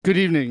Good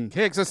evening,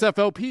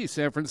 KXSFLP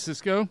San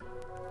Francisco,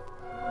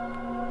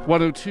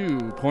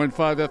 102.5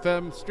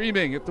 FM,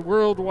 streaming at the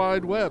World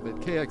Wide Web at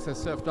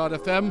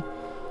kxsf.fm.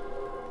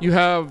 You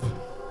have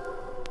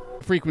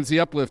Frequency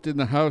Uplift in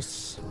the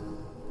house.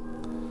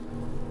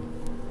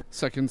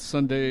 Second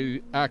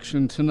Sunday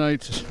action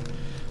tonight.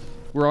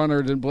 We're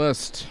honored and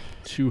blessed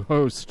to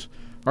host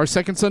our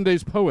second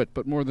Sunday's poet,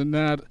 but more than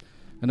that,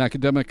 an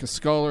academic, a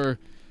scholar,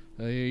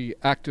 a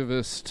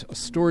activist, a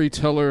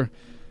storyteller.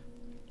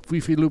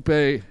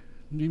 Fuifuilupe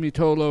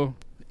Niumeitolu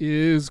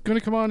is going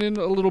to come on in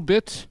a little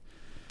bit.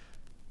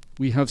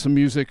 We have some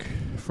music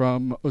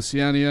from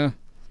Oceania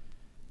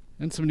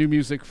and some new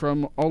music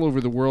from all over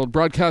the world.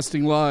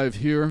 Broadcasting live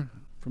here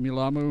from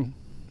Ilamu,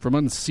 from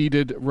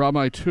unceded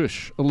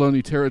Ramaytush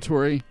Ohlone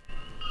territory.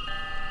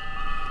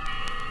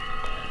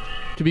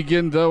 To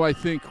begin, though, I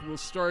think we'll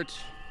start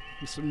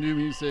with some new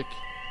music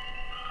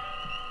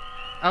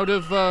out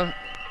of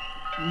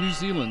New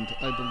Zealand,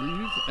 I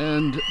believe.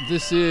 And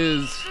this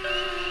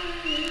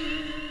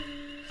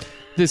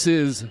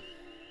is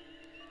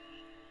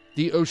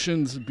The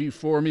Oceans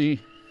Before Me,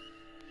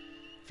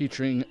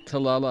 featuring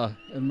Kalala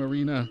and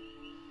Marina.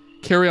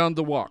 Carry on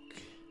the walk.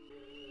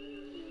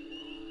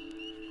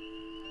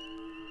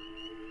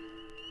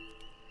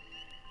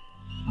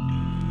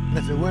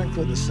 If it weren't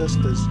for the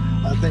sisters,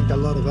 I think a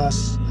lot of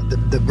us,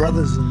 the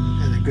brothers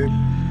in the group,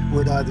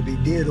 would either be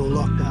dead or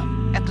locked up.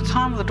 At the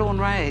time of the Dawn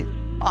Raid,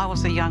 I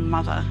was a young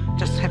mother,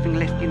 just having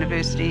left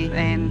university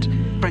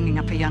and bringing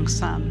up a young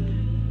son.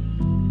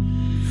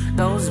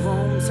 Those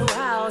rooms who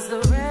house the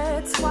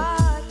red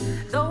squad,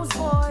 those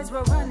boys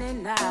were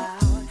running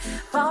out.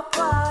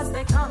 Papa's,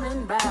 they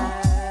coming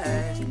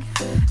back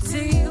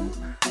to you.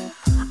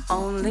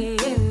 Only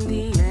in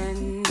the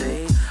end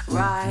they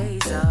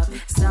rise up,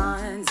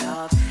 sons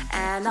of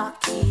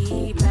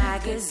anarchy.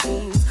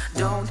 Magazines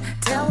don't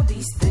tell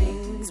these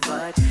things,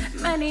 but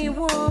many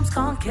wombs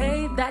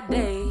concave that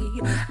day.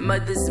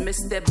 Mothers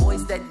miss their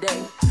boys that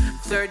day.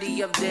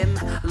 30 of them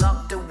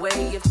locked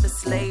away. If the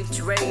slave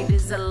trade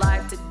is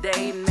alive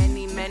today,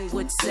 many men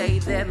would say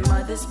their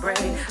mothers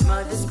pray,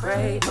 mothers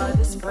pray,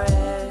 mothers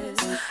prayers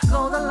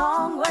go the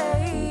long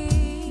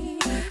way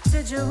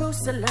to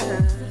Jerusalem.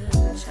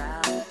 Child,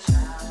 child,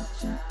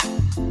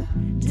 child.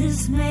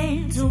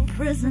 Dismantle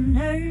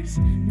prisoners,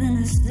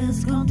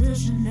 ministers,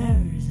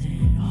 conditioners,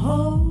 and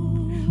hope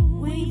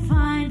we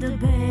find a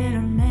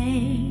better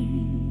man.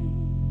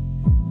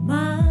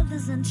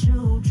 Mothers and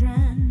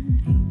children,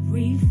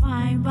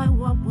 refined by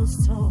what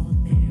was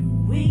taught there,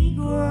 we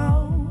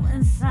grow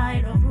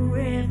inside of a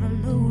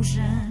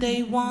revolution.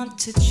 They want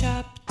to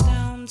chop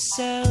down,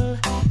 sell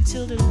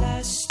till the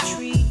last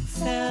tree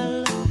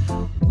fell.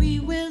 We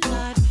will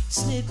not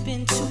slip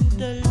into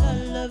the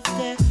lull of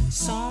their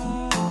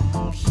song.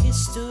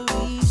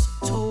 History's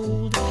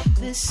told,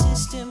 the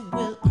system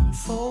will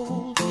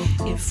unfold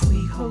if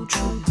we hold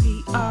true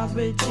the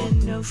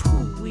origin of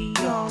who we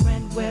are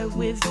and where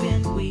we've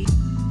been. We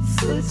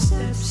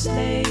footsteps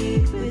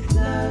laid with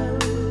love,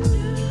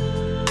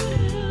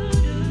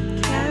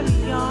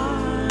 carry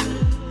on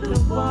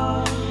the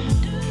walk.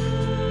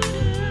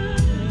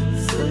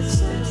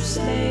 Footsteps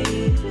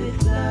laid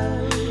with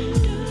love,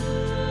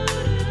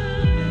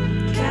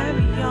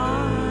 carry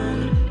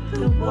on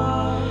the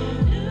walk.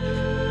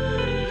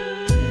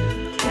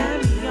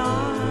 Carry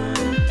on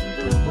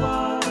the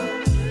walk.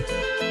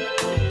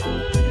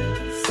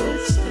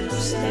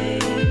 Footsteps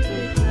laid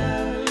with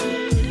love.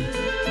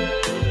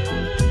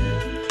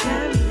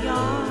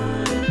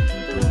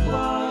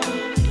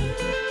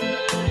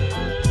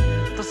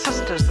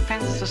 The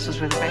Panzer Sisters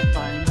were the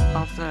backbone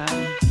of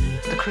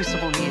the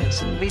Crucible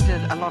years. We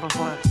did a lot of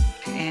work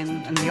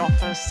in the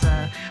office,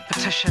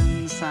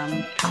 petitions,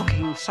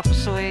 cooking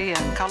sopasui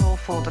and kalo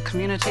for the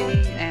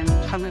community and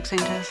homework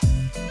centres.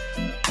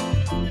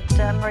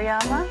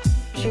 Mariama,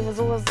 she was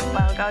always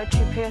our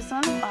go-to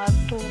person. I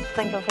do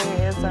think of her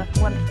as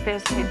one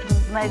person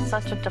who made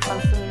such a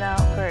difference in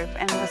our group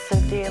and was so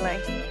dearly.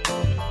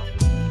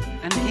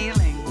 And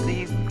healing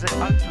the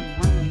open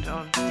wound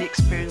of the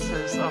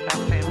experiences of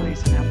our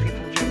families and our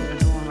people during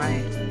the Dawn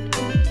Raid.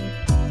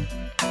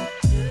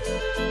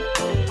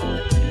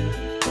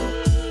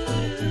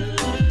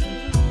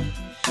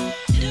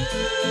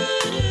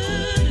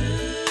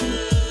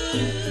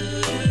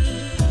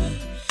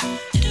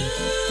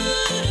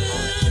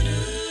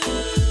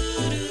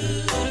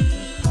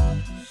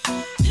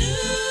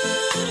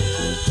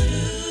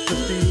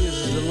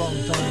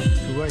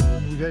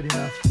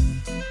 Enough.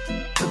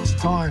 It's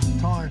time.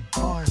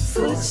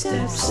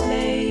 Footsteps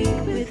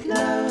laid with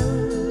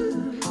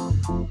love,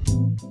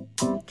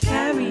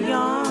 carry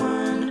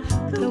on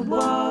the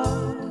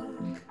walk.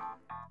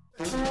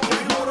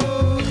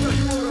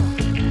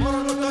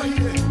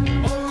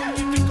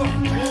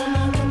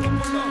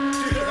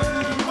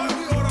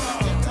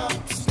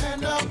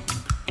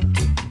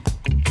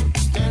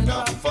 Stand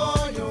up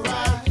for your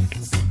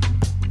rights.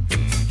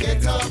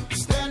 Get up,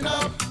 stand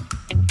up.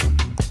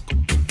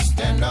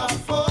 Stand up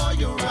for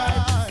your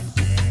rights.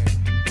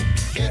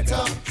 Get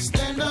up,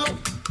 stand up.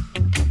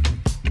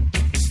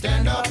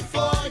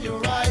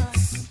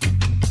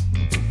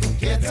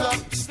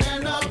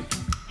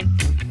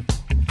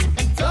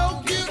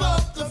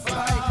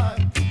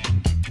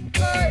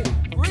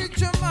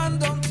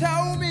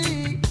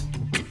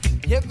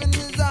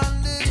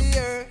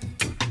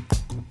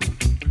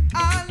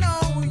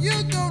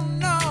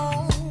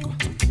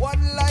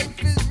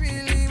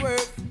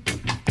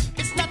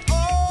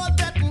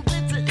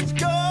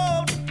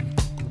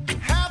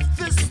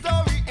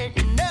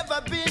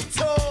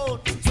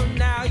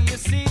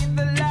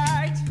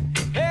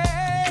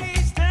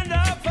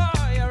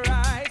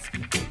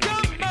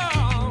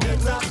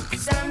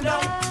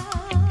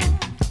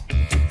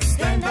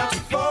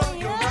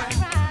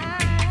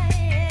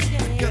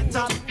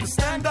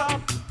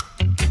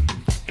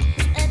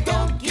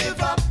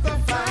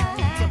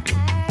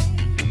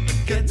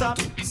 Get up,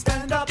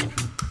 stand up.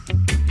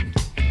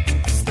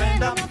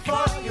 Stand up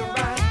for your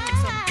rights.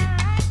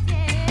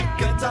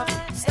 Get up,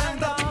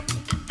 stand up.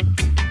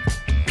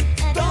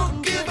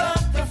 Don't give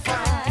up the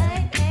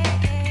fight.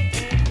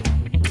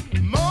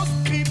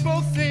 Most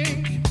people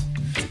think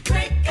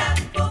Great God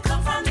will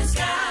come from the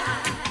sky.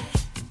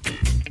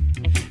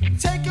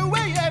 take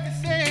away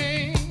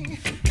everything.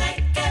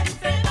 Make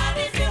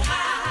everybody feel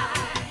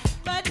high.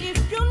 But if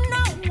you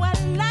know what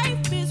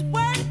life is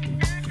worth,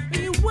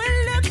 you will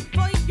look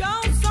for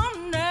your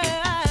someday.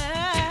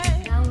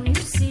 Now you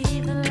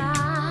see the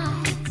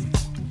light.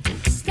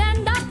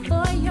 Stand up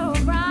for your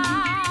right.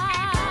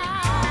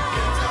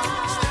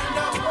 Stand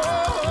up,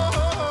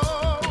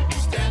 oh,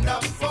 stand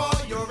up for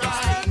your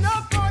rights. Stand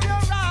up for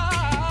your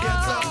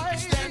Get up,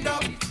 rights. stand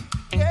up.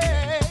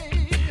 Yeah.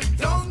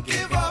 Don't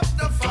give up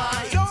the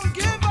fight. Don't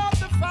give up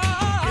the Get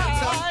up,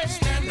 fight.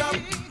 stand up.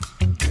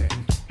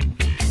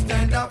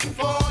 Stand up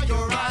for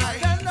your rights.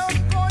 Stand up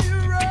for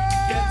your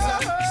rights. Get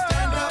up,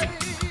 stand up.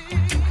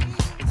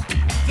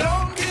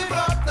 Don't give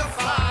up the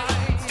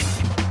fight.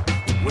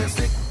 We're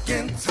sick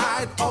and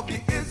tired of the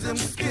ism,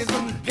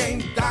 schism,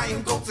 game,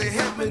 dying, go to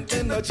heaven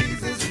in the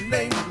Jesus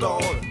name,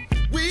 Lord.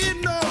 We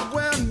know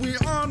when we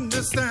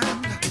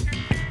understand,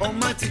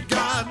 Almighty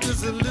God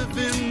is a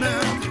living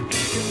man.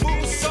 He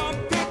moves some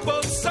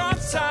people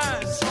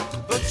sometimes,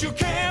 but you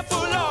can't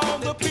fool all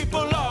the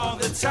people all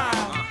the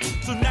time.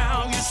 So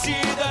now you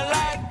see the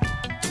light.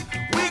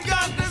 We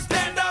got to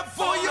stand up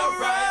for your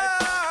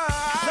rights.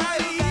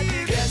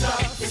 Get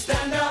up,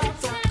 stand up.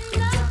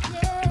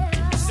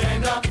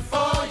 Stand up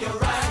for your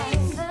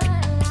rights.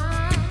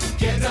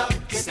 Get up,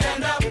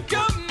 stand up.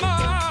 Come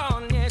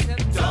on,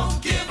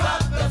 don't give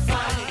up the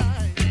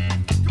fight.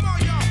 Come on,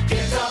 y'all.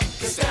 Get up,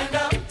 stand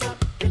up.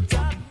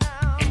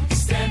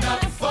 Stand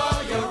up for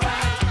your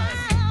rights.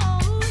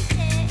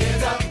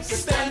 Get up,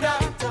 stand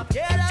up.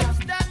 Get up,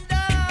 stand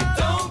up.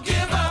 Don't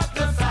give up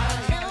the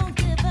fight. Don't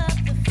give up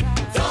the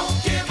fight. Don't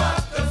give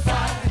up the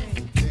fight.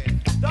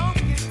 Don't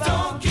give up.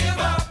 Don't give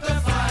up the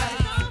fight.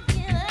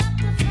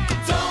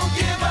 Don't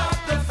give up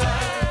the fight.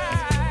 Don't give up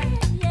the fight.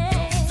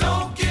 Yeah.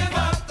 Don't give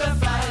up the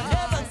fight.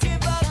 Never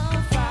give up the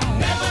fight.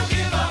 Never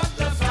give up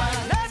the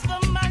fight. Never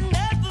mind,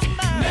 never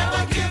mind.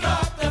 Never give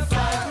up the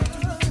fight.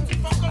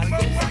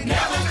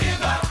 Never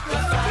give up the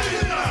fight.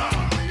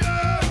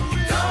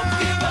 Don't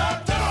give up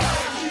the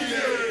fight.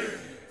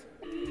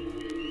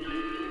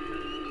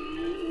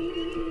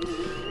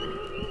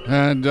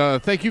 And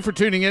thank you for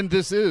tuning in.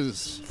 This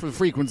is for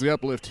Frequency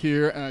Uplift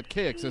here at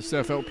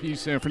KXSFLP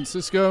San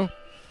Francisco,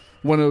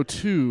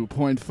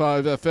 102.5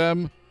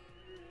 FM,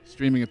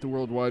 streaming at the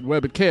World Wide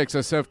Web at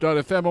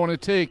kxsf.fm. I want to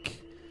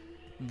take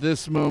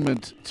this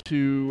moment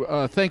to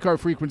thank our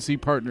frequency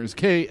partners,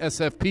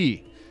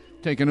 KSFP,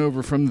 taking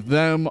over from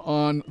them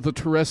on the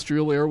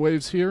terrestrial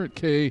airwaves here at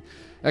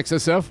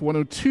KXSF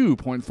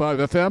 102.5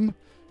 FM.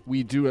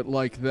 We do it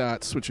like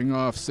that, switching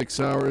off 6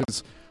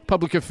 hours,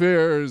 public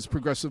affairs,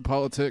 progressive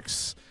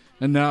politics,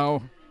 and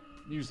now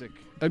music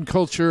and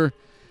culture,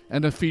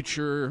 and a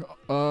feature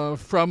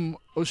from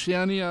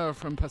Oceania,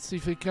 from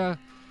Pacifica,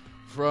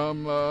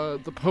 from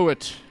the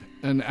poet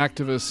and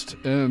activist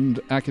and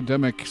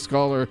academic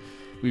scholar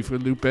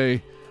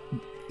Fuifuilupe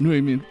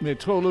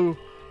Niumeitolu,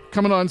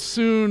 coming on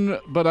soon.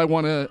 But I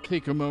want to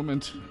take a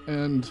moment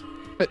and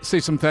say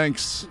some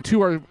thanks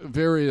to our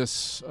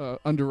various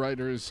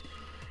underwriters,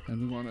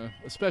 and we want to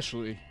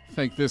especially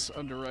thank this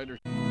underwriter.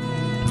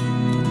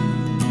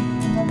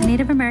 The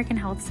Native American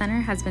Health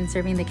Center has been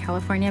serving the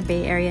California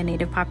Bay Area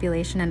Native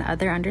population and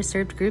other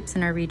underserved groups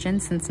in our region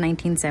since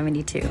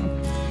 1972.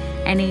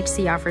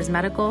 NHC offers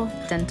medical,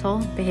 dental,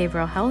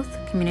 behavioral health,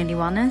 community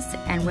wellness,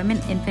 and women,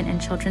 infant,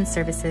 and children's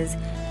services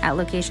at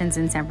locations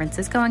in San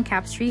Francisco on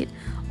Cap Street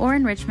or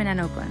in Richmond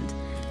and Oakland.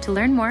 To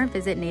learn more,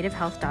 visit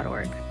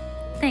nativehealth.org.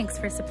 Thanks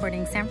for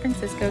supporting San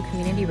Francisco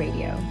Community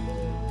Radio.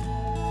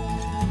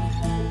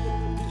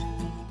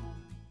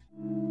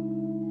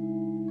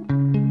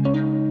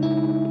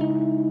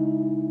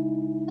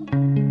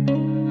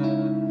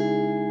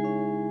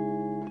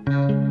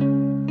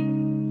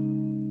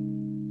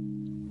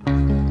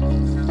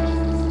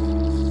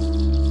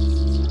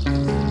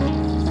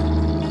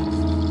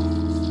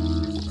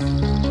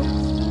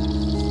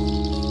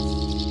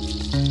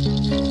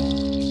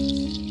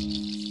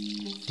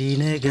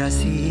 ሊነጋ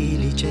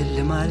ሲል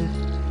ይጨልማል፣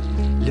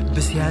 ልብ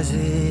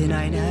ሲያዝን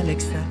አይን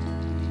ያለቅሳል።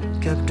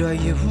 ከብዶ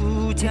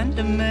አየሁት ያን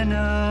ደመና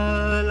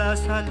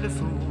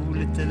ላሳልፈው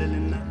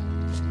ልትለልና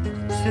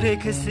ስሬ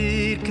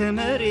ከስር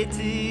ከመሬት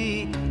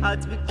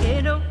አጥብቄ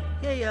ነው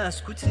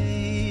የያዝኩት።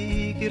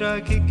 ግራ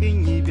ከቀኝ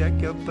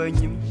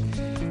ቢያጋባኝም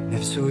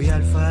ነፍሱ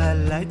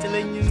ያልፋል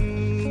አይጥለኝም።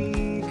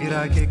 ግራ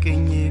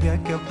ከቀኝ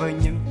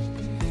ቢያጋባኝም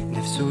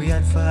ነፍሱ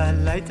ያልፋል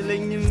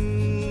አይጥለኝም።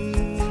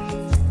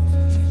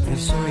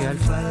 ነፍሱ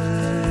ያልፋል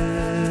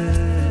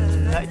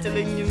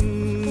አይጥለኝም።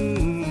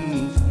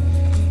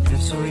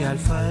 ነፍሱ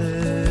ያልፋል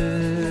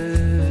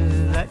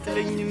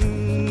አይጥለኝም።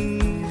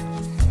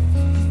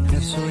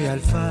 ነፍሱ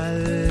ያልፋል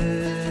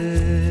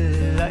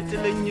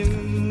አይጥለኝም።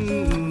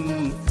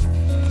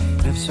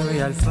 ነፍሱ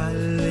ያልፋል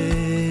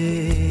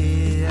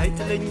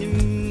አይጥለኝም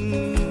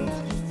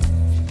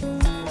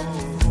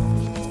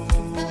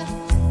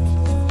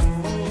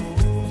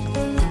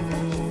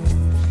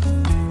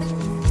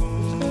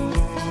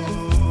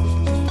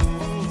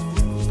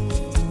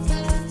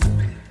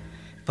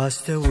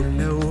ባስተውል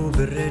ነው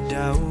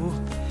ብረዳው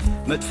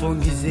መጥፎን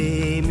ጊዜ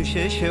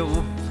ምሸሸው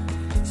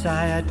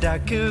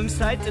ሳያዳክም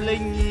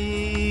ሳይጥለኝ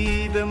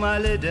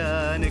በማለዳ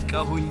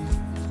ነቃሁኝ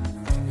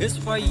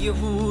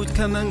እስፋየሁት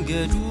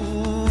ከመንገዱ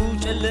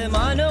ጨለማ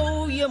ነው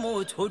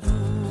የሞት ሆዱ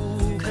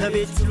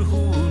ከቤት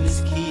ልሁን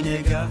እስኪ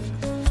ነጋ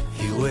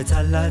ሕይወት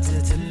አላት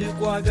ትልቅ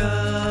ዋጋ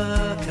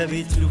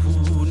ከቤት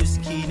ልሁን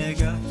እስኪ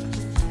ነጋ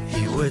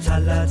ሕይወት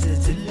አላት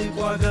ትልቅ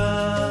ዋጋ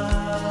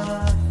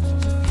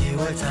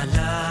ሕይወት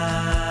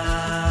አላት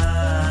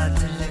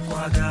ትልቅ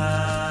ዋጋ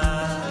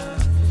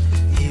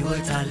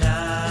ሕይወት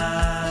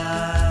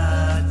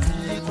አላት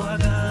ትልቅ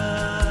ዋጋ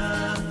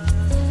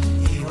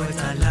ሕይወት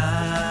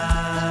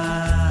አላት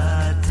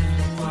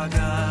ትልቅ ዋጋ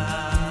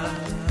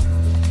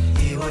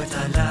ሕይወት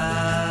አላት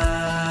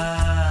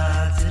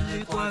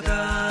ትልቅ ዋጋ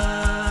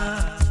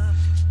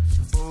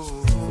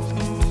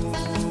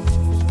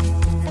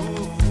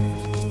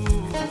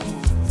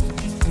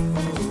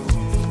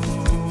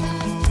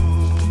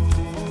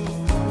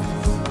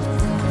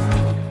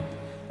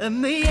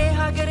እምዬ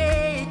ሀገሬ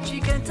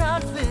እጅገን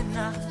ታልፍና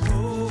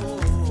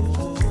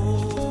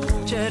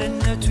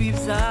ቸርነቱ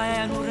ይብዛ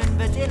ያኑርን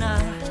በጤና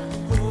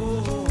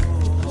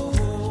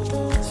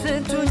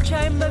ስንቱን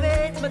ቻይ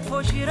መቤት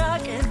መጥፎሽ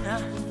ይራቅና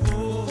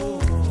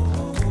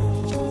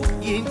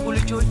ይንቁ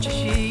ልጆችሽ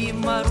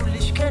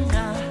ይማሩልሽ ቀና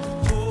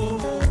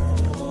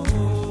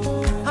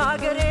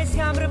ሀገሬ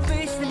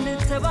ሲያምርብሽ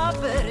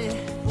ስንተባበር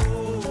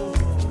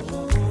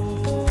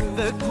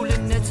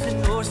በእኩልነት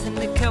ስንኖር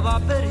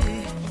ስንከባበር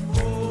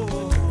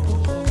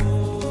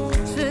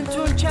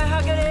ስንቱን ቻይ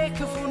ሀገሬ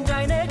ክፉ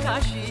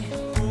እንዳይነካሽ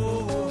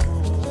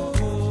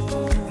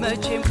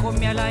መቼም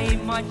ቆሚያ ላይ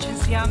ማችን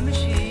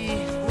ሲያምሽ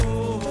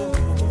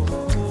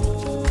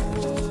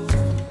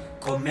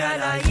ቆሚያ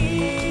ላይ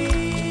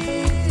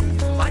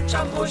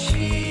ማቻምቦሽ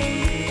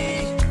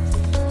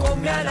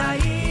ቆሚያ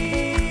ላይ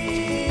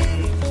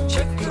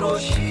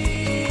ችግሮሽ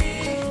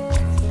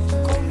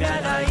ቆሚያ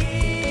ላይ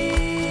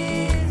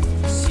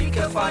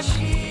ሲከፋሽ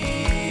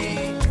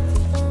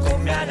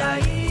ቆሚያ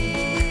ላይ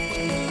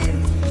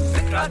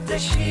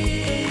ፍቅራተሽ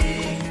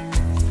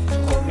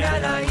ቆሚያ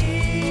ላይ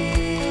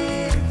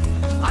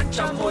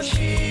አቻምቦሽ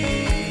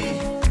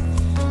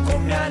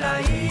ቆሚያ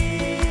ላይ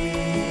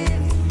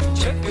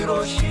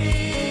ችግሮሽ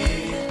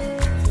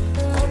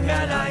ቆሚያ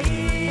ላይ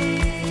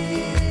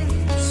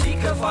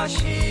ሲከፋሽ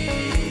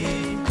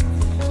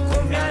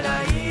ቆሚያ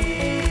ላይ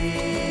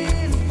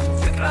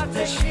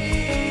ፍቅራተሽ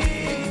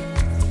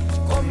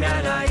ቆሚያ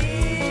ላይ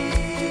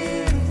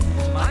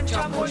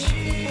አቻምቦሽ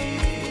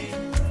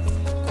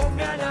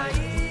ቆሚያ ላይ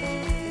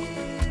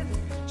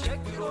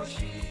ችግሮሽ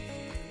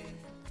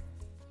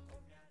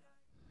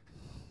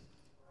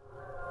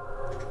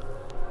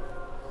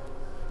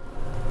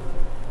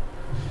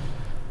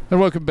And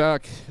welcome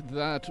back.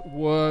 That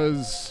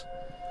was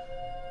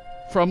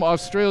from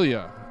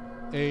Australia,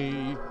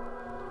 a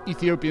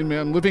Ethiopian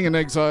man living in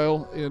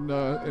exile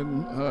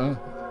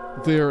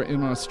there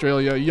in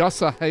Australia.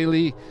 Yasa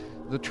Haile,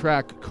 the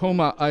track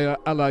Koma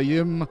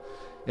Alayim,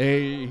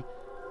 a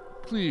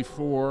plea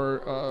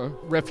for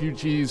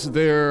refugees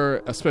there,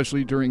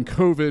 especially during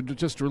COVID,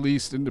 just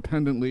released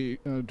independently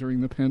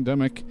during the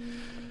pandemic.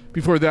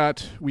 Before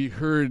that, we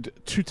heard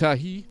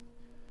Tutahi,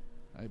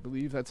 I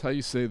believe that's how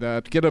you say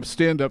that. Get Up,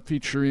 Stand Up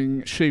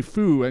featuring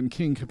Shefu and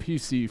King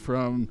Kapisi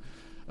from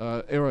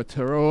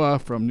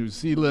Aotearoa from New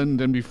Zealand.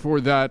 And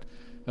before that,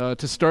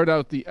 to start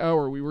out the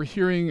hour, we were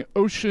hearing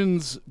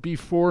Oceans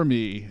Before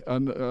Me,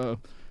 a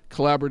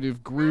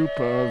collaborative group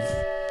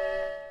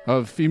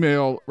of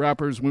female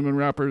rappers, women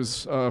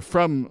rappers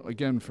from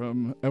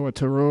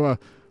Aotearoa,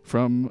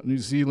 from New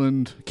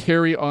Zealand,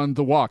 carry on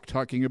the walk,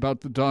 talking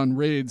about the Dawn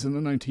raids in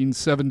the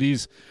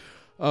 1970s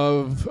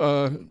of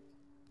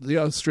the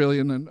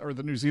Australian or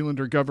the New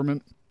Zealander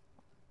government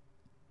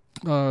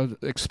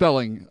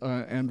expelling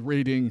and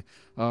raiding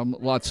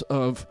lots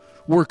of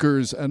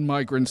workers and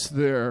migrants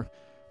there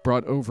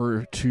brought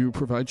over to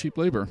provide cheap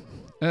labor.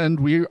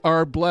 And we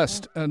are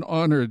blessed and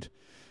honored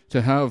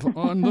to have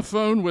on the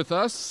phone with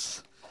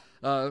us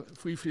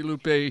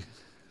Fuifuilupe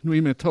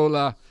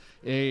Niumeitolu,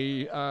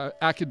 a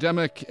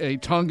academic, a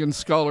Tongan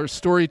scholar,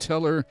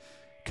 storyteller,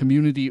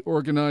 community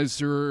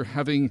organizer,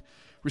 having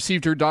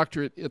received her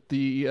doctorate at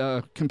the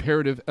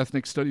Comparative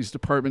Ethnic Studies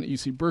Department at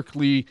UC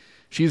Berkeley.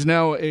 She's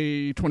now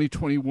a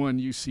 2021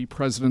 UC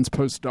President's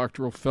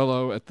Postdoctoral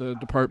Fellow at the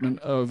Department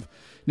of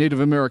Native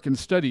American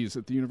Studies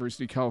at the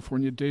University of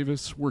California,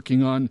 Davis,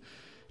 working on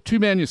two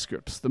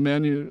manuscripts, the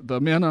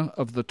Mana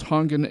of the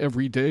Tongan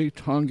Everyday,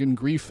 Tongan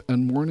Grief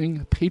and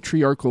Mourning,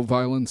 Patriarchal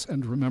Violence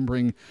and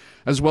Remembering,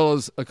 as well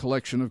as a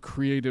collection of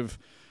creative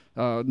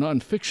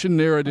nonfiction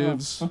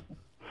narratives,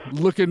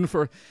 looking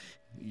for...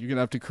 You're going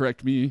to have to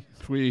correct me.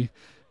 Hine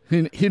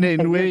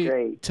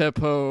Nui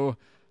Tepo,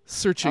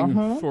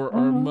 Searching for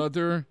Our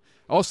Mother.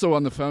 also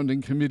on the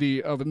founding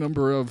committee of a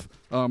number of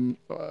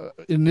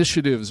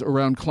initiatives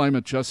around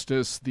climate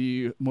justice,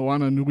 the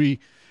Moana Nui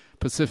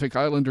Pacific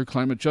Islander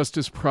Climate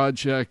Justice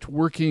Project,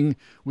 working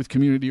with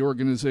community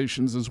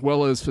organizations as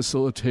well as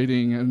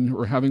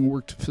having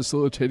worked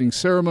facilitating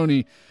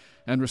ceremony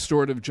and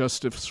restorative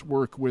justice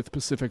work with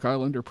Pacific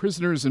Islander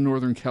prisoners in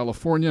Northern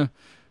California,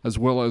 as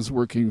well as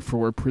working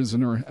for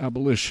prisoner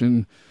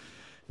abolition.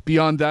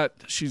 Beyond that,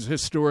 she's a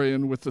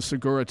historian with the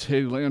Segura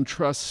Te Land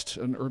Trust,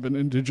 an urban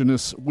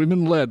indigenous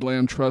women-led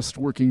land trust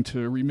working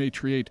to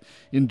rematriate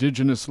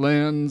indigenous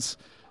lands.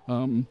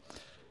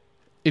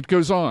 It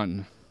goes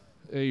on.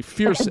 A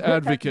fierce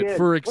advocate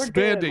for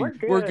expanding.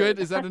 We're good.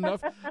 Is that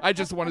enough? I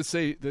just want to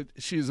say that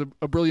she's a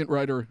brilliant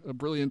writer, a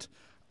brilliant,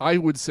 I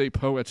would say,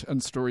 poet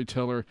and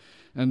storyteller,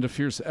 and a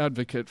fierce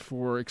advocate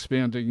for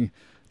expanding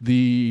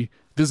the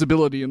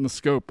visibility and the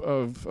scope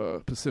of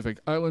Pacific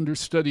Islander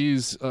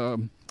studies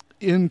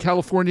in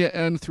California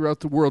and throughout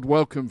the world.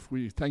 Welcome.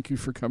 We thank you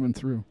for coming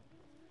through.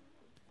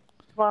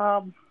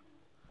 Bob,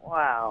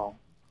 wow.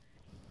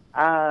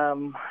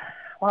 Well,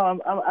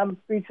 I'm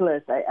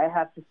speechless. I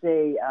have to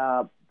say,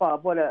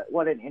 Bob,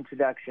 what an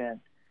introduction.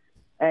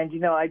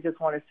 And, I just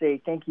want to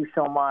say thank you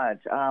so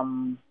much.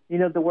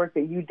 The work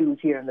that you do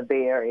here in the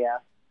Bay Area,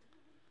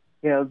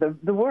 the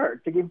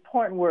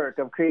important work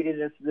of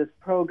creating this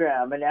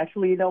program. And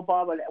actually,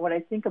 Bob, when I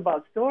think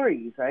about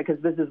stories, right,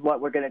 because this is what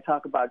we're going to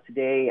talk about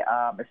today,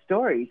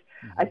 stories,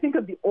 I think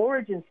of the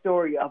origin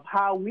story of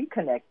how we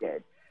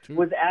connected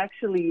was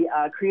actually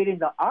creating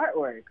the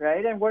artwork,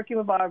 right, and working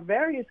with our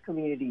various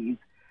communities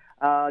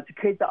to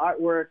create the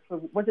artwork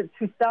for,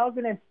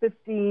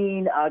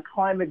 2015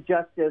 Climate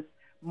Justice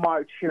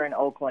March here in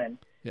Oakland.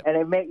 Yep. And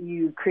it met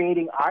you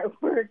creating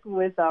artwork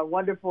with our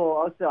wonderful,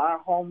 also our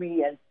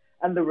homie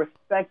and the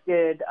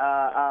respected,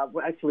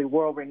 actually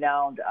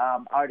world-renowned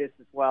artist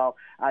as well,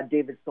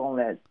 David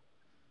Solnit.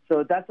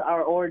 So that's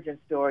our origin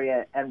story,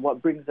 and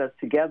what brings us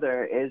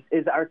together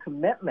is our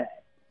commitment,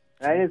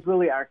 right? It's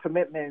really our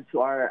commitment to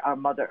our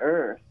Mother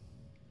Earth.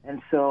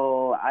 And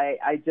so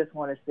I just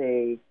want to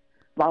say,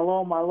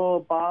 malo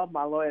Bob,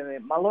 malo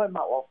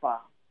ma'ofa,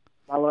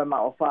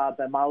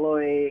 but malo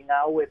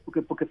ngawe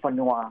puke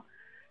whanua.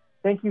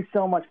 Thank you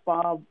so much,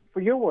 Bob, for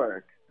your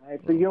work.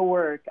 Right? For your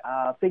work,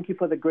 thank you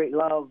for the great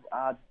love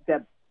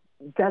that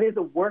is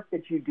the work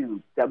that you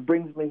do that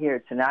brings me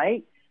here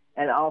tonight,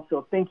 and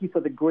also thank you for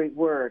the great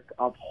work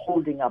of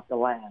holding up the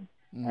land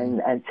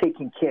and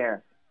taking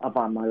care of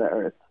our Mother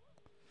Earth.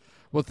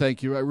 Well,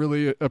 thank you. I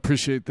really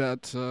appreciate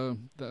that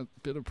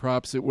bit of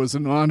props. It was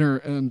an honor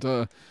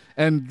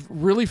and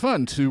really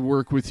fun to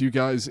work with you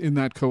guys in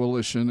that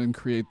coalition and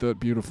create that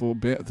beautiful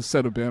the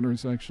set of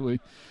banners, actually.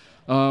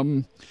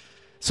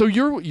 So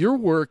your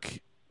work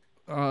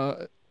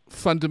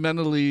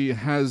fundamentally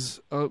has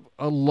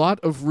a lot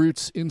of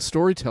roots in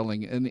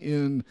storytelling and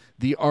in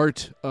the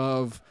art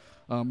of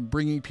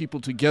bringing people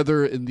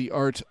together, in the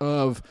art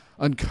of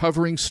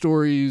uncovering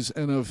stories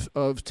and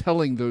of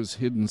telling those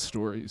hidden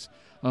stories.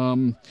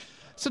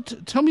 So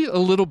tell me a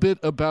little bit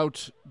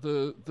about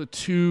the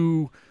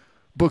two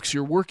books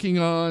you're working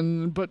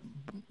on, but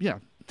yeah,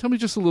 tell me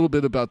just a little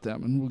bit about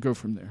them and we'll go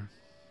from there.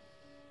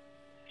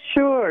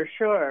 Sure.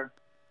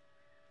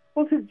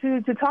 Well,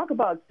 to talk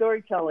about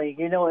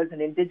storytelling, as an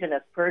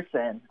Indigenous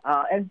person,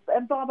 and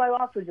Bob, I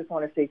also just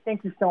want to say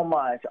thank you so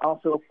much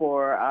also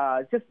for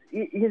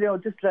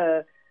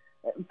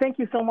thank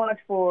you so much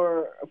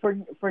for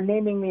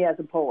naming me as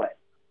a poet.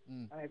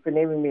 Right, for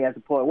naming me as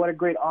a poet. What a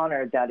great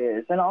honor that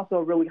is, and also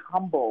a really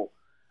humble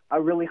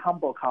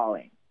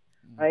calling,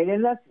 right?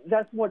 And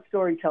that's what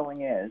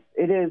storytelling is.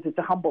 It's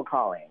a humble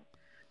calling,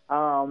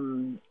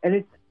 and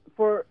it's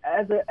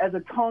as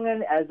a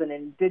Tongan, as an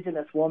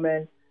Indigenous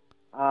woman.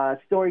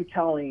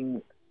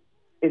 Storytelling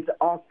is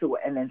also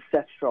an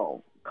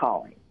ancestral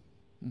calling.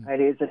 Right?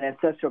 It is an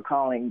ancestral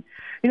calling.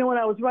 When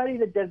I was writing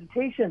the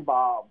dissertation,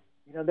 Bob,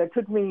 that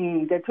took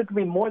me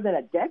more than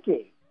a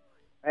decade.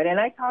 Right? And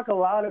I talk a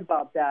lot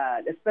about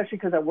that, especially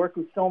because I work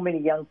with so many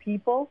young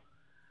people.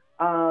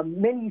 So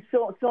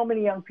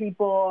many young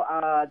people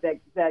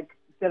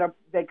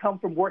that come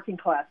from working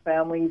class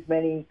families.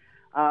 Many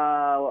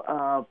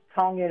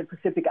Tongan and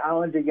Pacific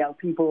Islander young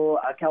people,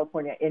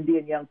 California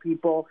Indian young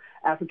people,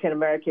 African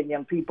American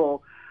young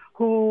people,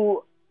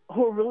 who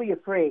are really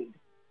afraid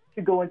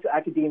to go into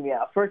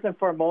academia. First and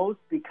foremost,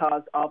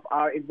 because of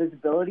our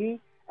invisibility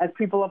as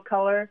people of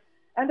color,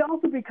 and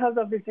also because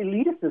of this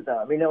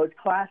elitism. It's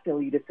class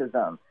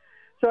elitism.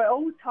 So I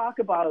always talk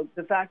about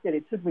the fact that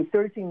it took me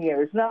 13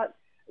 years.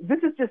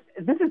 This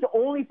is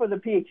only for the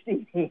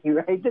PhD,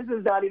 right? This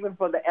is not even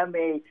for the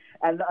MA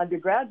and the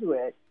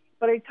undergraduate.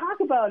 But I talk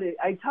about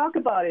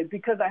it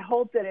because I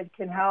hope that it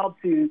can help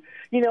to,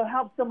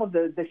 help some of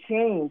the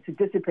shame to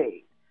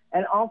dissipate,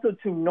 and also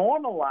to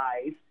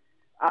normalize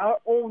our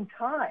own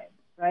time,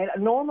 right?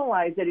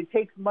 Normalize that it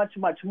takes much,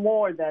 much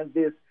more than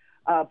this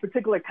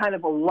particular kind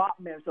of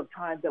allotments of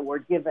time that we're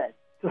given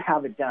to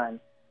have it done.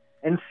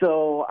 And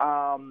so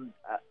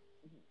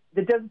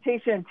the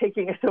dissertation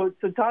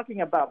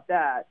talking about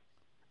that,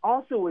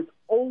 also was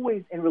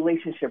always in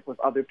relationship with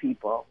other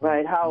people,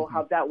 right?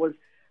 How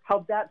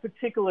that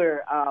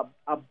particular,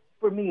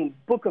 for me,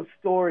 book of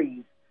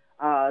stories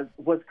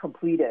was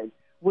completed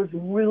was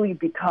really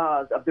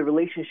because of the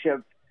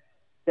relationship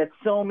that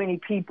so many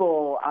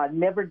people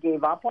never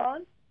gave up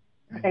on,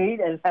 right?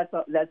 And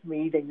that's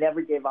me. They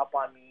never gave up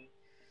on me.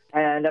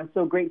 And I'm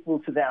so grateful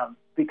to them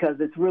because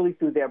it's really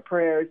through their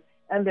prayers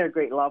and their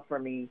great love for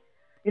me.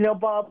 You know,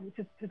 Bob,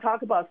 to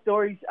talk about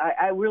stories,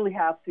 I really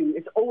have to.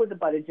 It's always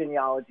about a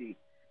genealogy,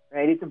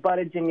 right? It's about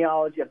a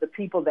genealogy of the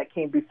people that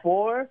came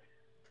before,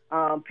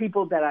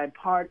 people that I'm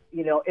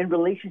in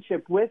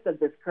relationship with at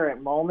this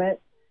current moment,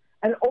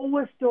 and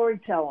always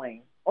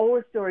storytelling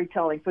for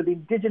the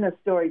indigenous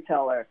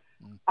storyteller.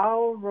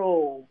 Our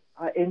role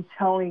in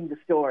telling the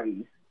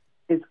stories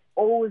is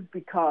always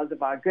because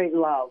of our great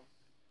love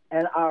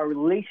and our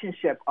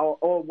relationship,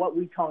 or what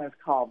we Tongans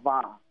call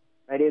va,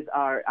 right? Is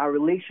our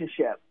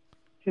relationship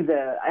to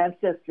the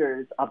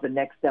ancestors of the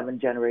next 7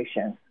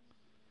 generations.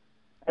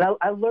 And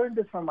I learned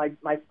this from my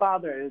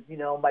father,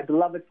 my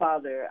beloved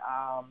father,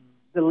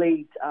 the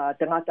late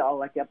Tangata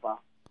Olakepa,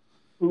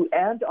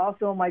 and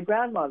also my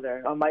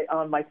grandmother on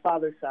my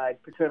father's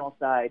side, paternal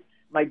side,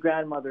 my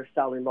grandmother,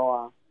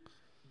 Saliloa.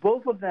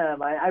 Both of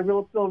them, I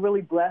really feel really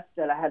blessed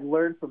that I had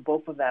learned from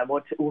both of them,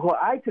 who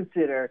I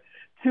consider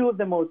 2 of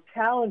the most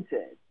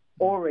talented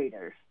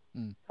orators,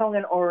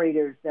 Tongan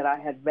orators that I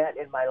had met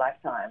in my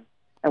lifetime.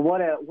 And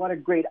what a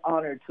great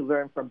honor to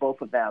learn from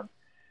both of them.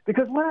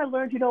 Because when I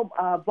learned,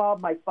 Bob,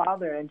 my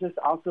father, and just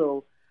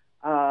also,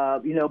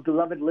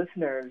 beloved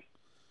listeners,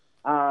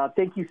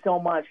 thank you so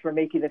much for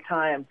making the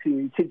time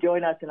to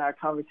join us in our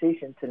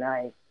conversation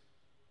tonight.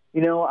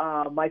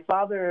 My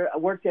father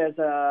worked as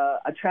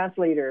a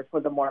translator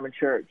for the Mormon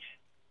Church,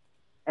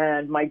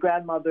 and my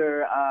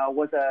grandmother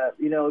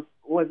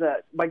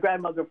my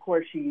grandmother, of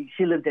course, she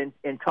lived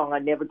in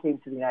Tongan, never came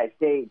to the United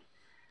States.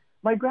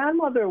 My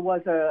grandmother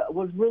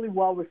was really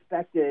well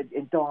respected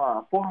in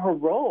Tonga for her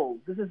role.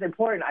 This is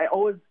important.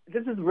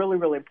 This is really,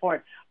 really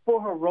important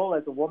for her role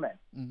as a woman,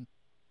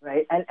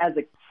 right? And as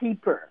a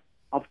keeper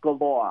of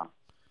Galoa,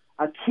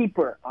 a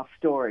keeper of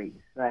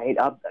stories, right?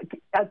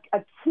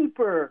 A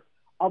keeper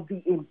of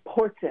the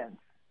importance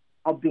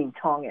of being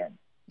Tongan.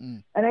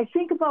 And I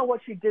think about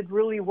what she did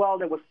really well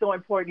that was so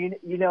important.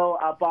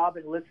 Bob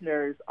and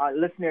listeners,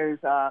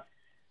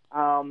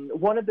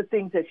 one of the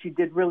things that she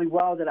did really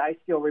well that I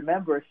still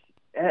remember,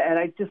 and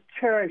I just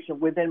cherish it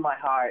within my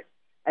heart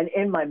and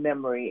in my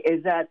memory,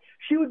 is that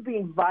she would be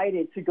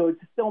invited to go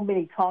to so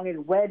many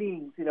Tongan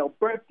weddings,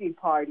 birthday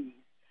parties,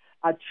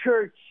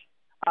 church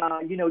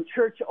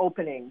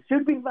openings. She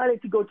would be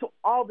invited to go to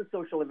all the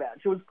social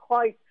events. She was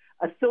quite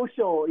a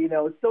social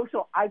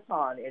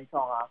icon in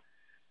Tonga.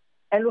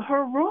 And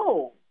her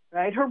role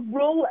as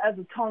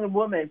a Tongan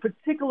woman,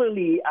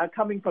 particularly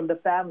coming from the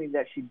family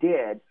that she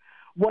did,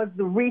 was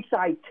the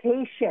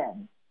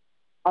recitation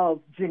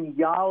of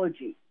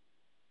genealogy,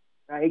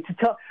 right?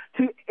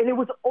 And it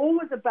was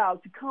always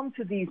about to come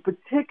to these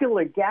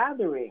particular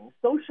gatherings,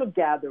 social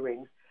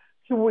gatherings,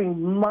 to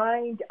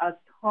remind us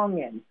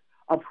Tongans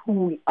of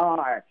who we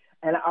are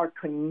and our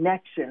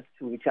connections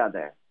to each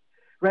other.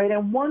 Right,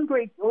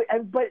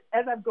 but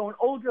as I've grown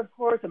older, of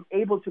course, I'm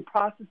able to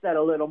process that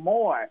a little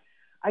more.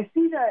 I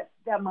see that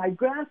my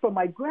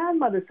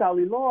grandmother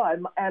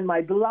Saliloa and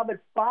my beloved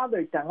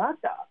father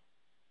Tangata,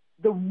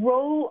 the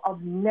role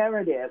of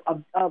narrative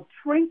of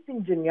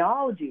tracing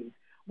genealogies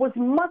was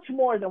much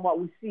more than what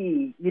we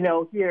see,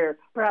 here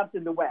perhaps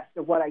in the West,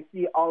 of what I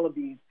see all of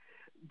these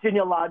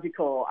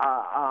genealogical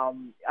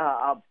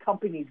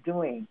companies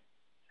doing.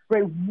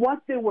 Right,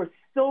 what they were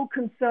so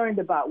concerned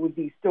about with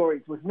these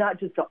stories was not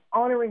just the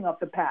honoring of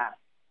the past,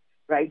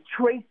 right,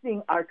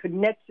 tracing our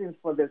connections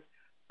for this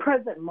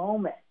present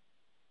moment,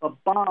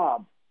 but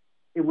Bob,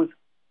 it was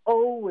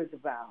always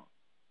about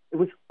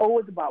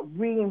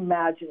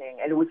reimagining,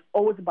 and it was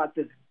always about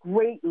this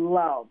great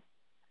love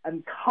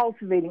and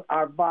cultivating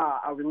our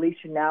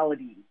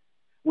relationality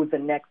with the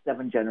next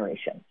 7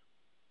 generations.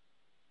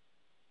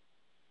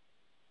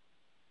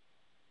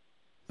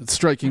 It's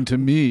striking to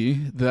me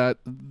that,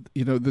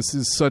 this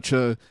is such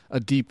a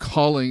deep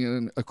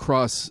calling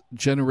across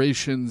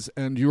generations.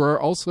 And you are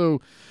also,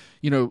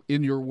 in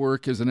your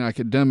work as an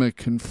academic,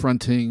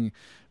 confronting,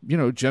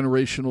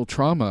 generational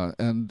trauma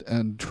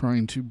and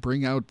trying to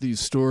bring out these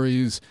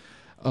stories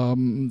that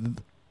are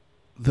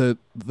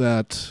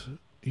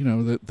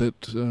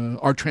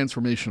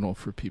transformational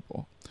for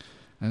people.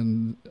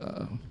 And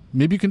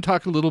maybe you can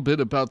talk a little bit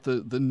about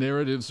the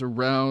narratives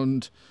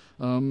around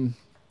the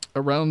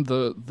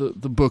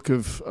book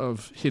of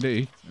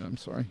Hine. I'm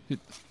sorry,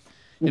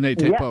 Hine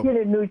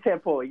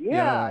Tepo.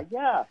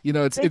 Yeah.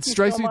 It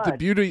strikes me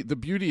the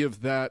beauty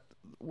of that.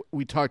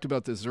 We talked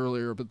about this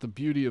earlier, but the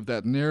beauty of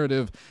that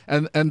narrative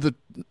and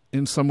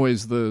in some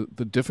ways the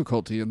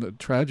difficulty and the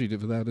tragedy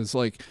of that is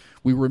like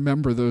we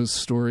remember those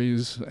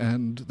stories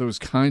and those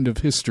kind of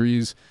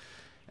histories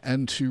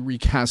and to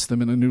recast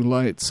them in a new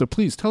light. So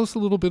please tell us a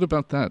little bit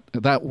about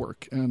that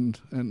work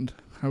and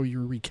how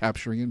you're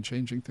recapturing and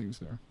changing things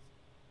there.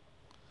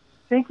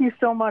 Thank you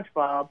so much,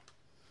 Bob.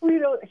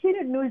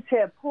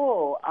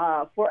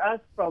 Hinenuitepo, for us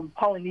from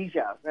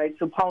Polynesia, right?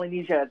 So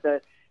Polynesia,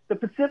 the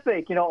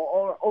Pacific,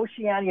 or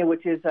Oceania,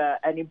 which is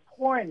an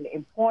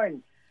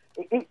important.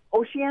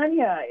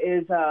 Oceania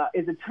is a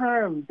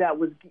term that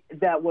was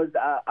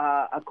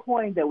a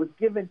coin that was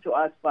given to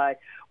us by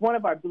one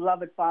of our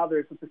beloved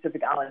fathers of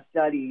Pacific Island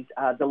Studies,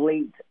 the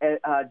late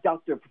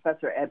Dr.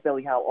 Professor Ed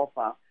Belihau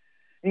Ofa.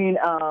 And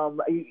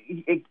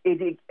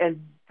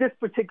this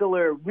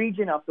particular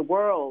region of the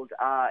world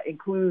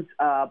includes,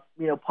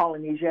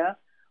 Polynesia,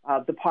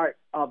 the part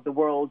of the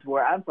world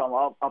where I'm from,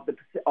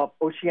 of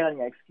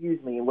Oceania,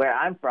 where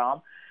I'm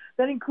from.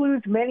 That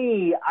includes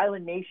many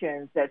island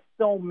nations that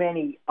so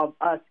many of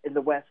us in the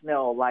West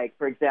know, like,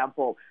 for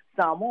example,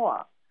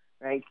 Samoa,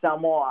 right?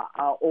 Samoa,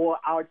 or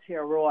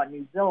Aotearoa,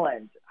 New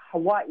Zealand,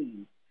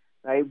 Hawaii,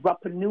 right?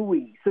 Rapa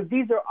Nui. So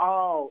these are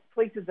all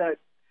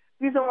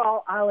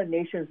island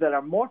nations that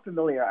are more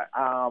familiar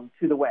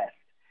to the West.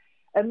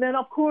 And then,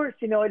 of course,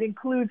 it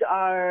includes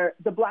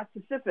the Black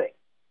Pacific,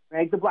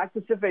 right? The Black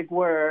Pacific,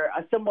 where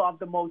some of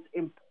the most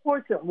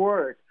important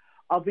work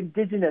of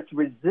indigenous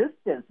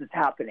resistance is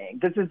happening.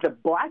 This is the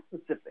Black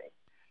Pacific,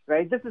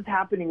 right? This is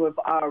happening with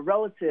our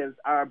relatives,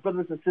 our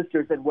brothers and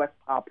sisters in West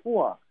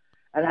Papua.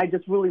 And I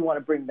just really want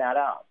to bring that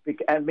up.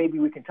 And maybe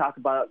we can talk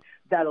about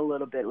that a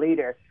little bit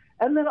later.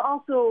 And then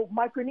also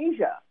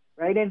Micronesia,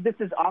 right? And this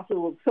is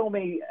also, so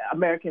many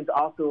Americans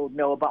also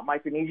know about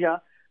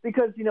Micronesia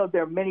because,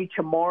 there are many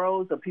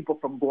Chamorros, of people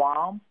from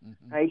Guam,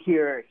 right?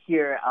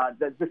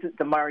 This is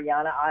the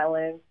Mariana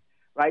Islands,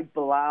 right?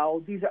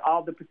 Palau. These are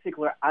all the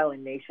particular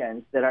island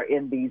nations that are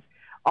in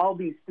all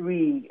these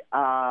three.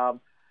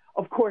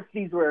 Of course,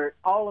 these were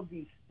all of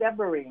these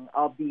severing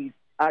of these,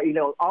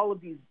 all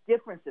of these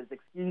differences,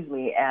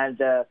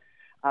 and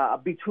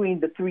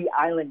between the three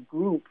island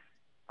groups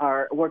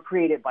were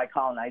created by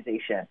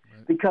colonization.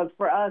 Right. Because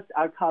for us,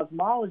 our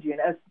cosmology,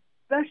 and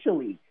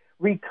especially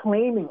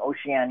reclaiming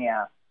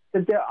Oceania,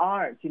 that there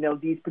aren't,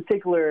 these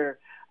particular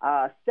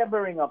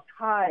severing of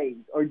ties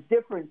or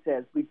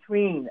differences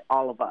between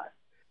all of us,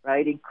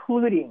 right,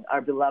 including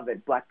our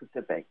beloved Black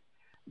Pacific.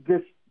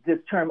 This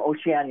term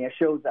Oceania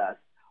shows us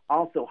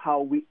also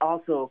how we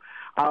also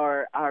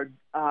where our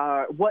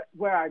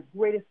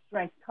greatest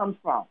strength comes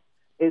from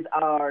is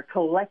our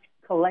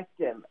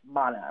collective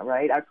mana,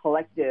 right? Our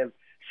collective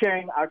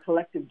sharing our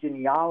collective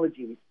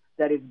genealogy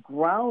that is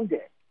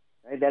grounded,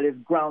 right? That is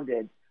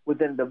grounded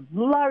within the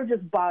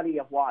largest body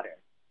of water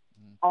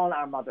on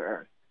our Mother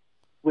Earth,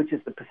 which is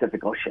the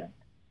Pacific Ocean,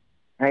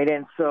 right?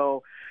 And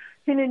so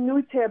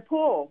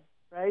Hinenuitepo,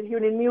 right?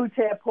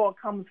 Hinenuitepo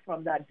comes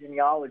from that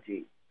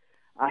genealogy.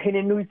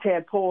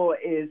 Hinenuitepo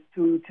is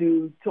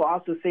to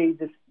also say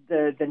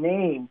the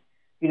name,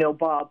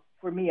 Bob.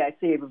 For me, I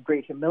say it with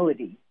great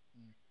humility.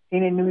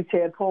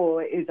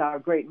 Hinenuitepo is our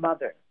great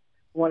mother,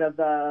 one of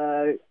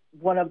the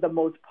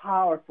most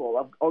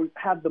powerful or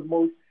have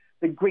the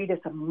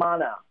greatest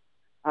mana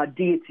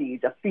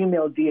deities, a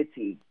female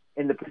deity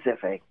in the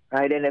Pacific,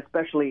 right, and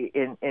especially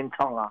in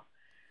Tonga.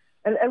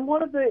 And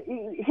one of the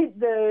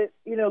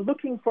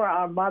looking for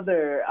our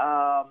mother,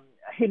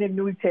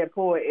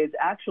 Hinenuitepo is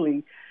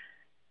actually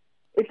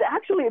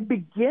it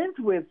begins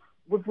with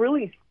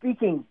really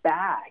speaking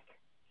back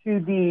to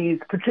these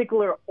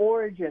particular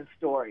origin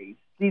stories,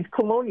 these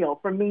colonial.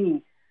 For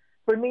me,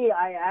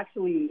 I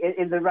actually,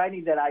 in the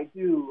writing that I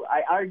do,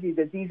 I argue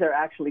that these are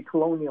actually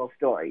colonial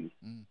stories,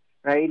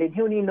 right? And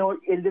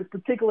in this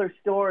particular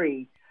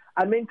story,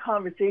 I'm in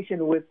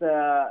conversation with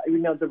the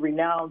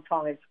renowned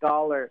Tongan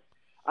scholar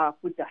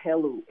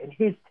Fuifuilupe, and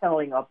his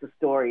telling of the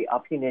story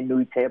of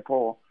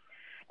Hinenuitepo.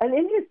 And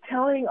in his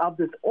telling of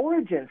this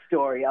origin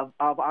story of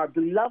our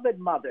beloved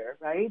mother,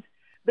 right,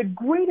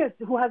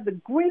 who has the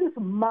greatest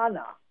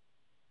mana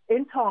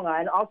in Tonga,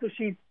 and also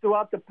she's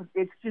throughout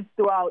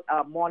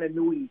Moana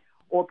Nui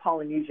or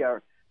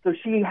Polynesia. So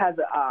she has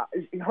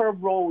her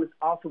role is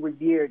also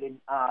revered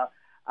in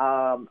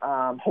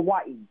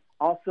Hawaii,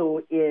 also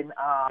in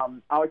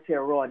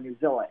Aotearoa, New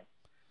Zealand,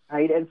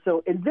 right? And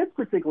so in this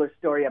particular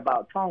story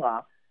about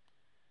Tonga,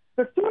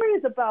 the story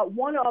is about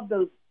one of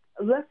the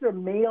lesser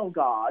male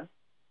gods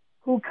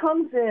who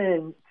comes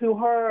in to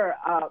her,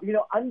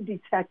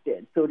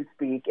 undetected, so to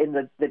speak, in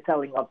the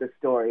telling of the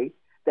story,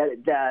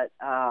 that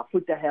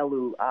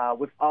Fuifuilupe,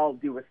 with all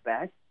due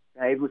respect,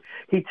 right,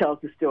 he tells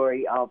the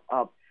story of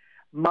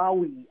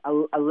Maui,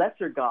 a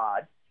lesser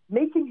god,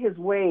 making his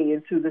way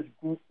into this,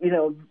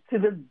 to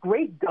this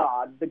great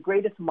god, the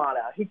greatest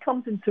mana. He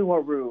comes into her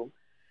room,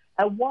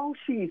 and while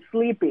she's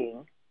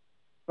sleeping,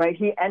 right,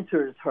 he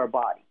enters her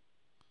body.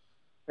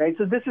 Right,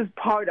 so this is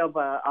part of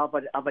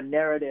a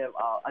narrative,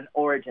 an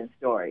origin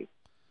story.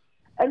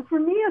 And for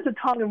me as a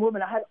Tongan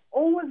woman, I had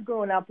always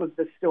grown up with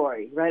the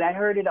story, right? I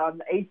heard it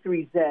on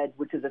A3Z,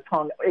 which is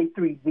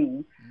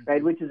A3Z,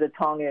 right, which is a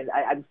Tongan,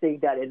 I'm saying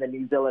that in the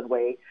New Zealand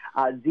way.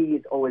 Z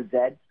is always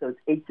Z, so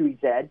it's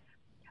A3Z.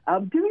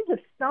 During the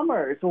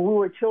summers when we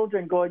were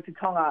children going to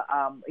Tonga,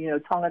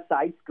 Tonga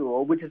Side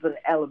School, which is an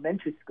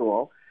elementary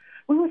school,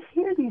 we would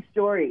hear these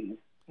stories,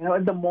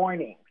 in the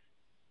mornings.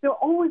 There are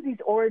always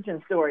these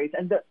origin stories,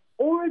 and the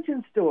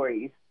origin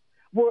stories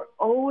were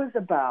always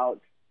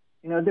about,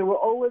 they were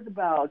always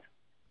about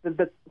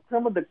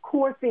some of the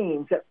core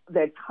themes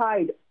that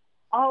tied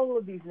all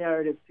of these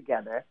narratives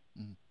together,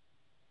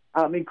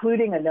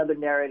 including another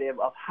narrative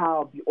of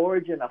how the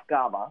origin of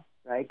kava,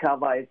 right?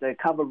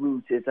 Kava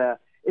roots is a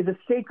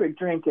sacred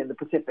drink in the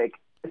Pacific,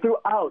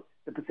 throughout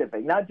the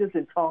Pacific, not just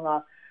in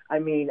Tonga. I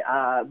mean,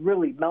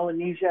 really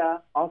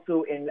Melanesia,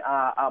 also in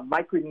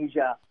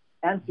Micronesia,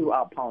 and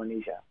throughout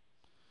Polynesia,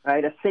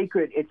 right? A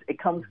sacred. It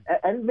comes,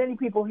 and many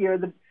people here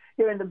in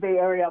the Bay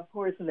Area, of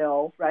course,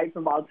 know, right,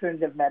 from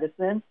alternative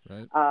medicine,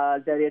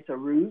 that it's a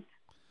root.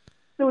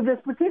 So this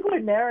particular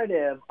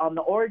narrative on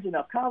the origin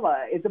of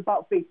kava is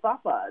about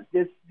Fuifuilupe,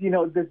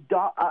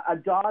 a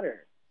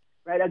daughter,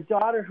 right? A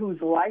daughter whose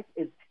life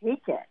is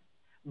taken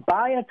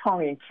by a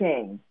Tongan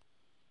king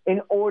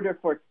in order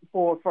for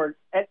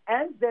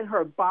and then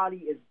her body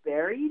is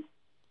buried,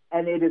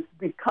 and it is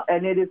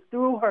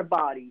through her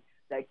body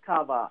that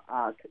kava,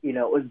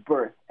 is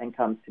birthed and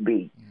comes to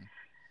be.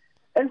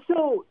 And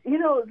so,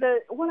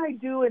 what I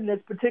do in this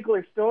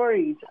particular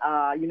stories,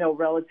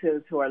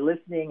 relative to our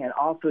listening and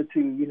also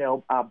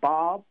to,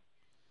 Bob,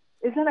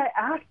 is that I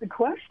ask the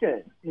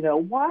question,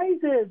 why is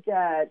it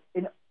that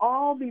in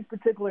all these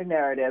particular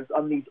narratives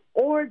on these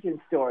origin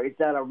stories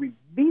that are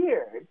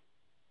revered,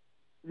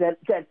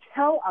 that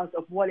tell us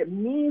of what it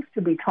means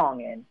to be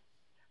Tongan,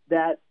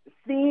 that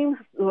seems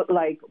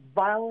like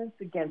violence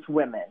against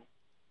women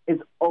is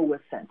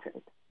always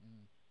centered.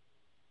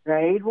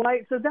 Right?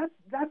 So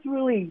that's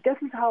really, this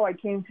is how I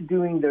came to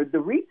doing the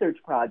research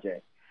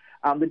project,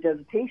 the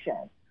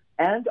dissertation,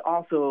 and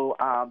also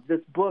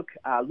this book,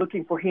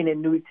 Looking for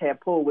Hine Nui Te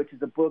Po, which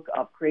is a book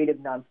of creative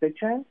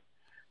nonfiction.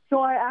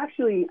 So I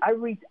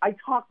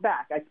talk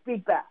back, I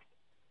speak back,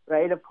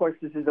 right? Of course,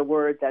 this is a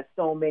word that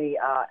so many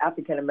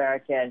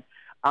African-American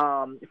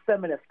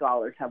feminist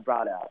scholars have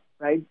brought out,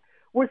 right?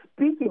 We're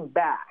speaking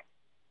back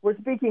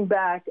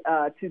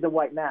to the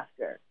white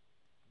master.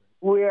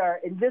 Where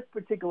in this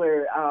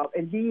particular,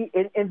 in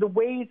the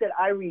ways that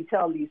I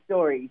retell these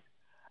stories,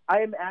 I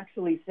am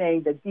actually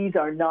saying that these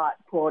are not,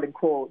 quote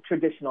unquote,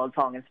 traditional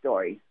Tongan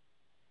stories.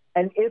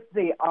 And if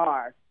they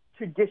are,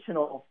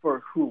 traditional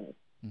for who?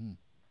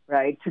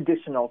 Right?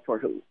 Traditional for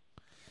who?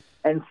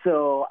 And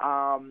so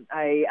I'm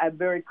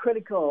very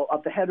critical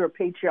of the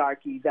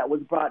heteropatriarchy that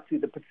was brought to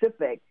the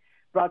Pacific,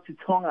 brought to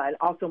Tonga, and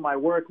also my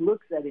work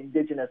looks at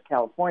indigenous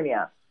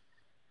California.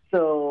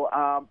 So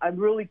I'm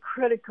really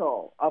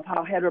critical of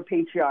how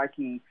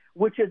heteropatriarchy,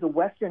 which is a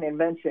Western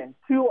invention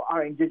to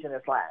our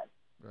indigenous lands,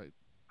 right?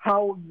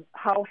 How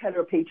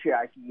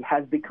heteropatriarchy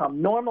has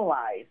become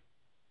normalized,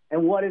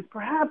 and what is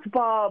perhaps,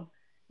 Bob,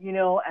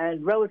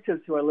 and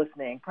relative to our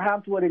listening,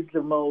 perhaps what is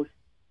the most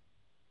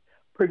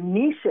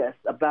pernicious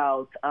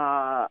about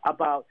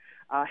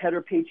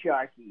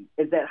heteropatriarchy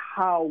is that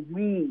how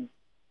we,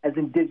 as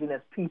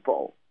indigenous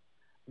people,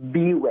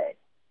 view it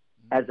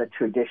as a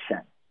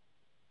tradition.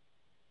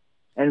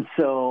 And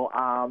so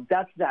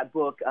that's that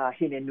book,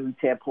 Hine Nui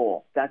Te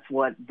Po. That's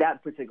what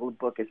that particular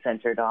book is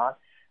centered on.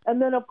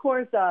 And then, of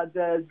course,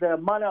 the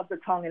Mana of the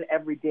Tongan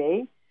Every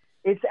Day.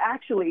 It's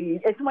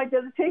my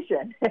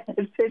dissertation.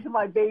 it's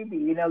my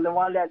baby, the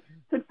one that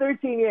took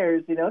 13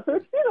 years,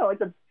 So,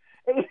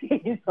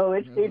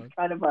 it's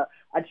kind of a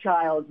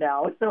child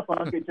now. It's no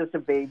longer just a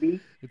baby.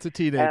 It's a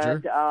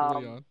teenager.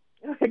 And,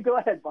 go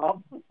ahead,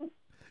 Bob.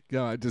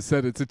 Yeah, I just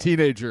said it's a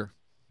teenager,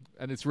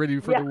 and it's ready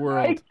for the world.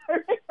 Right.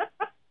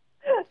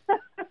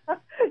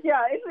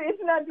 Yeah,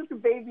 it's not just a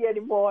baby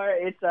anymore.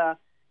 It's a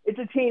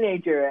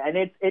teenager, and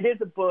it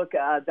is a book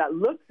that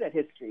looks at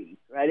histories,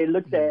 right? It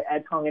looks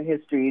at Tongan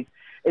histories.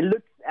 It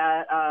looks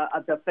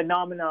at the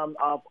phenomenon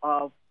of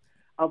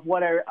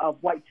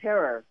white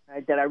terror,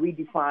 right? That I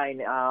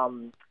redefine.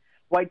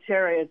 White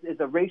terror is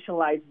a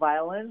racialized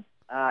violence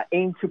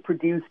aimed to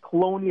produce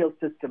colonial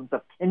systems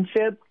of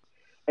kinship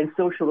and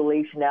social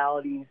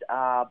relationalities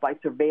by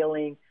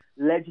surveilling,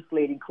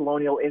 legislating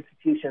colonial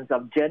institutions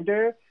of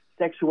gender,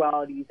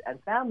 sexualities,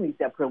 and families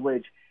that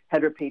privilege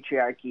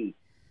heteropatriarchy.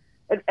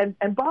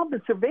 And Bob,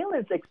 the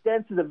surveillance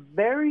extends to the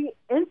very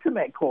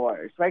intimate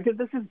cores, right? Because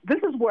this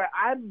is where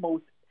I'm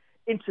most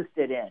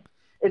interested in.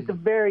 It's the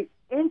very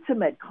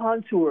intimate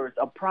contours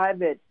of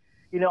private,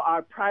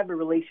 our private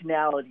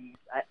relationalities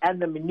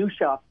and the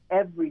minutiae of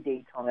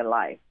everyday Tongan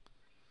life.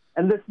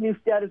 And this new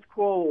status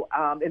quo,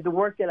 in the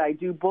work that I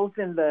do, both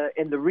in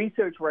the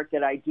research work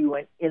that I do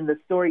and in the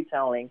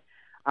storytelling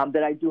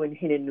that I do in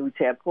Hine Nui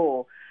Te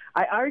Po,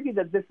 I argue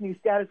that this new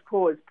status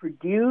quo is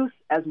produced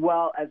as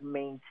well as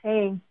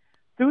maintained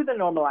through the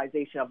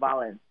normalization of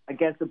violence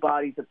against the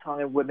bodies of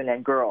Tongan women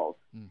and girls.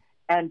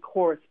 And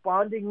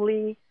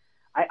correspondingly,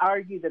 I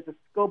argue that the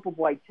scope of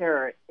white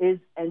terror is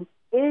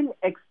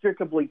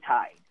inextricably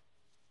tied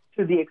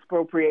to the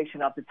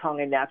expropriation of the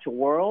Tongan natural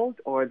world,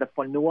 or the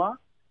whanua,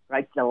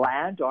 right, the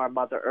land, or our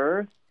Mother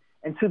Earth,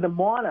 and to the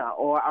moana,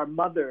 or our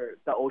mother,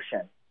 the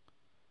ocean.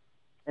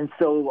 And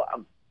so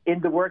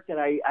in the work that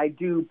I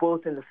do,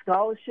 both in the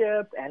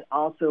scholarship and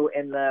also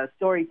in the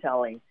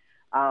storytelling,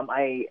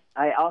 I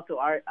also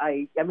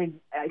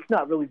it's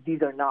not really,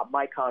 these are not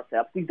my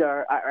concepts. These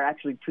are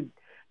actually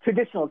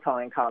traditional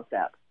Tongan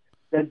concepts,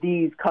 that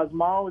these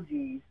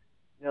cosmologies,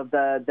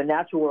 the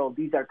natural world,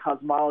 these are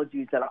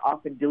cosmologies that are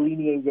often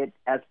delineated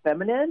as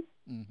feminine,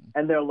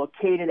 and they're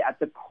located at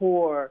the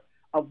core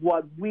of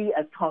what we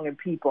as Tongan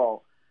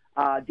people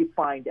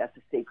defined as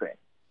the sacred.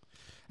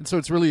 And so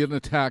it's really an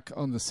attack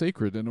on the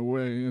sacred in a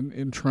way,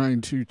 in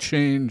trying to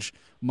change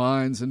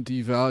minds and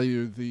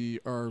devalue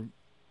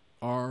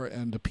our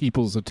and the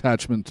people's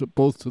attachment to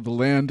both to the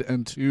land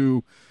and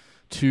to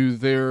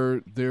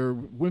their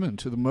women,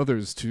 to the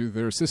mothers, to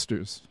their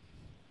sisters.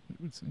 It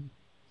would seem.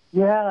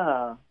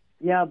 Yeah,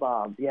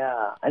 Bob.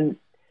 Yeah, and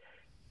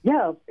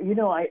I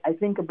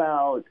think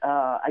about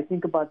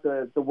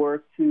the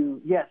work to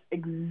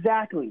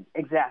exactly.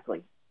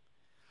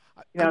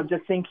 I'm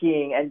just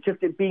thinking, and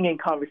just being in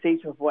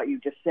conversation with what you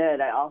just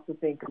said, I also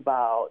think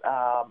about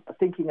the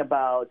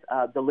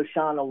Ramaytush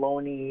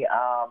Ohlone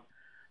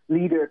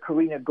leader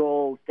Karina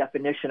Gold's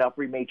definition of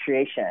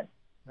rematriation,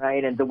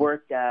 right, and the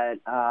work that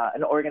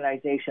an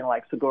organization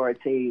like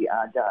Segurity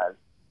does,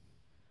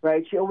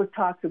 right. She always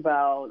talks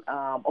about,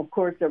 of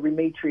course, the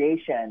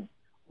rematriation.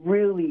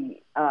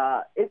 Really,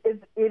 it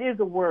is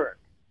a work.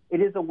 It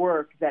is a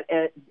work,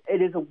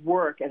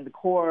 and the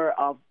core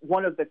of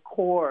one of the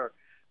core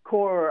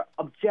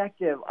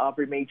objective of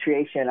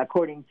rematriation,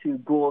 according to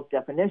Gould's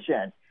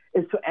definition,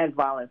 is to end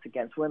violence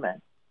against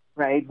women,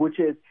 right? Which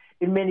is,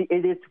 it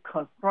is to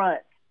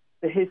confront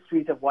the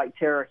histories of white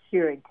terror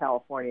here in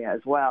California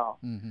as well.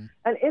 Mm-hmm.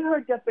 And in her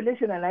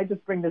definition, and I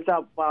just bring this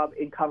up, Bob,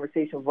 in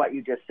conversation with what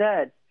you just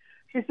said,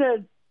 she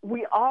said,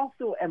 we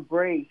also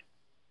embrace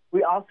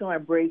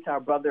our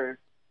brothers,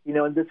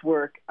 in this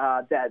work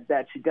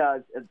that she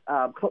does,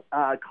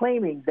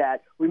 claiming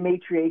that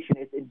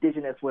rematriation is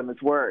indigenous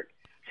women's work.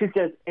 She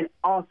says it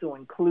also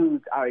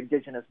includes our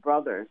indigenous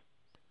brothers.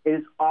 It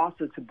is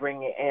also to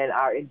bring in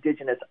our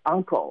indigenous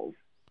uncles,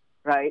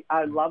 right?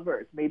 Our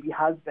lovers, maybe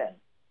husbands,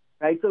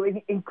 right? So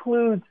it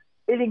includes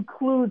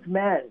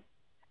men.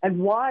 And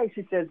why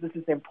she says this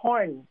is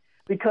important,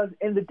 because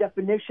in the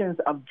definitions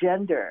of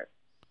gender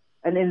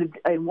and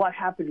in what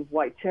happened with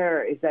white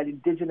terror is that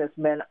indigenous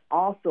men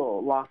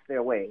also lost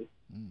their way,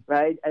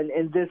 right? And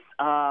in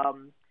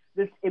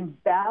this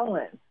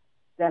imbalance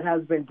that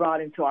has been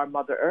brought into our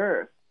Mother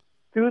Earth,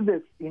 through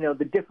this,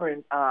 the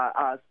different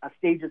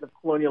stages of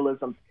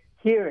colonialism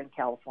here in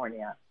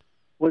California,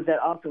 was that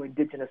also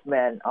indigenous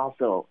men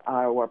also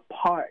were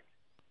part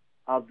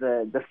of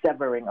the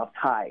severing of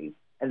ties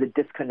and the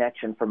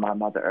disconnection from our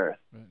Mother Earth.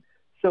 Right.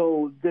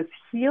 So this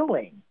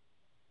healing,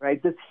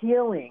 right,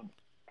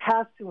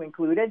 has to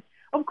include, and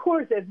of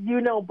course, as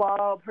you know,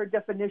 Bob, her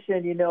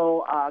definition,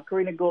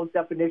 Karina Gould's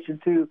definition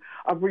too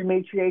of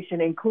rematriation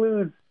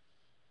includes,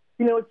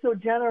 it's so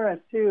generous,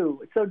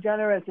 too. It's so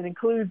generous. It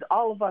includes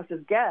all of us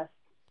as guests,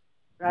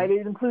 right?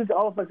 It includes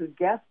all of us as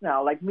guests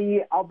now. Like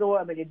me, although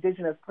I'm an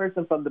indigenous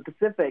person from the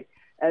Pacific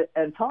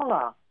and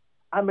Tonga,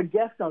 I'm a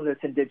guest on this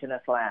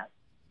indigenous land,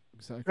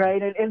 exactly.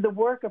 Right? And in the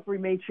work of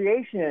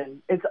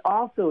rematriation, it's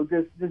also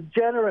this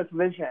generous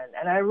vision,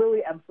 and I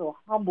really am so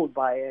humbled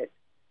by it.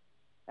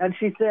 And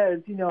she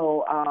says, she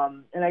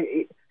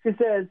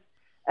says,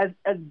 as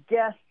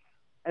guests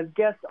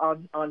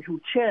on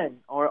Huchin,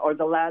 or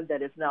the land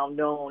that is now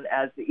known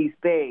as the East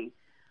Bay,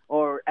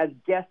 or as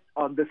guests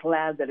on this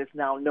land that is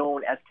now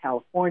known as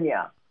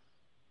California,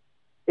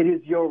 it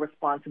is your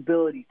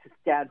responsibility to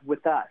stand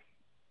with us.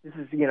 This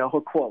is,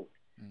 her quote,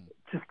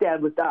 to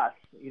stand with us,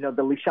 the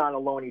Ramaytush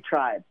Ohlone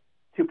tribe,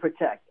 to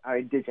protect our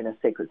indigenous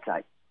sacred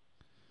sites.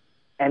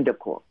 End of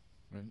quote.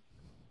 Right.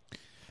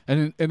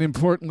 And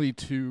importantly,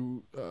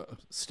 to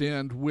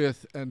stand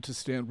with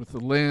the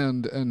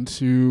land, and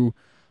to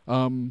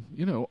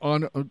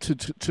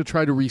to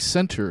try to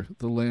recenter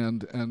the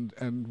land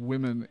and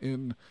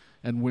women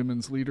and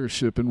women's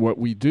leadership in what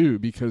we do,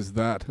 because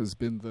that has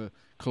been the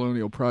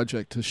colonial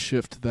project to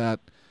shift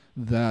that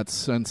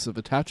sense of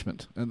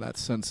attachment and that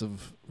sense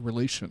of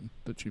relation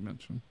that you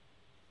mentioned.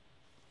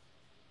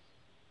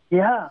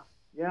 Yeah,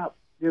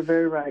 you're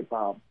very right,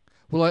 Bob.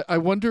 Well, I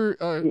wonder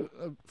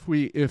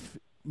if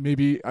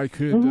maybe I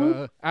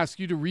could ask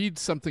you to read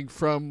something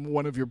from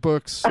one of your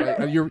books.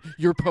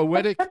 You're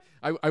poetic.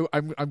 I'm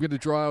going to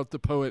draw out the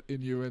poet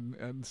in you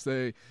and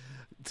say,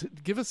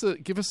 give us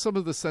some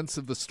of the sense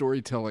of the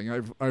storytelling.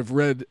 I've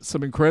read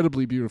some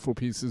incredibly beautiful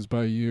pieces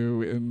by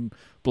you in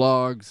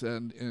blogs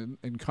and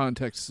in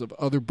contexts of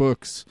other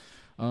books.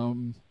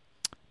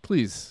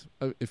 Please,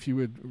 if you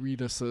would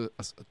read us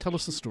tell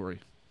us a story.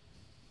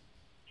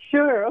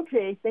 Sure.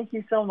 Okay. Thank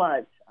you so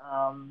much.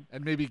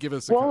 And maybe give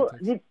us a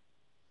context.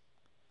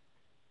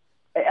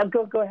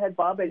 Go ahead,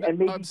 Bob. And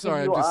maybe I'm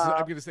sorry. I'm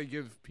going to say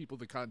give people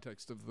the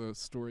context of the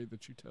story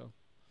that you tell.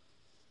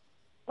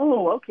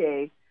 Oh,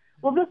 okay.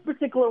 Well, this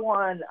particular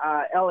one,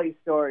 Ellie's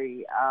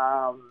story,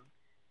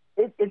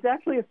 it's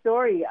actually a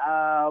story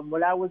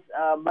when I was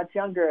much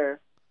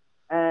younger,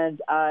 and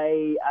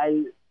I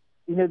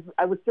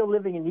was still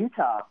living in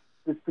Utah.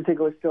 This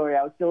particular story,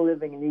 I was still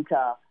living in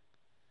Utah,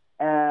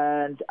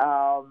 and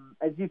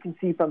as you can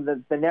see from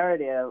the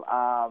narrative,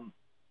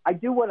 I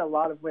do what a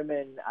lot of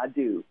women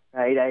do,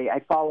 right? I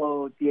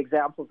follow the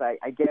examples,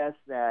 I guess,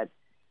 that,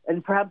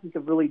 and perhaps it's a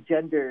really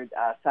gendered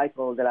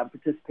cycle that I'm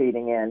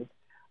participating in.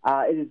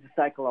 It is the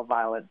cycle of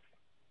violence.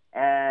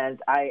 And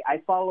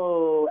I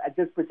follow, at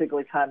this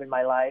particular time in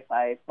my life,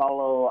 I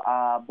follow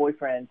a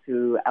boyfriend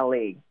to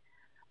L.A.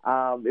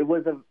 It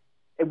was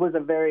a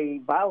very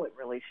violent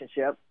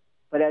relationship,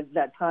 but at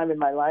that time in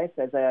my life,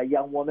 as a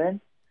young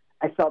woman,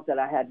 I felt that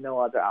I had no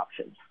other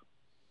options.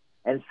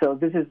 And so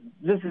this is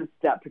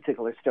that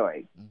particular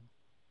story.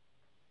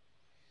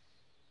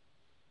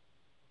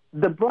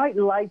 The bright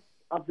lights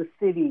of the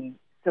city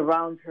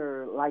surround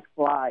her like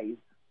flies.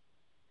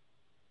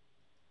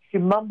 She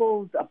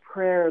mumbles a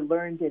prayer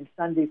learned in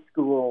Sunday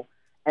school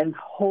and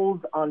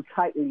holds on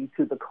tightly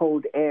to the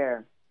cold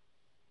air.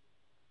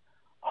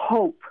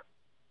 Hope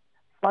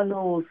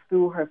funnels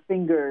through her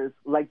fingers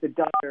like the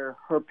daughter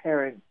her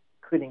parents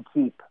couldn't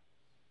keep.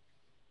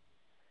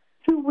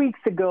 2 weeks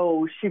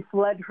ago, she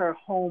fled her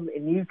home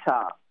in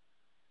Utah,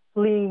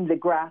 fleeing the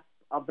grasp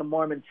of the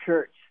Mormon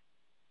church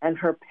and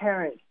her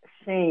parents'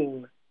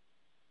 shame,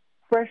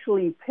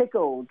 freshly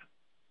pickled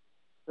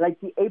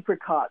like the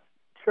apricots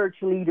church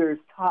leaders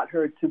taught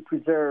her to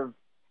preserve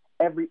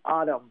every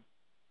autumn,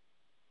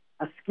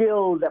 a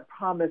skill that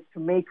promised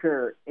to make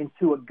her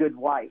into a good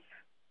wife.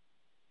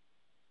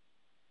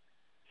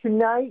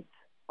 Tonight,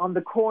 on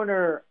the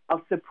corner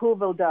of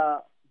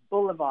Sepulveda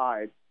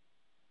Boulevard,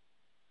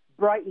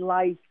 bright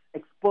lights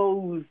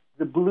expose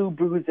the blue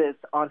bruises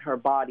on her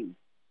body.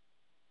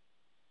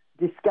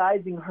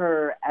 Disguising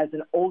her as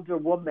an older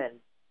woman,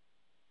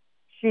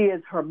 she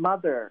is her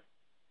mother,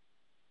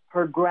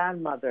 her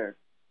grandmother,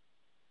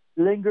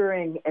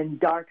 lingering in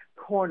dark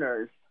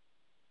corners,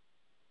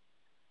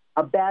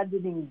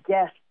 abandoning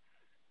guests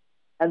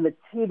and the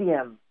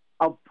tedium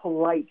of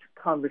polite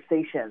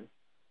conversation.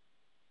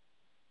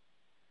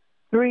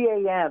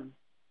 3 a.m.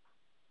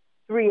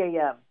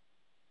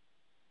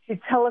 She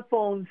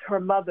telephones her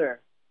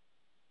mother,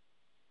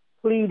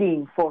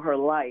 pleading for her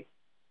life,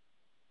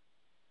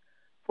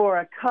 for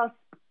a cusp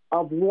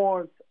of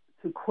warmth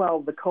to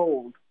quell the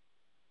cold.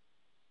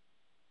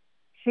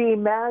 She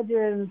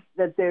imagines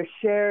that their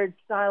shared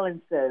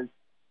silences,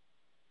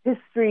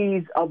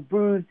 histories of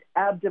bruised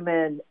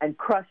abdomen and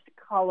crushed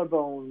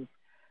collarbones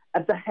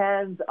at the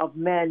hands of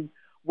men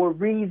were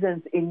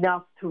reasons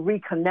enough to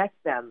reconnect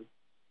them,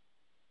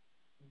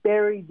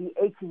 bury the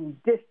aching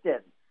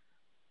distance,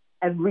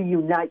 and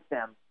reunite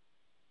them.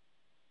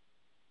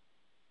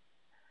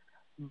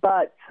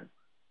 But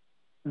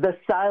the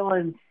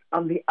silence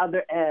on the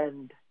other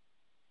end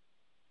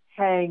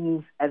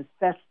hangs and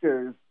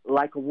festers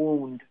like a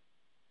wound.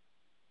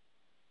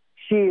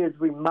 She is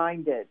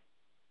reminded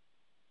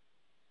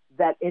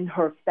that in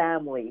her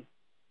family,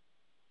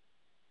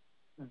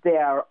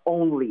 there are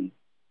only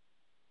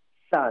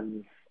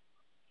sons.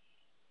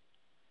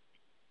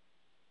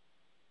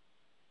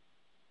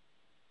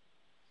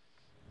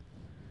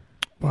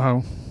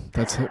 Wow,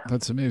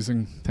 that's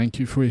amazing. Thank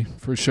you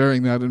for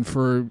sharing that and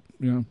for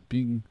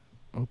being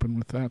open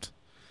with that.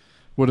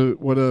 What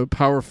a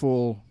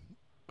powerful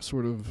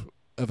sort of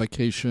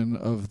evocation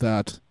of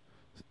that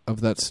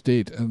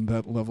state and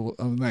that level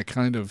of that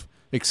kind of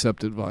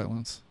accepted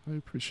violence. I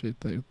appreciate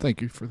that.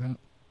 Thank you for that.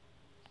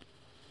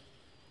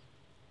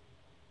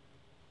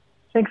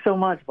 Thanks so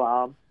much,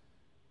 Bob.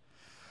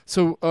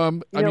 So,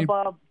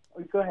 Bob,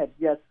 go ahead.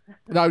 Yes.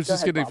 No, I was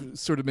just going to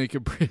sort of make a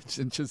bridge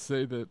and just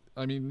say that,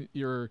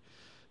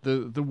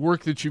 the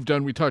work that you've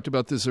done, we talked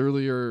about this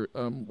earlier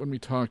when we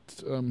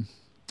talked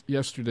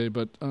yesterday,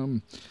 but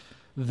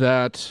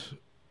that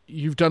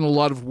you've done a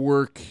lot of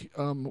work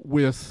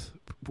with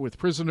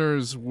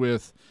prisoners,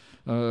 with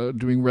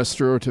doing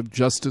restorative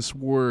justice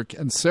work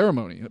and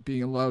ceremony,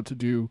 being allowed to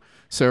do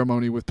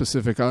ceremony with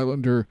Pacific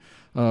Islander,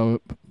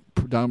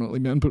 predominantly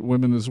men, but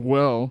women as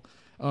well,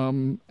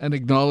 and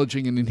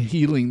acknowledging and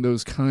healing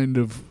those kind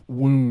of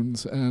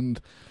wounds.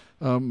 And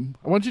I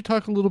want you to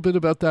talk a little bit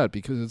about that,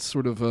 because it's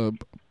sort of a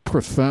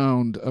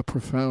profound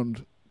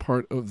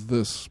part of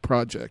this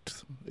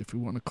project, if you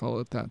want to call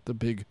it that, the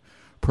big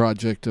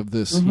project of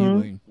this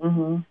healing.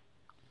 Mm-hmm.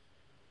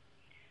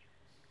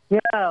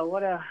 Yeah,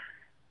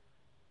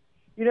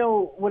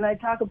 when I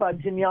talk about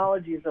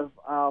genealogies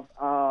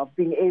of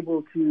being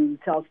able to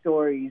tell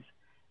stories,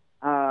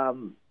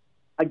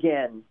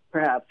 again,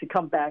 perhaps to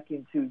come back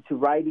into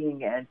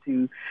writing and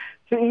to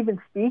even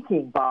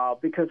speaking,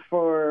 Bob, because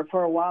for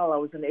a while I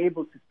wasn't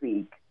able to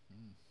speak,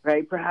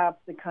 right?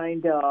 Perhaps the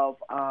kind of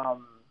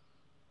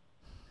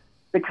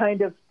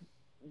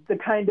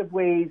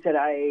ways that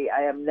I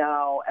am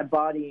now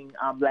embodying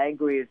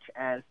language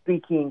and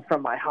speaking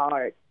from my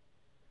heart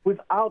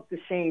without the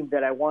shame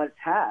that I once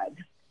had.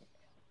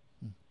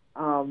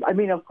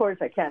 Of course,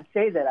 I can't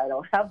say that I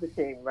don't have the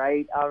shame,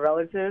 right? Our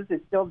relatives,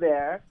 it's still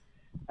there,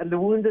 and the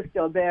wound is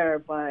still there.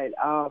 But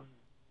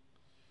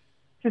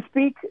to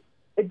speak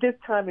at this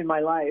time in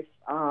my life,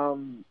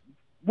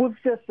 with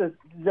just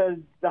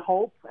the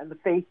hope and the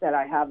faith that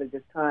I have at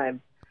this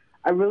time,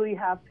 I really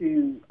have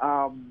to.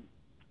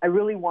 I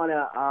really want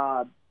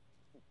to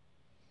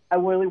I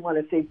really want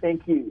to say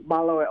thank you,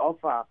 Malo e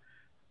Ofa.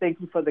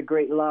 Thank you for the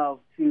great love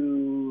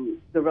to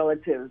the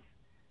relatives,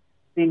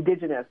 the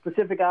indigenous,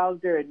 Pacific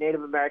Islander, and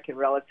Native American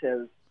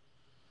relatives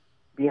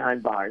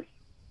behind bars.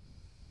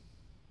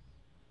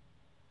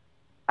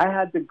 I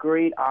had the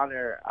great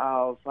honor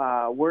of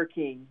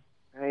working,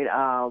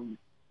 right,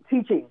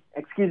 teaching,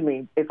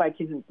 if I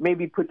can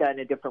maybe put that in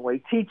a different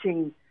way,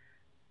 teaching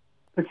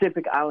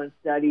Pacific Island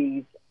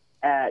Studies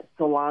at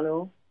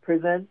Solano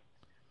Prison,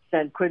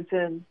 San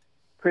Quentin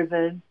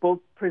Prison, both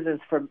prisons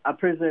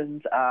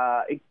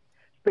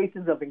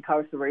spaces of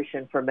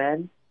incarceration for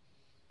men,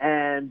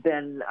 and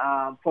then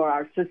for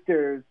our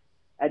sisters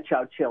at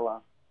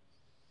Chowchilla.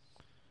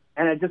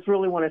 And I just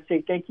really want to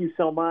say thank you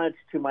so much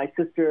to my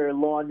sister,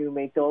 Loa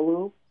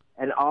Niumeitolu,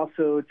 and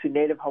also to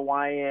Native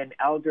Hawaiian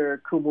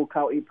Elder Kumu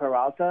Kau'i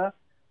Peralta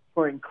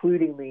for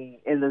including me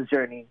in this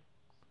journey.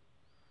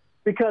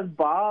 Because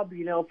Bob,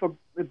 for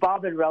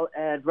Bob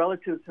and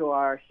relatives who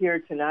are here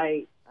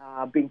tonight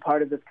being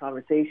part of this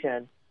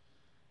conversation,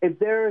 if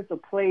there is a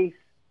place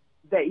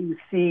that you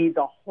see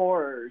the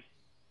horrors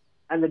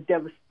and the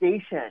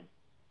devastation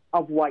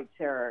of white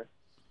terror,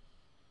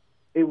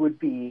 it would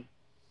be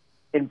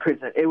in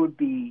prison. It would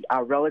be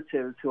our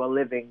relatives who are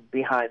living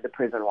behind the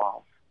prison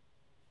walls.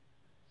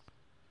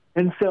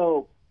 And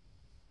so,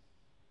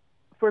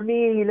 for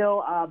me,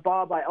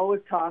 Bob, I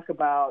always talk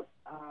about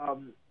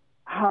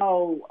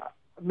how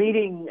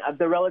meeting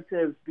the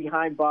relatives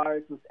behind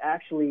bars was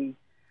actually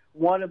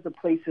one of the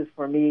places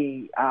for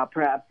me,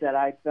 perhaps, that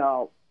I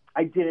felt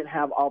I didn't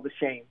have all the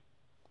shame.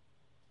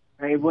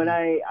 Right? When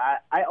I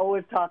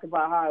always talk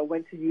about how I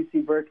went to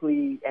UC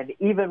Berkeley, and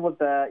even with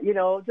the,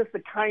 just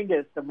the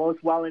kindest, the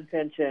most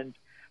well-intentioned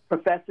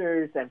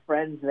professors and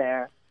friends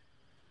there,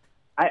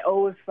 I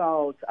always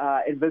felt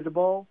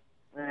invisible,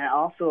 and I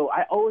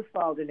always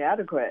felt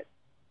inadequate.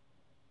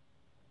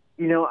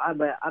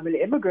 I'm an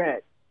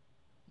immigrant,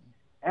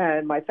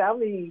 and my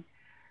family,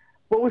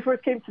 when we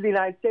first came to the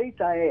United States,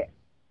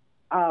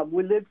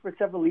 we lived for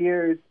several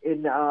years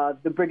in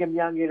the Brigham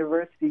Young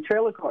University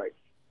trailer courts.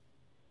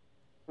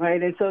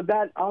 Right, and so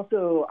that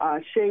also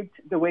shaped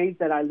the ways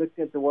that I looked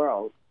at the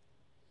world.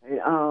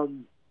 Right?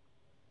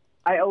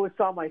 I always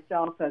saw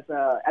myself as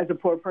a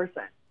poor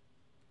person,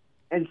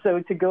 and so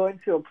to go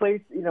into a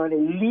place, an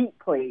elite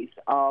place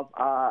of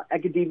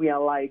academia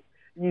like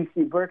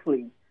UC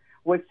Berkeley,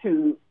 was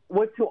to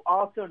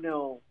also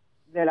know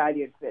that I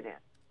didn't fit in,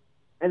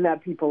 and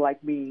that people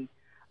like me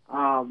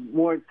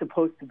weren't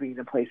supposed to be in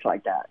a place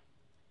like that.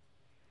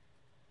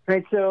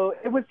 Right, so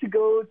it was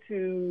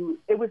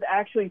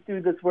actually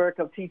through this work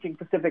of teaching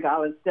Pacific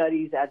Island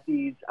Studies at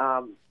these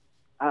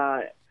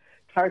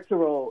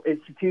carceral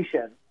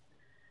institutions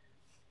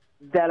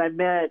that I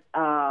met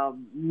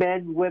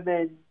men,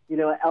 women,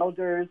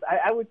 elders.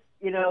 I would,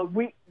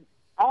 we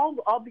all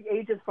the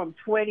ages from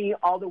 20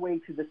 all the way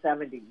to the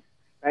 70s,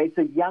 right?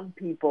 So young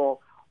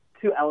people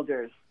to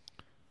elders.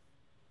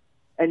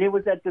 And it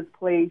was at this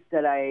place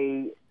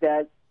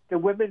that the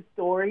women's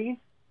stories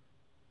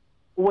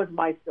was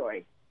my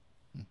story.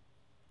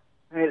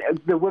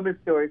 And the women's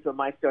stories were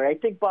my story. I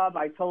think, Bob,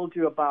 I told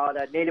you about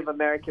a Native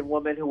American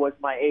woman who was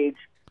my age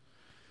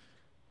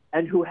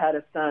and who had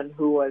a son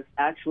who was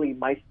actually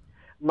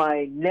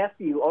my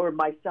nephew or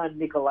my son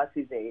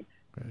Nicolasi's age.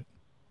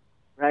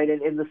 Right?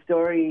 And in the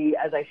story,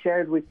 as I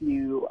shared with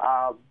you,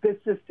 this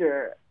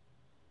sister,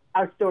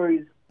 our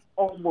stories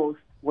almost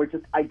were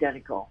just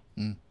identical.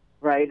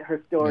 Right?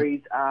 Her stories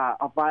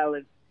of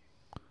violence.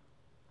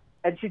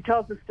 And she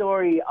tells the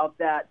story of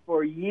that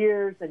for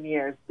years and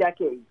years,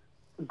 decades,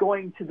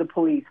 going to the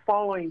police,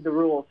 following the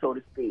rules, so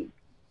to speak,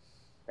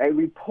 right?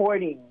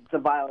 Reporting the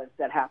violence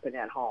that happened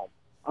at home,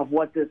 of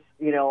what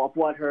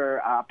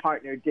her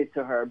partner did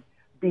to her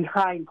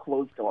behind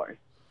closed doors.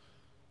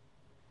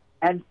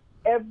 And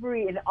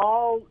in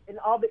all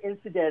the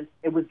incidents,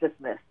 it was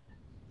dismissed.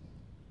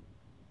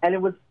 And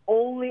it was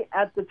only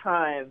at the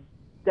time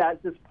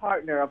that this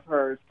partner of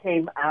hers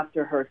came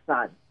after her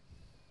son,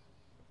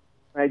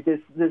 right? This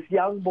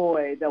young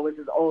boy that was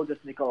as old as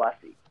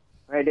Nicolasi.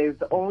 Right, it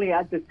was only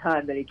at this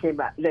time that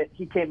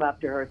he came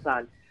after her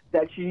son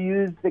that she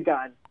used the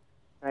gun,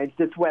 right,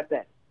 this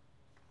weapon,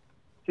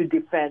 to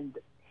defend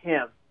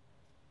him.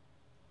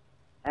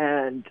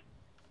 And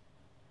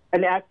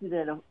an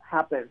accident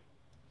happens,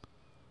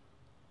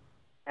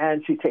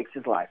 and she takes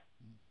his life.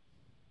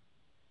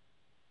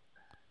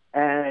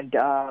 And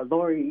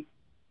Lori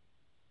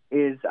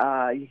is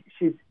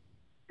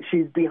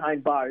she's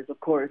behind bars, of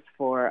course,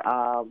 for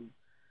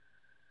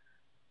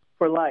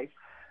life.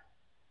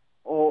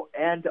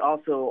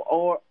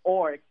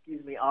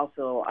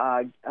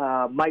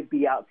 Might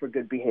be out for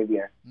good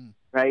behavior,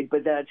 right?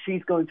 But that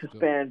she's going to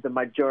spend the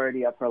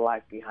majority of her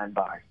life behind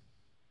bars.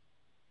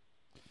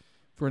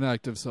 For an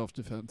act of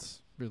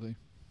self-defense, really.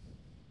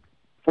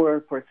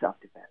 For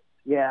self-defense,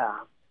 yeah.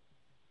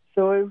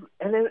 So,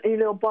 and then,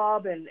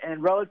 Bob and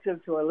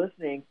relatives who are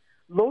listening,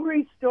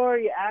 Lori's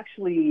story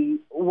actually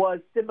was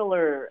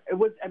similar. It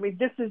was,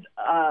 this is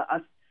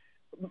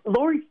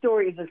Lori's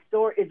story is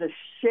a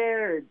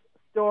shared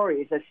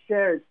story. It's a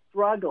shared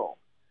struggle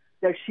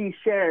that she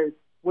shares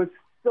with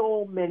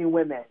so many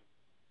women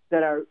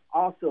that are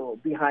also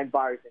behind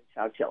bars in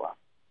Chowchilla.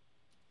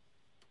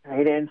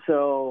 Right? And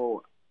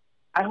so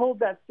I hold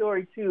that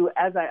story too,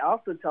 as I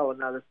also tell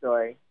another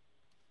story.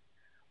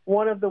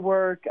 One of the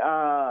work,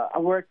 a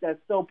work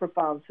that's so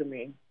profound to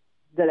me,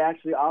 that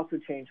actually also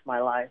changed my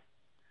life,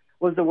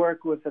 was the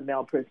work with the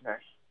male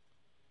prisoners.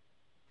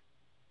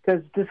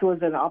 Because this was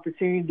an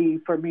opportunity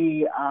for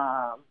me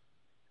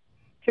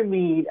to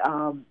meet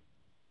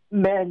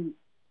men,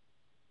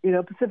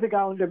 Pacific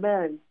Islander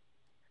men,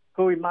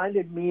 who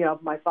reminded me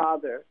of my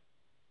father,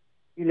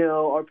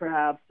 or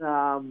perhaps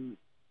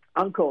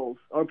uncles,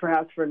 or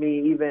perhaps for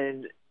me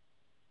even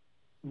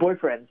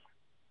boyfriends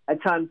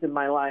at times in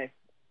my life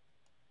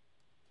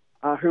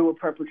who were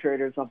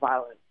perpetrators of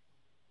violence.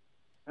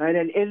 Right?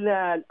 And in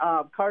that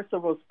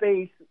carceral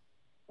space,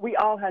 we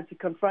all had to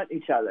confront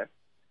each other.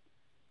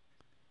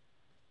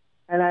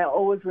 And I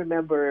always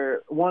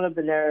remember one of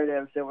the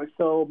narratives that was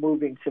so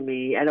moving to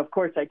me, and of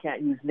course I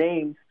can't use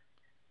names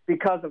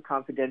because of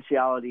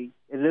confidentiality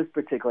in this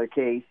particular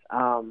case,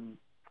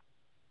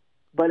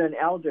 but an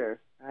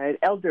elder, right?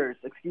 Elders,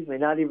 excuse me,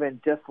 not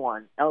even just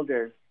one,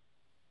 elders.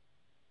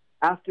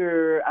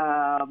 After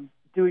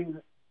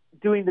doing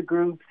the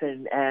groups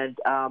and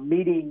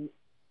meeting,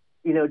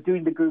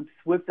 doing the groups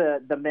with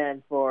the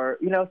men for,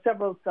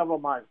 several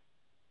months,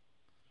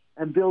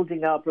 and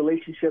building up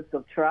relationships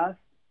of trust,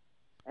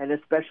 and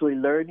especially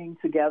learning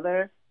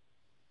together.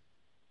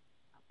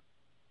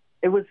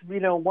 It was,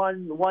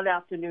 one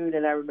afternoon,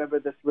 and I remember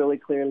this really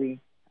clearly,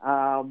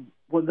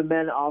 when the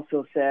men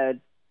also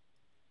said,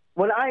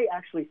 when I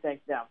actually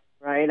thanked them,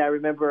 right? I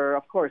remember,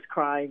 of course,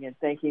 crying and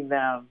thanking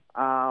them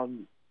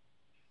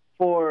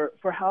for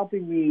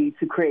helping me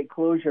to create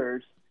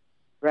closures,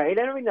 right?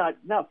 I mean,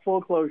 not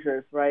full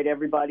closures, right,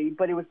 everybody,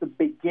 but it was the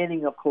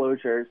beginning of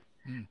closures,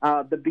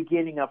 the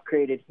beginning of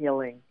created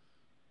healing.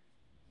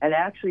 And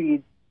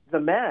actually, the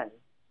men,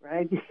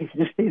 right?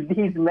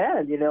 These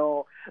men, and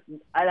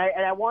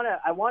I want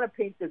to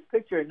paint this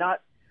picture,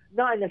 not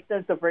in a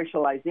sense of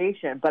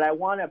racialization, but I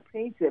want to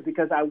paint it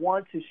because I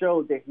want to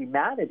show the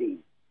humanity,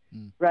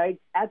 right?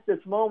 At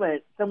this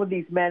moment, some of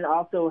these men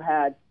also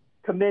had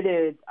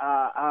committed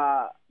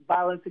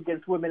violence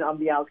against women on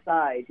the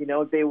outside.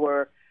 They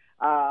were,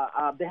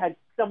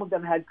 some of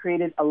them had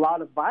created a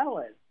lot of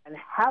violence and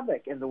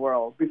havoc in the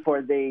world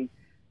before they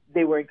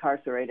were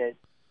incarcerated.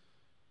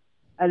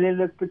 And in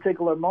this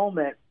particular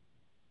moment,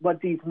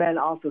 what these men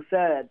also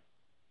said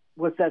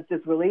was that this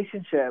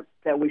relationship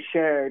that we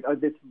shared, or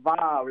this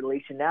vow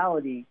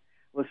relationality,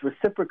 was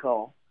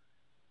reciprocal,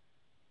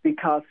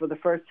 because for the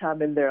first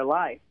time in their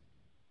life,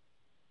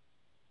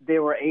 they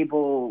were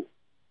able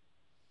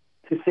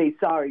to say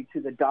sorry to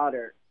the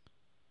daughter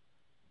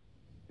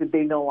that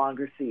they no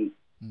longer see,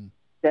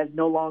 that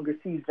no longer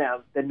sees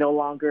them,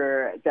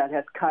 that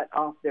has cut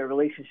off their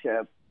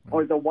relationship,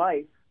 or the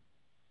wife.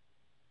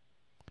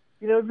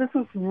 This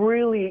was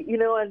really,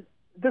 and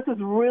this was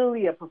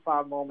really a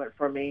profound moment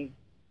for me,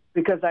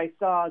 because I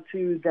saw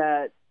too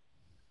that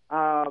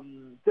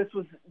this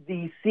was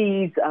the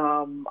seeds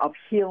of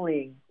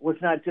healing was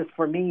not just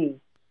for me,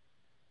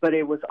 but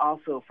it was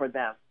also for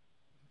them.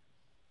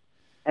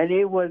 And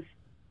it was,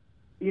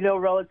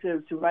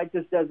 relative to write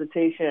this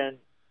dissertation,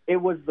 it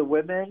was the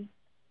women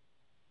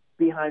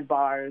behind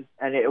bars,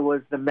 and it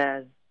was the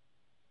men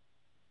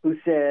who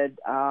said,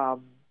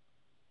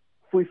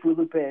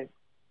 Fuifuilupe,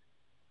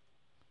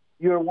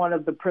 you're one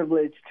of the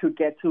privileged to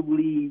get to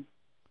leave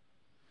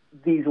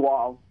these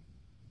walls.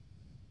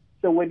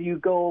 So when you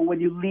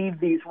leave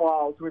these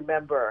walls,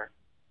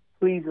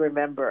 please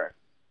remember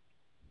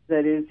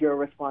that it is your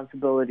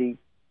responsibility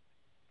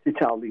to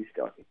tell these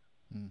stories.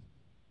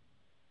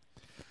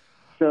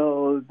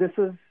 So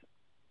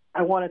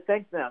I want to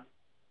thank them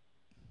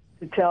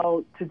to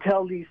tell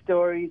these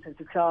stories, and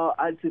to tell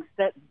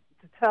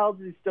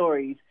these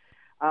stories,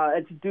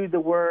 and to do the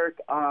work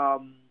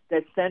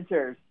that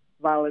centers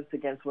violence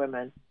against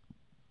women.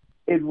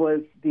 It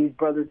was these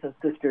brothers and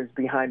sisters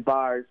behind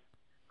bars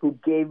who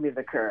gave me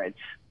the courage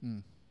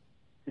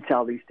to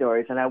tell these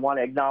stories, and I want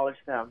to acknowledge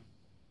them,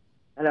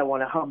 and I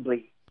want to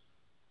humbly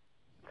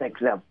thank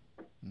them.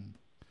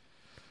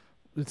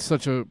 It's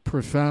such a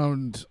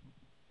profound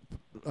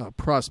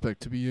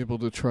prospect to be able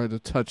to try to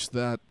touch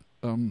that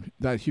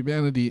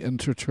humanity, and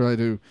to try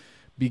to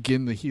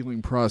begin the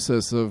healing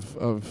process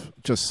of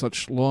just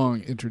such long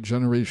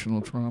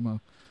intergenerational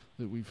trauma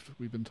that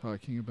we've been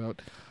talking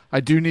about. I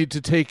do need to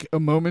take a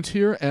moment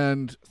here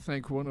and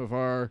thank one of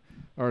our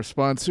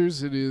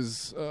sponsors. It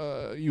is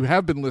you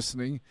have been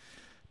listening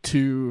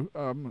to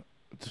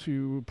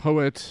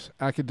poet,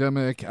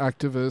 academic,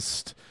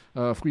 activist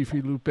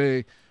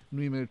Fuifuilupe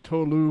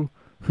Niumeitolu,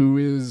 who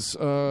is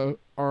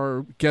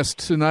our guest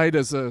tonight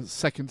as a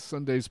Second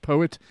Sunday's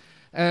poet.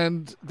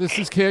 And this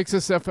is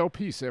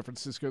KXSFLP San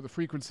Francisco, the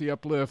Frequency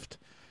Uplift.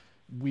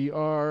 We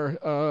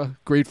are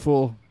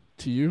grateful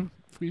to you,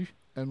 Fui,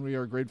 and we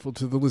are grateful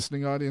to the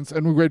listening audience,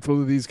 and we're grateful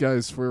to these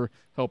guys for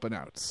helping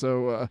out.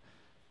 So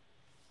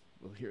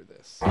we'll hear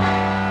this.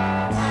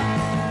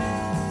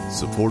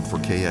 Support for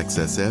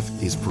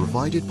KXSF is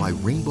provided by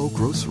Rainbow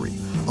Grocery,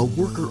 a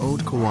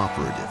worker-owned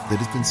cooperative that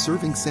has been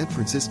serving San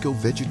Francisco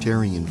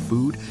vegetarian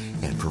food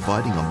and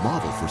providing a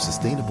model for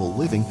sustainable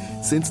living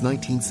since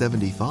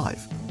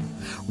 1975.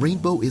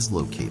 Rainbow is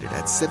located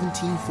at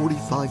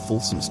 1745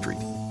 Folsom Street.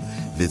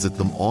 Visit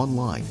them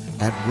online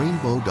at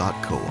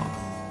rainbow.coop.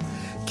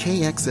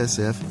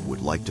 KXSF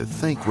would like to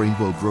thank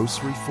Rainbow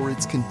Grocery for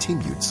its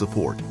continued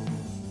support.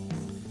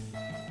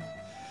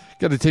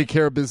 Got to take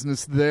care of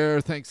business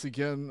there. Thanks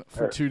again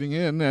for tuning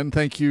in, and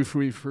thank you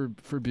for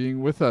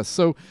being with us.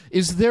 So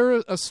is there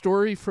a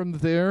story from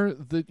there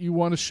that you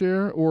want to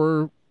share,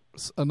 or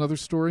another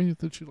story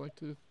that you'd like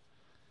to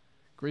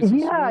grace us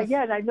with?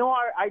 Yeah. And I know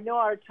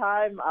our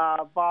time,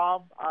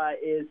 Bob,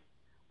 is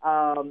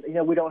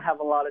we don't have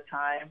a lot of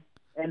time,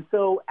 and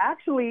so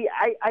actually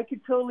I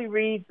could totally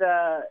read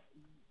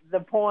the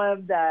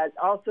poem that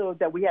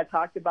we had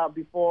talked about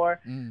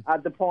before.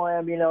 The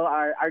poem,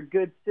 our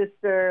good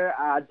sister,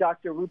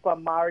 Dr. Rupa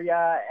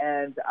Maria,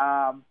 and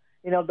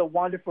the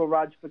wonderful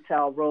Raj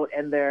Patel wrote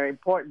in their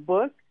important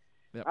book,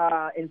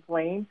 In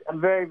Flames. I'm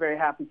very, very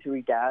happy to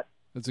read that.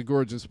 It's a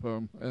gorgeous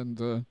poem,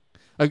 and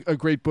a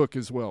great book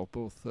as well,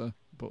 both the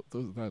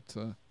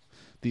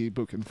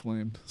book In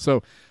Flames.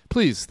 So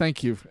please,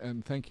 thank you,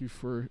 and thank you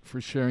for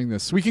sharing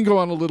this. We can go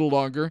on a little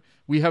longer.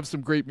 We have some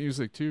great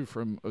music, too,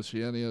 from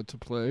Oceania to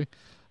play,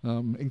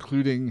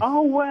 including...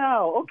 Oh,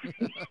 wow.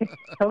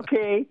 Okay.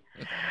 Okay.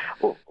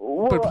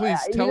 Well, but please,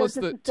 tell us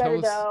that... To set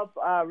it up,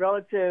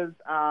 relatives,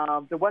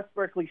 the West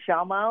Berkeley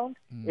Shell Mound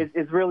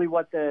is really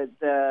what the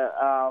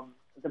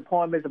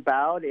poem is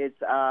about. It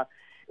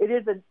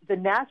is the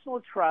National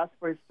Trust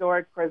for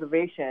Historic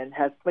Preservation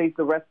has placed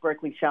the West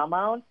Berkeley Shell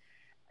Mound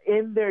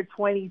in their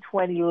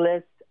 2020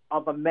 list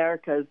of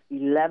America's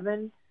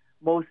 11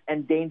 most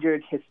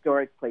endangered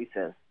historic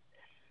places,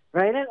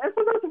 right? And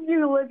for those of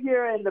you who live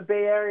here in the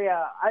Bay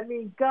Area, I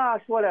mean,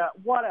 gosh, what a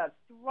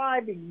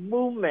thriving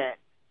movement,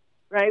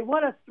 right?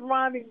 What a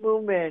thriving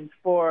movement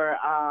for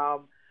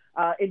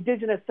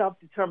indigenous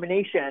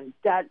self-determination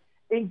that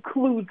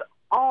includes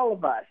all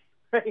of us,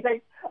 right?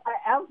 I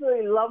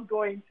absolutely love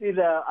going to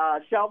the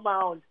Shell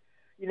Mound,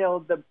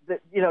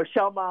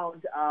 Shell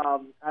Mound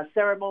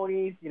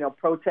ceremonies,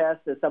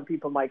 protests, as some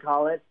people might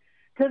call it,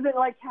 because it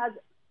has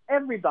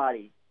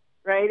everybody,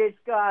 right? It's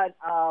got,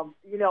 of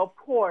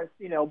course,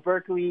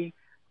 Berkeley,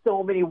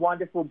 so many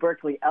wonderful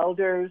Berkeley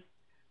elders,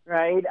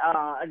 right?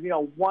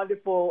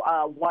 Wonderful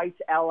white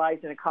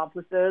allies and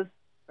accomplices,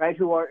 right?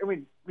 Who are,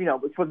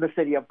 from the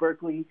city of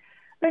Berkeley.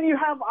 Then you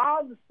have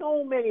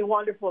so many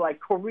wonderful,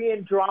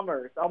 Korean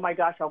drummers. Oh, my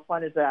gosh, how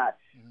fun is that?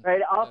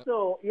 Right?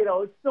 Also,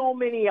 so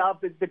many of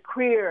the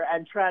queer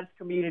and trans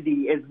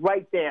community is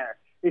right there.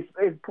 It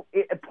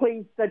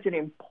plays such an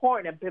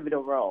important and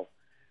pivotal role,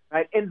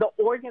 right? In the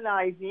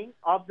organizing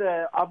of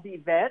the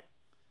event,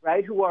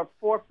 right, who are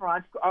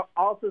forefront, are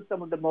also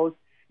some of the most,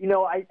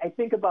 I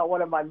think about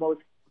one of my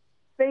most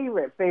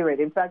favorite.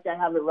 In fact, I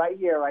have it right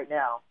here, right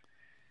now.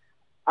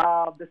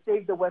 The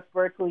Save the West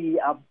Berkeley,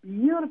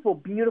 beautiful,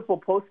 beautiful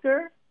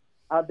poster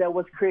that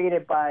was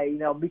created by,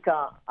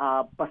 Mika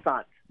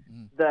Basant,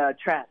 the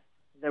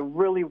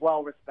really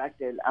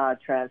well-respected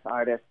trans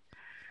artist.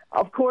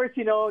 Of course,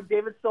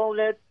 David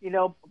Solnitz,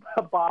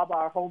 Bob,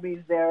 our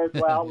homies there as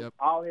well, yep.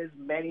 All his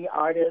many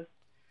artists,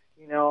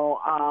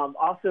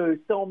 also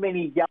so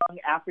many young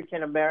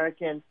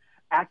African-American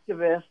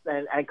activists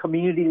and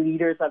community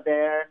leaders are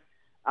there,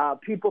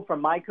 people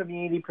from my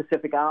community,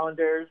 Pacific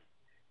Islanders,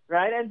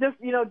 right? And just,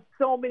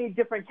 so many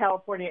different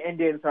California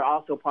Indians are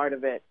also part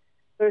of it.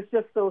 So it's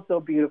just so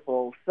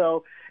beautiful.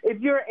 So if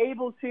you're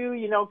able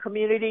to,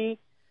 community,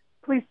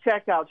 please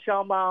check out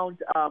Shell Mound,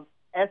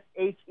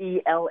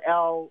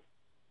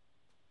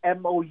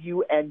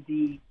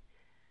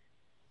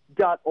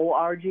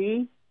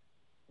 SHELLMOUND.org,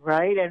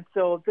 right? And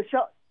so the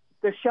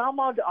Shell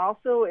Mound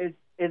also is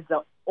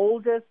the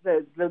oldest,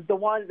 the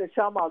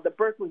Shell Mound,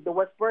 the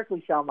West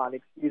Berkeley Shell Mound,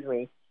 is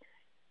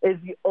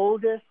the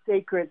oldest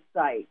sacred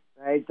site,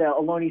 right? The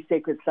Ohlone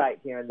sacred site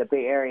here in the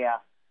Bay Area.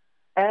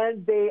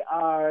 And they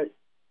are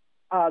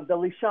the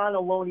Lishan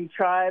Ohlone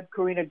tribe.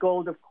 Karina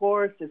Gold, of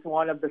course, is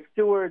one of the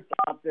stewards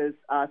of this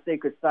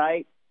sacred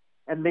site.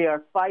 And they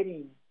are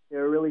fighting,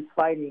 they're really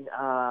fighting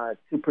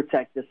to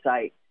protect the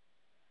site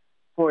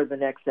for the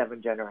next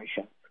 7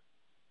 generations.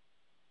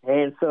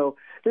 And so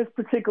this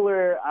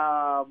particular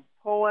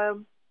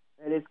poem,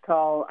 this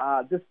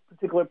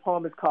particular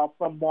poem is called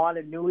From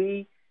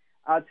Wananui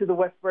to the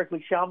West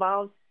Berkeley Shell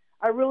Mound.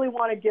 I really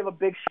want to give a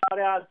big shout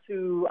out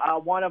to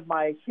one of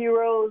my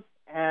heroes,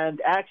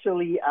 and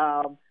actually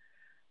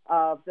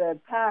the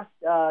past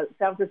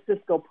San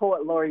Francisco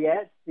Poet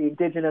Laureate, the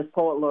Indigenous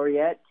Poet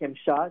Laureate, Kim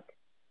Shuck,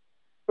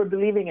 for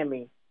believing in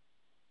me,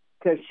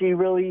 because she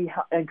really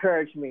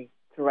encouraged me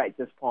to write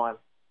this poem.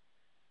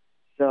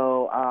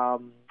 So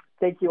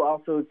thank you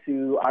also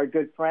to our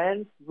good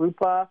friends,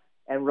 Rupa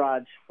and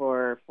Raj,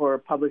 for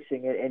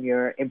publishing it in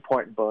your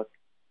important book.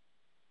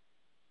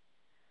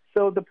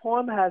 So the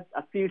poem has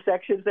a few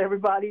sections,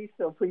 everybody,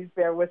 so please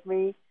bear with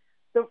me.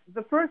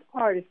 The first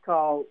part is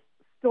called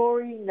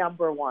Story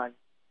Number 1.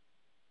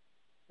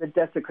 the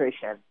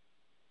desecration.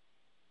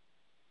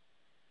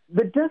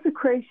 The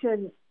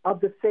desecration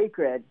of the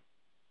sacred,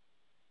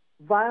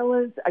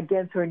 violence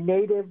against her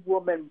native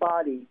woman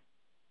body,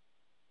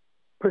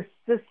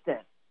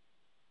 persistent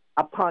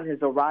upon his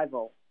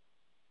arrival.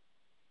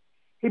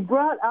 He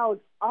brought out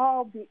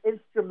all the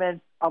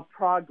instruments of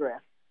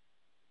progress,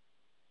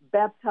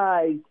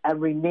 baptized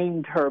and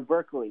renamed her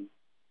Berkeley.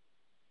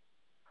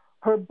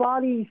 Her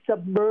body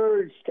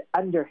submerged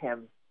under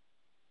him.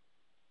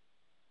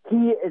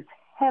 He is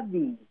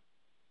heavy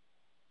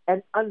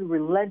and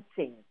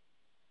unrelenting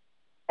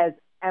as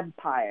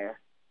empire.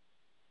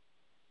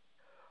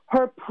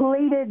 Her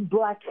plaited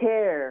black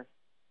hair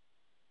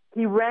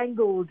he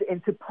wrangled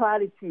into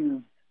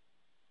platitudes,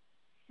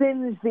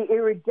 singed the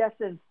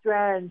iridescent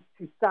strands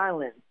to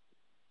silence.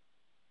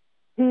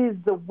 He is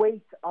the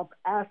weight of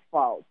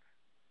asphalt,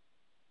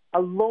 a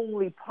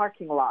lonely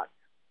parking lot.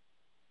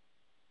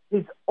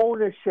 His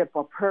ownership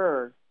of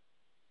her,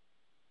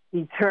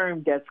 he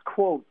termed as,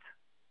 quote,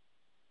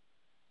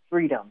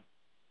 freedom,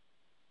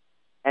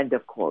 end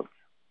of quote.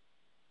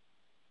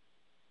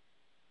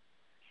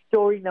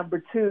 Story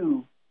number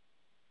 2,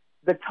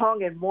 the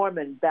Tongan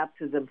Mormon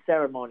baptism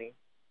ceremony.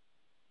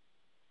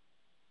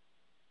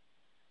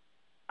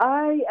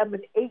 I am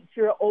an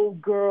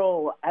 8-year-old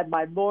girl at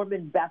my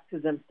Mormon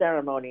baptism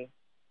ceremony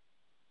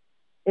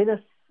in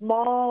a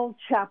small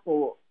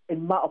chapel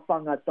in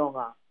Ma'ofanga,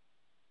 Tonga.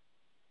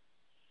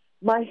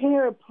 My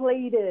hair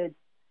plaited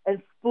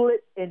and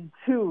split in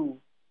two,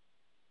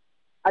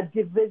 a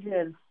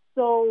division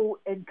so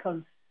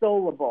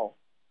inconsolable.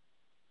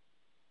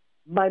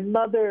 My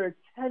mother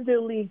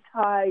tenderly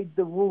tied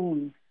the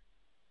wounds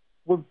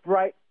with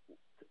bright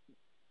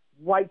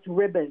white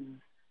ribbons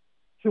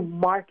to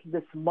mark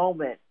this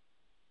moment,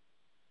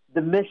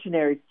 the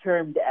missionaries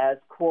termed as,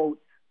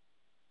 quote,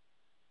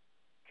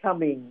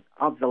 coming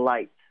of the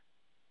light,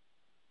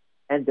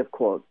 end of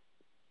quote.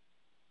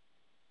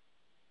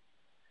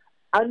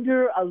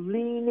 Under a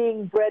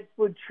leaning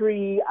breadfruit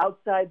tree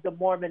outside the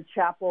Mormon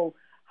chapel,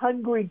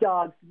 hungry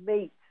dogs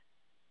mate,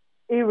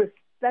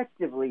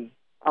 irrespectively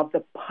of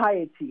the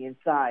piety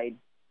inside.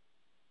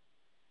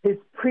 His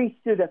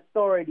priesthood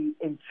authority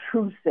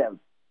intrusive,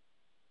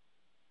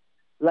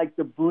 like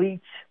the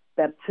bleach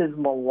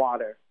baptismal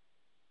water,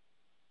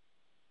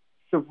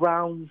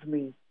 surrounds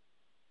me.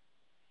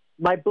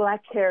 My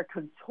black hair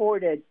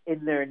contorted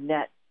in their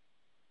net,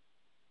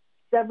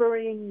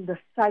 severing the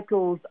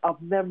cycles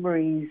of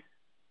memories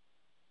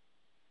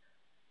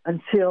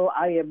until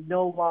I am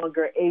no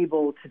longer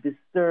able to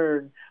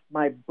discern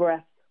my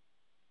breath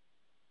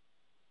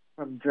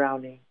from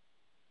drowning.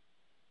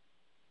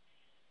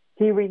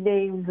 He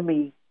renames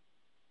me,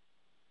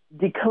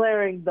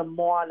 declaring the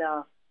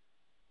Moana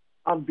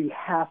on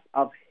behalf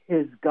of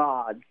his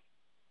gods,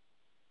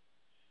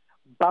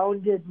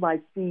 bounded my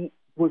feet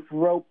with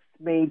ropes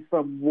made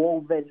from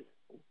woven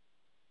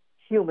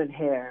human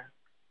hair,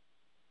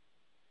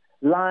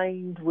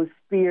 lined with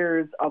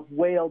spears of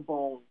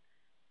whalebone,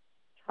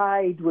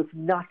 tied with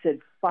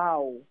knotted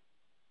fowl,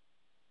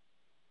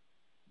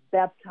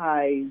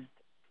 baptized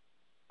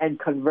and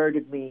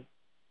converted me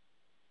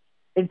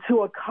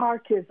into a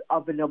carcass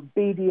of an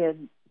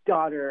obedient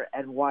daughter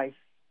and wife.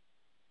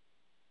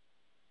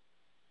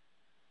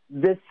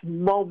 This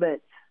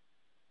moment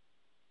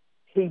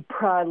he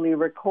proudly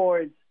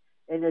records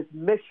in his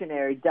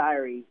missionary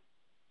diary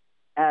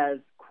as,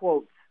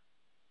 quote,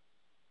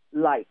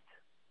 light,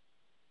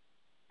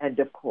 end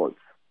of quote.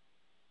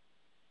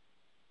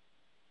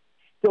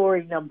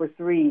 Story number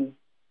 3,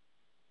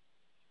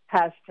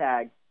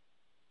 hashtag,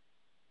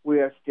 we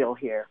are still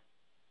here.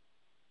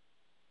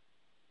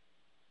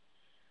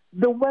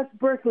 The West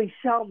Berkeley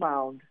shell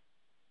mound,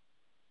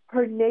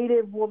 her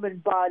native woman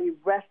body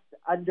rests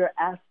under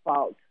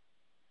asphalt,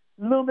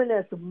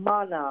 luminous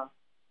mana,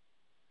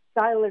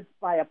 silenced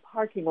by a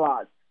parking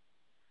lot,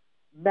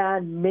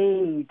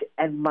 man-made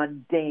and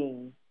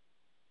mundane.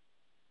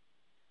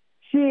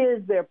 She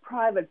is their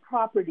private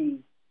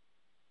property,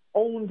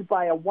 owned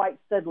by a white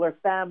settler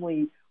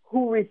family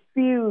who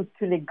refused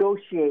to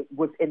negotiate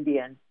with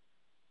Indians.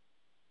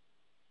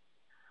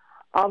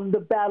 On the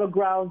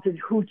battlegrounds in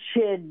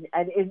Huchin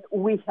and in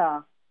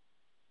Uiha,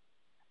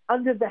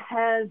 under the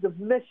hands of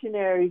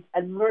missionaries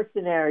and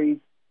mercenaries,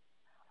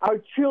 our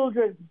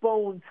children's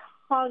bones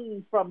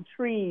hung from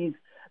trees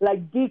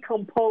like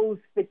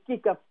decomposed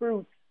fikika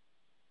fruits.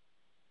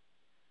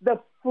 The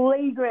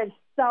flagrant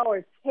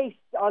sour taste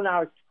on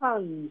our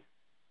tongues.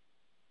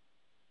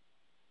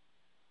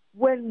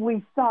 When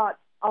we thought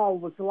all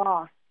was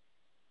lost.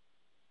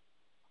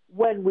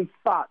 When we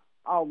thought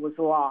all was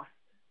lost.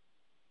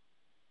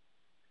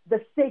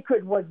 The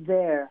sacred was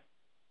there.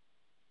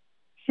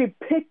 She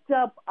picked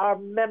up our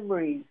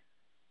memories,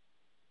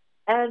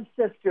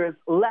 ancestors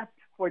left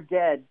for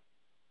dead.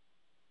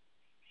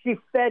 She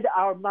fed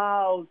our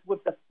mouths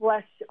with the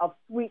flesh of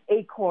sweet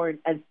acorn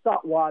and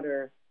salt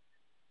water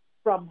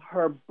from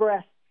her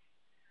breasts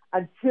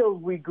until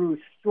we grew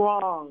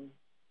strong,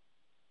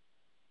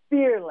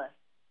 fearless.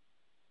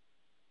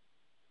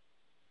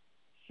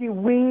 She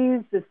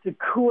weaves the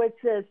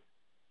circuitous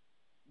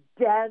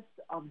dance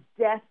of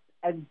death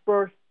and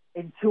birth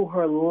into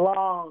her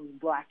long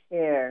black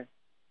hair.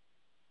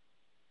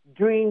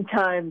 Dream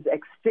times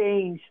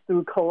exchanged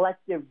through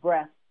collective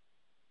breath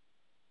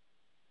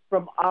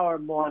from our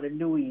Moana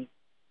Nui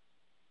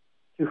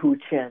to Hu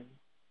Chen.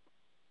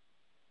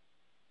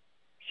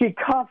 She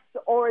cuffs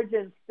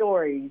origin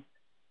stories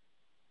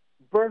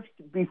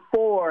birthed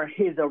before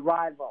his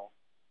arrival.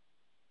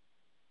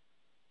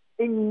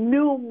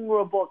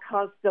 Innumerable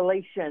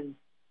constellations,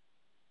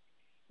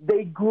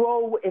 they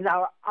grow in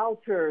our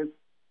altars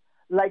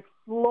like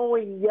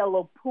flowing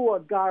yellow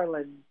pua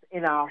garlands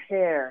in our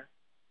hair.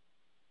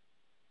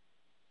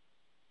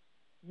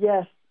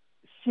 Yes,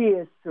 she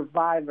is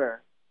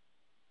survivor,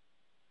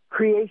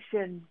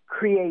 creation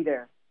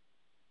creator,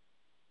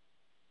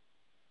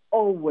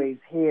 always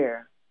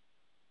here.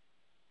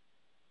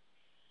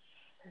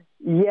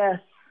 Yes,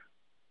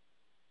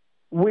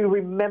 we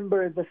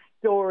remember the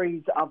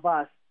stories of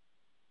us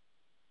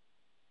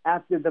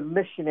after the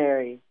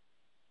missionary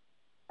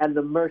and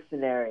the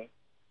mercenary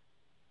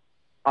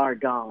are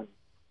gone.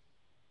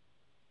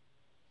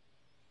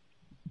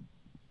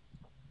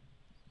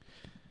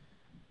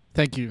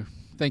 Thank you.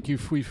 Thank you,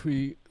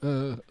 Fuifuilupe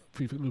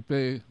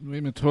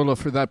Niumeitolu,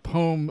 for that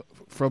poem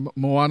from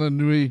Moana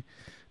Nui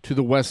to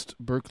the West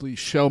Berkeley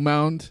Shell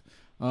Mound.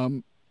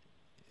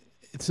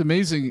 It's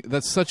amazing.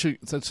 That's such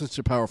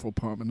a powerful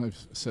poem, and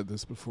I've said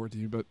this before to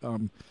you, but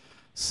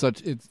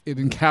it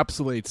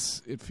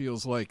encapsulates, it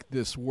feels like,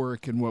 this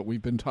work and what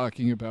we've been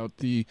talking about,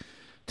 the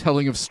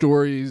telling of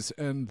stories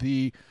and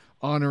the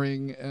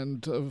honoring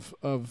and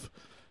of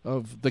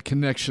the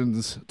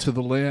connections to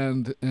the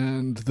land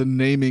and the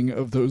naming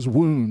of those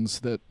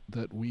wounds that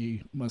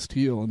we must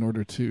heal in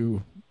order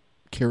to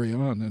carry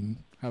on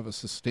and have a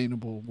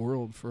sustainable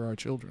world for our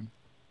children.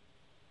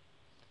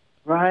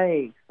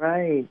 Right.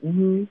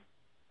 Mm-hmm.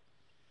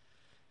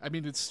 I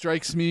mean, it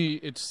strikes me,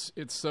 it's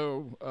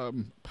so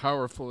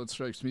powerful. It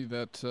strikes me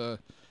that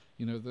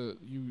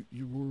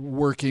you were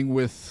working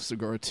with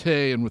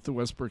Sagarte and with the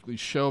West Berkeley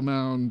Shell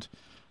Mound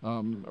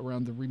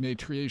around the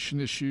rematriation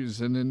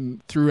issues, and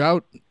then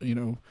throughout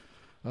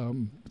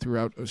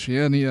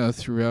Oceania,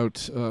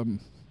 throughout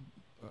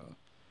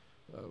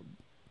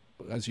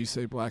as you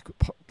say, Black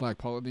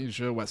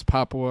Polynesia, West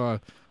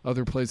Papua,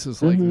 other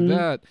places like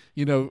that.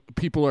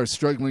 People are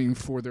struggling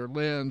for their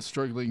land,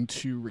 struggling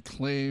to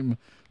reclaim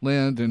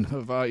land in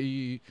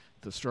Hawaii,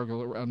 the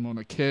struggle around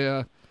Mauna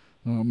Kea.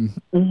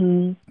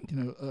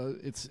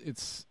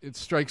 It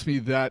strikes me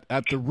that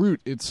at the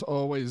root, it's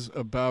always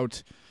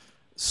about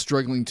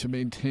struggling to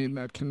maintain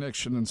that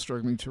connection and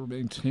struggling to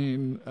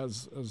maintain,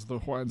 as the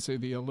Hawaiian say,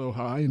 the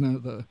aloha aina,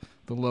 the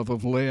love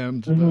of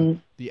land,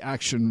 the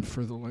action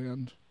for the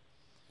land.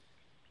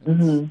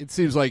 It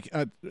seems like,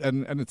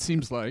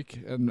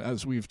 and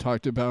as we've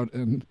talked about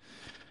and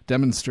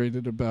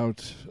demonstrated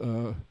about,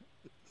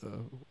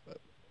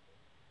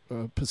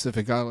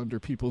 Pacific Islander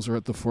peoples are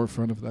at the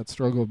forefront of that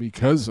struggle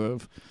because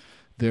of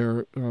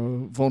their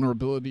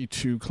vulnerability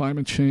to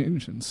climate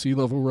change and sea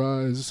level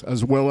rise,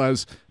 as well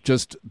as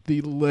just the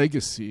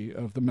legacy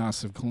of the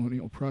massive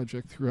colonial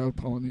project throughout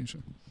Polynesia.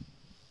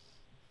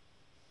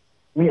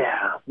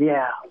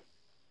 Yeah.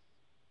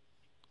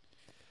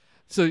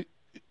 So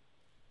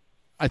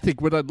I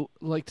think what I'd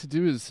like to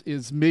do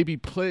is maybe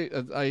play.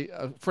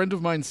 A friend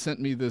of mine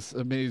sent me this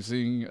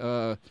amazing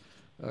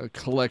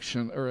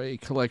collection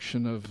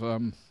of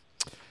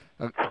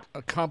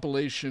a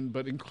compilation,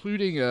 but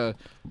including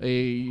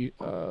a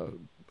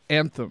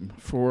anthem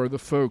for the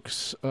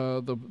folks,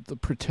 the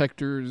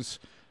protectors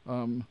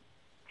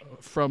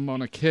from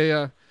Mauna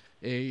Kea,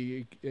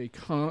 a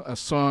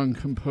song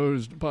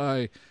composed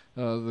by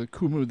the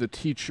Kumu, the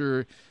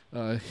teacher,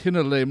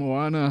 Hinale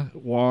Moana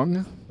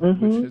Wong,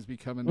 which has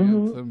become an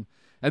anthem.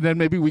 And then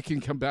maybe we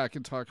can come back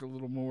and talk a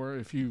little more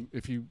if you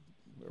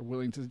are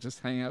willing to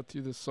just hang out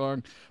through this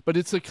song. But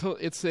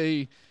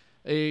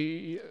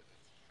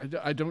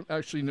I don't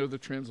actually know the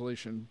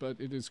translation, but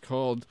it is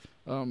called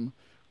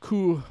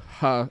Ku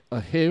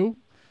Ha'aheu,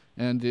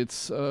 and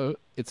it's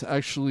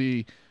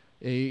actually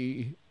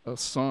a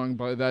song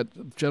by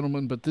that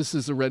gentleman, but this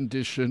is a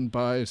rendition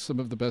by some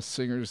of the best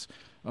singers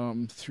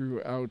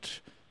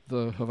throughout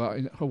the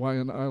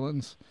Hawaiian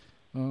Islands.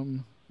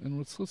 And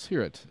let's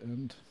hear it,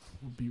 and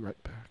we'll be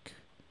right back.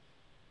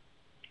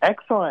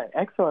 Excellent.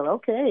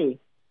 Okay.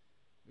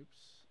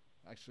 Oops.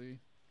 Actually,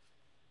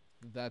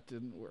 that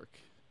didn't work.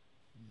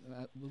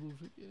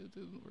 It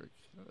didn't work.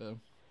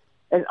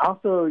 And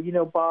also,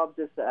 Bob,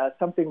 there's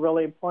something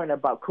really important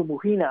about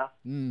Kumuhina,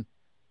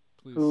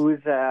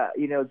 who's,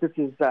 this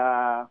is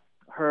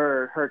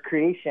her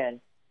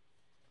creation,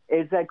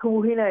 is that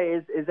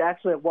Kumuhina is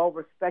actually a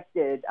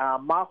well-respected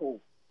mahu,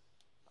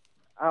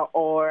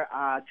 or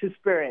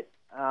two-spirit.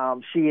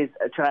 She is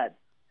a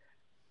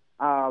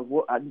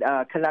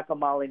Kanaka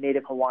Maoli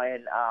Native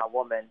Hawaiian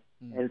woman.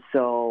 And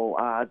so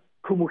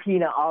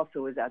Kumuhina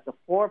also is at the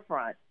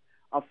forefront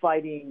of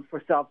fighting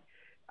for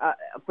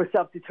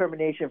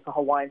self-determination for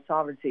Hawaiian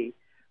sovereignty,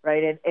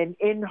 right? And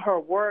in her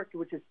work,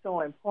 which is so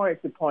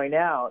important to point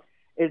out,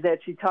 is that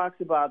she talks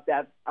about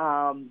that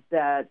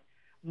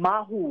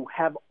mahu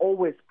have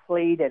always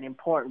played an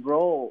important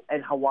role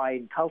in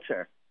Hawaiian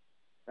culture,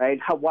 right?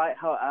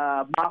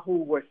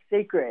 Mahu were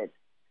sacred.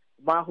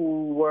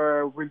 Mahu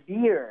were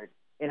revered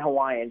in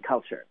Hawaiian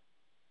culture,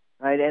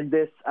 right? And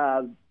this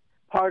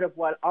part of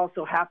what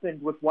also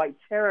happened with white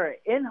terror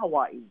in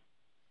Hawaii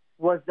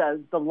was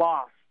the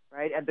loss,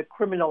 right, and the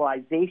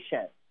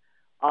criminalization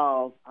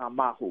of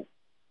mahu.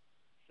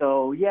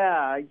 So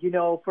yeah,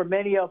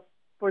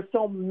 for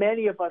so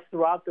many of us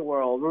throughout the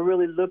world, we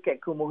really look at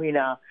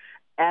Kumuhina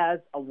as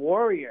a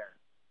warrior,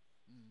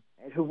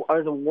 who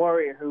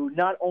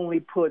not only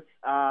puts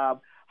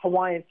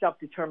Hawaiian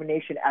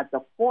self-determination at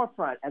the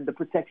forefront and the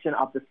protection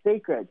of the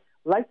sacred,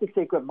 like the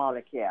sacred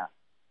Mauna Kea.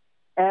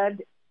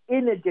 And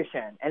in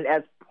addition, and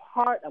as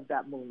part of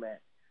that movement,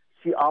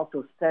 she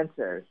also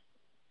censors,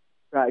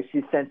 right?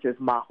 She censors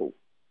mahu.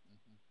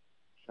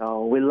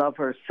 So we love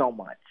her so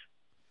much.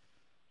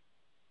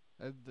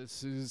 And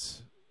this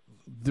is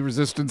the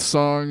resistance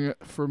song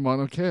for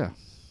Mauna Kea.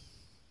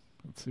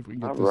 Let's see if we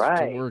can get this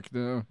to work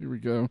now. Here we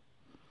go.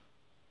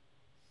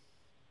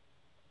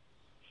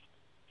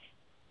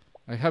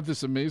 I have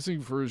this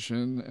amazing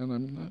version,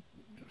 and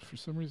for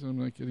some reason, I'm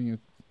not getting it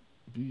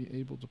be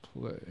able to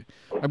play.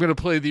 I'm going to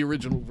play the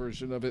original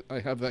version of it. I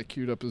have that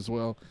queued up as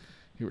well.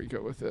 Here we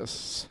go with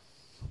this.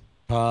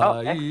 Oh,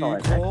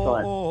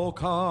 excellent.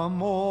 Ka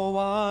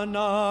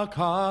moana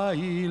ka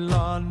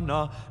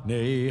ilana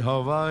nei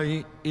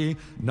Hawaii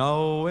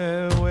nau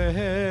e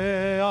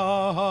wehe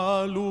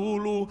a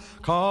lulu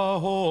ka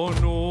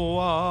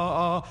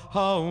honua a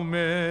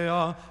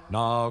haumea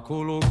na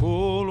kulu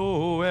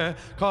e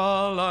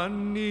ka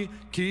lani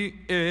ki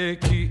e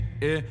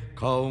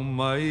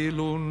kaumai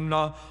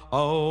luna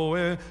au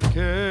e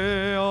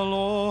ke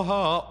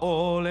aloha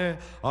ole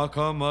a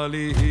ka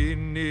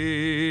malihini.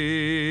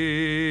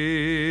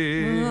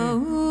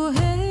 Au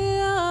he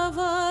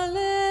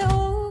avale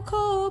o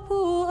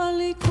kopu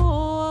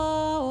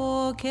alikoa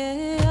o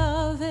ke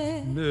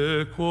ave.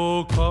 Me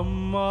ko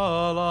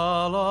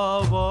kamalala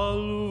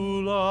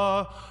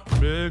valula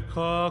me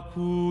ka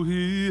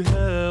kuhi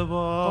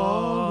hewa.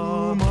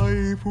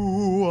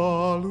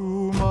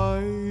 Alu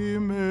mai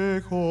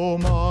me ko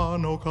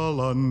mano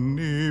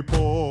kalani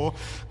po.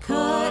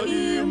 Ka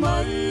I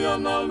mai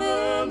ana me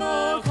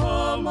na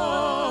kama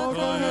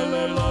ka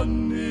hele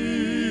lani.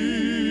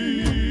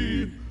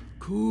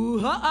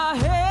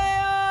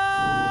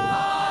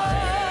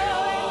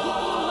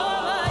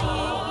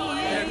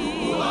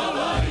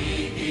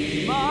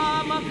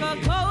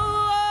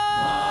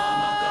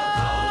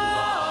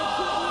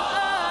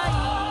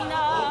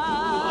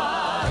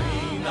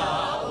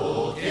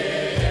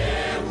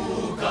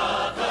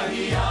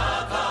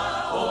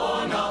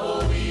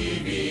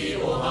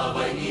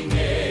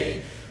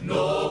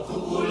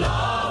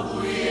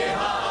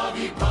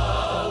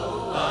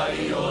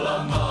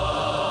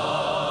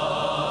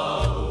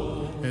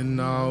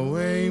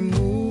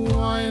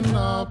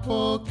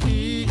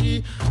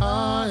 Poki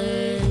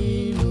ae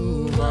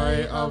inu vai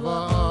ava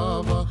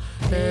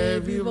he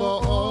vivo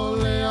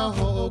ole a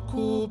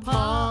hoku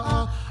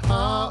paa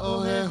a o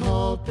he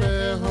hope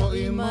ho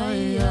I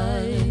mai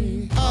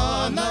ai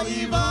ana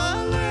I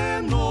vale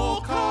no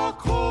ka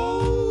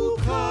kou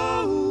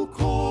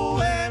ko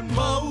e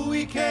mau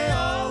I ke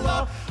ala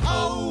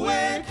au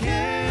e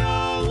ke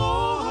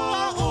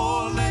aloha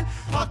ole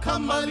a ka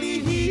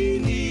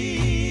malihini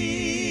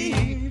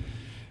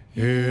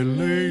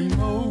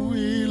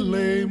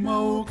le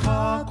mau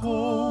ka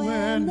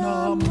koe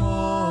na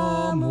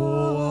mamo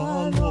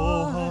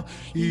aloha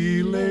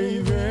I le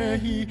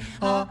vehi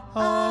a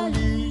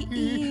ali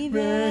I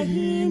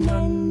vehi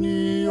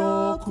nani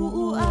o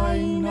ku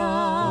aina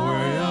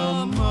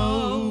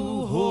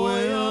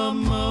hoe a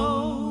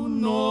mau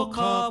no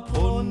ka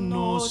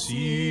pono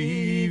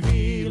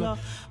sivila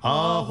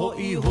a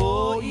hoi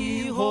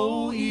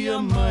a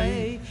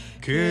mai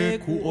ke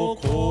ku o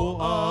ko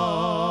a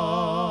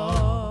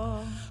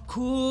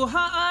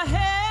Kuha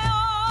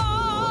heo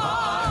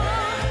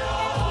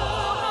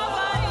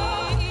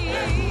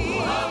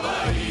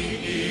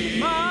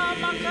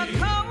Mama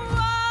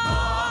kakawa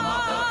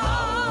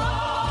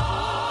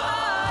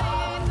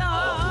Aina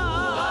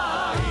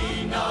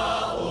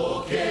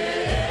o ke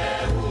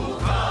ehu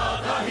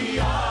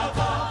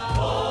kakahiaka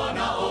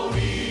Ona o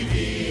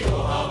wiwi o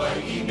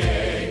Hawaii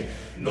nei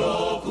No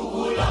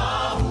kuula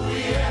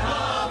hui e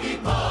hawi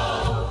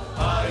pau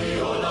Ai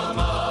o la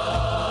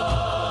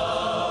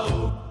mau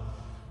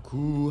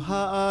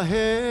Kuha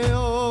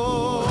heo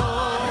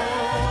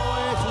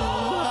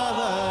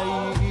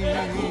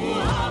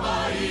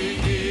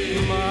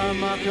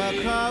Mama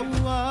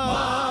kakawa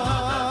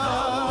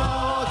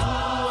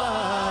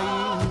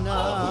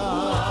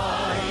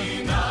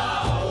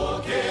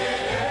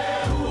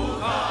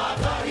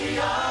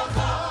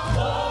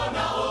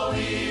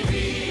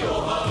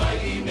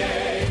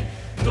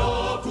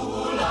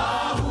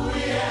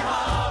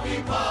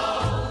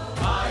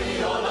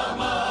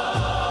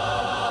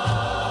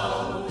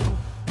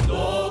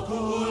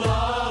Kula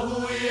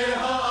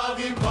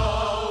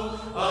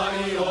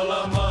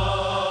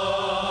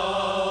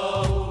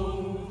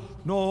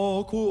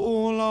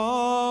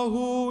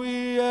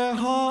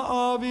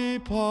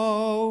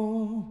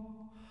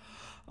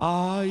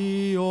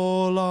ai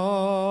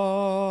olama.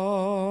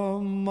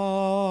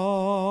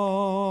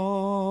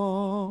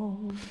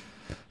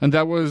 And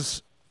that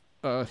was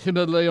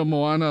Hinalea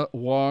Moana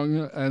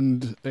Wong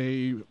and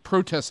a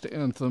protest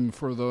anthem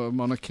for the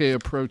Mauna Kea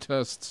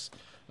protests.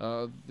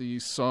 The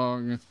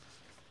song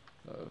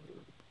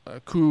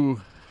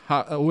Ku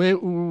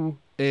Ha'aweu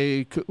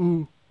E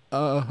Ku'u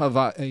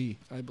Hawaii,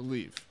 I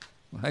believe.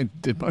 I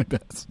did my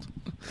best.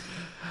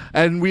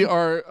 And we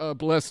are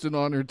blessed and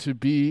honored to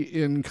be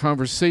in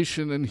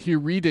conversation and hear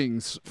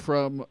readings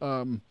from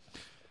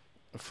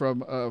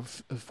Fuifuilupe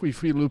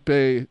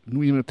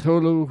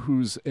Niumeitolu,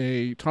 who's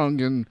a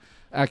Tongan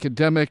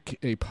academic,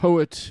 a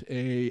poet,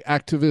 a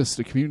activist,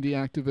 a community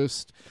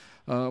activist.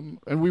 And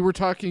we were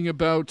talking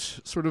about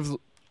sort of,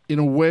 in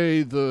a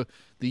way, the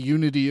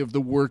unity of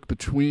the work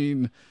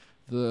between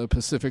the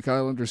Pacific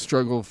Islander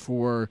struggle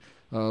for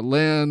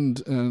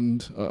land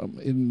and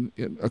in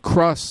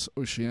across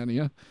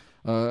Oceania,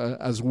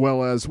 as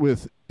well as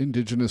with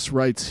indigenous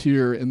rights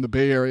here in the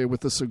Bay Area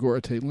with the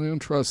Segorite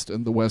Land Trust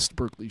and the West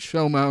Berkeley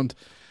Shell Mound.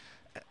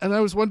 And I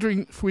was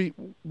wondering if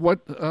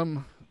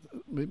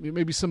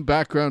maybe some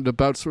background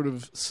about sort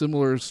of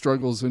similar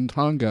struggles in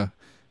Tonga.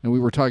 And we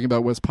were talking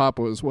about West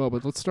Papua as well,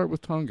 but let's start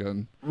with Tonga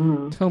and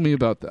tell me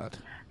about that.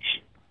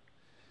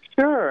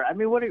 Sure. I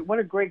mean, what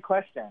a great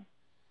question.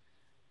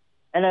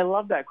 And I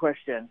love that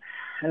question.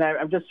 And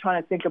I'm just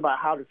trying to think about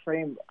how to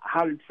frame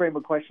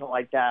a question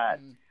like that.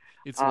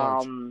 It's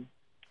large.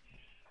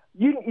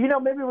 You know,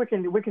 maybe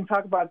we can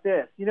talk about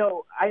this. You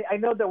know, I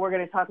know that we're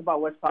going to talk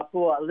about West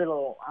Papua a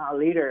little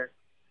later,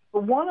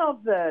 but one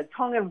of the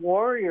Tongan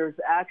warriors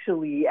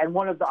actually, and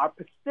one of our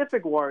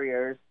Pacific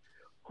warriors,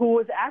 who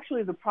was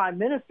actually the prime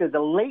minister,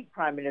 the late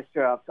prime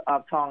minister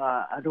of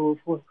Tonga,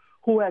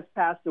 who has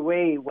passed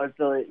away, was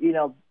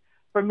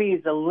for me,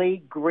 is the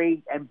late,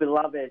 great, and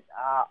beloved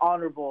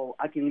Honorable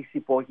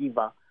Akilisi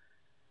Pohiva,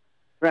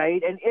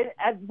 right? And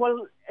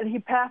he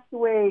passed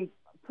away.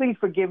 Please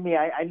forgive me.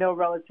 I know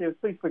relatives.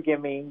 Please forgive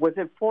me. Was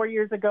it 4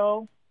 years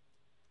ago?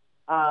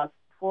 4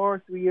 or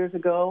 3 years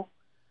ago?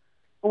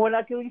 When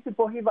Akilisi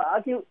Pohiva,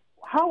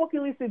 how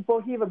Akilisi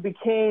Pohiva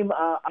became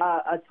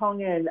a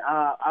Tongan,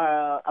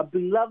 a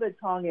beloved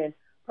Tongan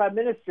prime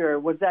minister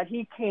was that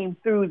he came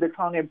through the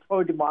Tongan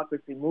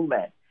pro-democracy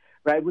movement,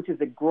 right, which is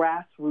a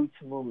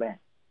grassroots movement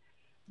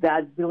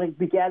that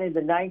began in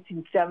the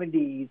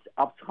 1970s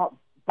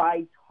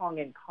by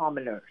Tongan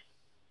commoners,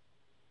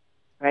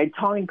 right?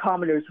 Tongan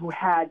commoners who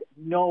had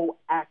no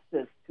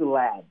access to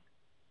land,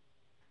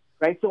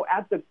 right? So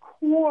at the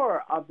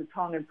core of the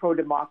Tongan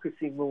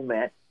pro-democracy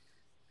movement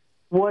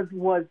were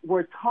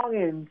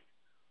Tongans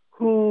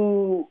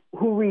who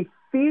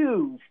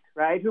refused,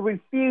 right? Who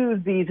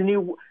refused these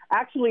new,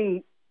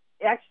 actually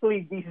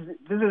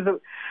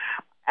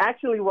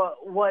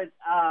what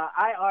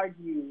I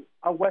argue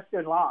are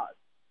Western laws,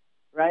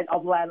 right,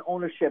 of land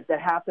ownership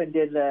that happened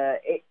in the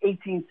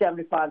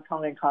 1875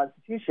 Tongan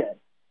Constitution,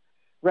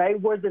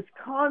 right, where this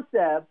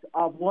concept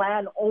of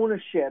land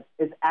ownership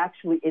is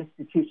actually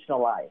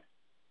institutionalized,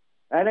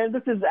 right? And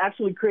this is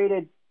actually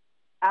created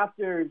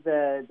after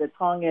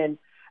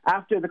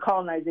after the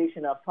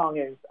colonization of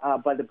Tongans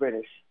by the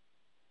British,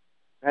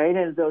 right?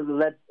 And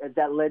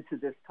that led to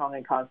this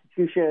Tongan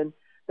Constitution.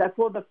 That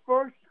for the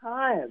first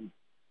time,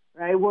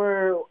 right,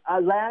 where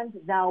land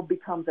now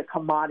becomes a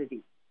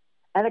commodity,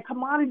 and a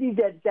commodity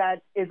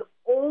that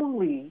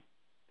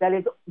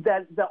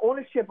the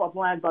ownership of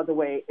land, by the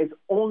way, is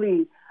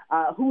only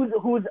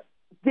who's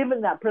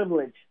given that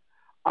privilege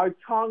are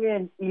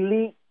Tongan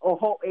elite or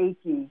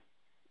Ho'eki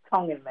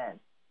Tongan men,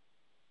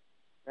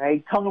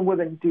 right? Tongan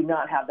women do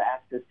not have the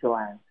access to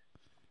land,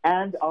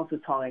 and also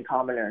Tongan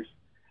commoners.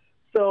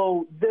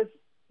 So this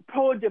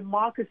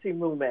pro-democracy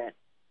movement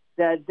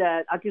that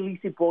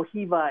Akilisi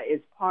Pohiva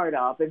is part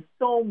of, and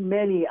so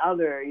many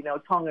other,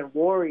 Tongan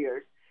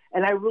warriors.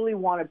 And I really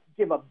want to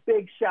give a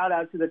big shout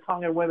out to the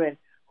Tongan women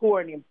who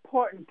are an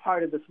important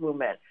part of this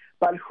movement,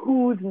 but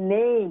whose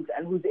names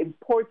and whose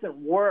important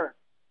work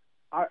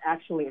are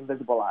actually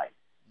invisibilized.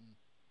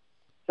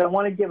 So I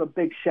want to give a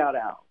big shout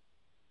out.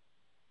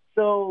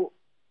 So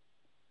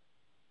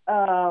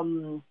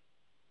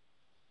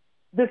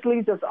this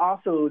leads us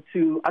also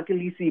to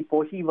Akilisi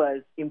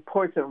Pohiva's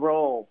important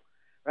role,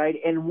 right,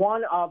 in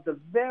one of the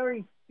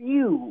very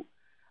few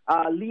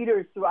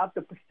leaders throughout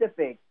the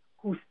Pacific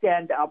who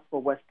stand up for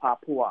West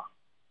Papua.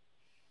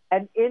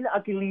 And in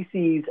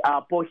Akilisi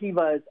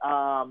Pohiva's,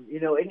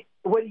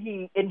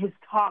 in his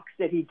talks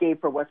that he gave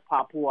for West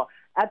Papua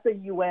at the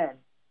UN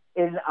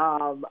in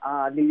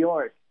New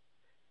York,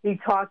 he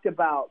talked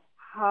about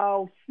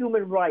how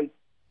human rights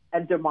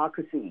and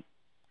democracy.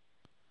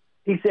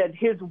 He said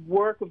his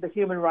work with the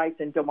human rights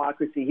and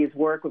democracy, his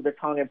work with the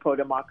Tongan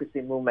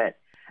pro-democracy movement,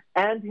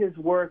 and his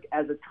work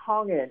as a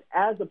Tongan,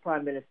 as the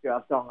Prime Minister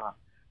of Tonga,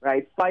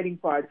 right, fighting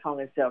for our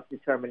Tongan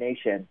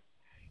self-determination.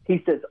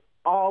 He says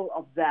all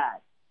of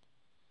that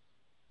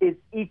is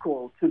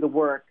equal to the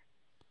work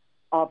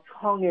of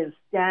Tongans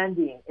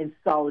standing in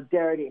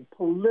solidarity, in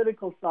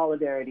political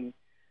solidarity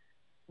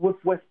with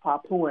West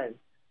Papuans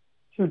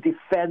to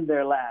defend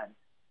their land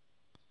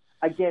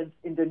against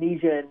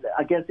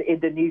the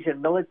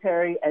Indonesian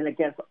military and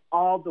against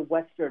all the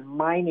Western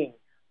mining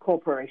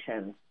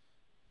corporations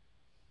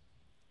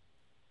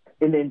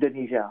in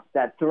Indonesia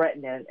that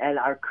threaten and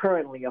are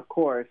currently, of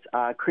course,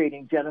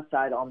 creating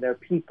genocide on their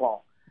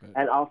people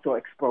and also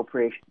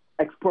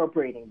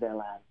expropriating their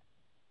land.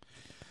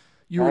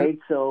 Right?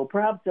 So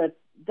perhaps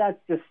that's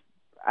just,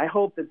 I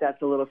hope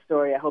that's a little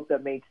story. I hope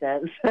that made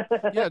sense.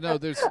 Yeah, no,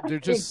 there's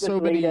just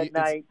so many. Late at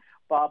night,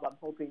 Bob, I'm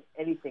hoping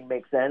anything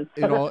makes sense.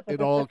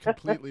 It all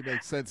completely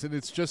makes sense, and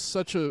it's just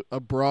such a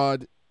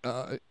broad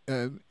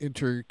and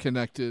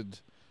interconnected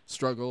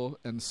struggle,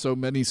 and so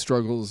many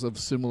struggles of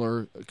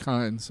similar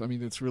kinds. I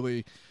mean, it's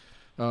really,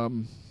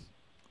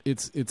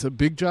 it's a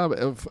big job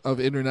of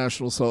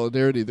international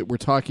solidarity that we're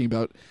talking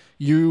about.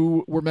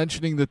 You were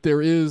mentioning that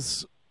there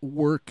is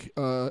work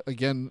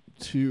again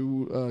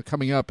to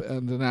coming up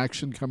and an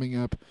action coming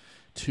up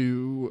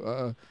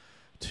to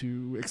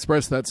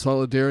express that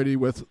solidarity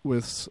with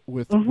West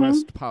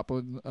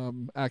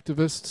Papuan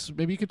activists.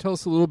 Maybe you could tell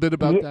us a little bit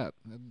about that.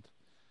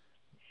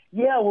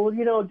 Yeah,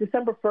 well,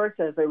 December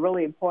 1st is a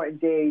really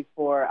important day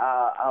for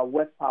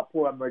West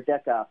Papua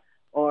Merdeka,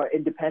 or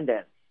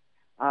independence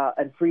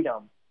and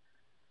freedom.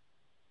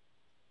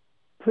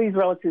 Please,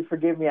 relatives,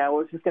 forgive me. I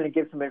was just going to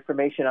give some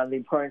information on the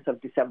importance of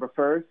December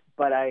 1st,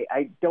 but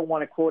I don't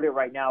want to quote it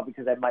right now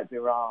because I might be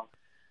wrong.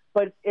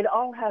 But it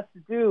all has to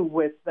do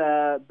with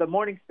the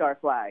Morning Star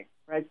flag,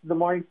 right? So the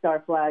Morning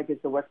Star flag is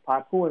the West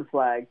Papuan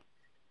flag.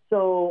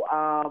 So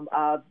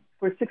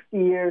for 60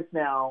 years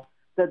now,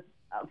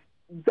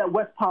 the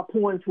West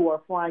Papuans who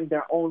are flying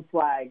their own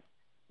flag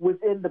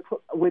within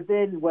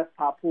West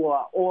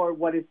Papua, or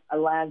what is a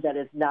land that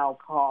is now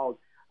called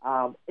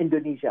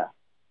Indonesia.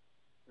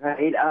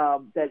 Right,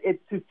 that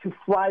to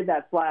fly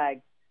that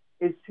flag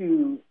is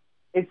to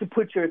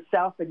put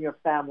yourself and your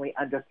family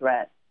under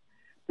threat.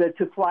 That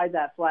to fly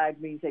that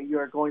flag means that you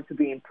are going to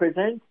be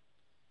imprisoned,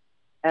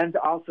 and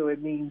also it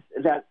means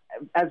that,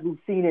 as we've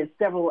seen in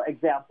several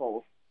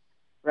examples,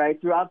 right,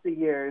 throughout the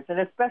years, and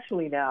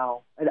especially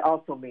now, it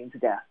also means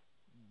death.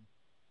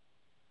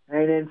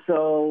 Right, and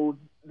so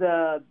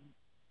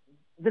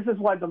this is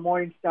why the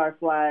Morning Star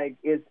flag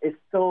is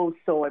so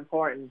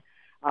important.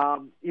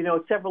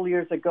 Several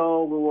years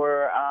ago, we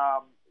were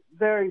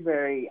very,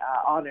 very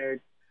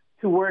honored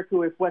to work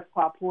with West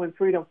Papuan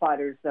freedom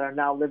fighters that are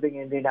now living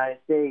in the United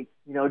States.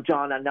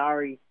 John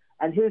Anari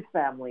and his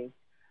family.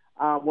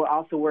 We're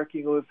also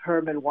working with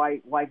Herman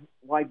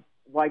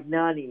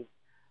Waignani,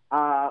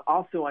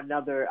 also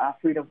another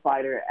freedom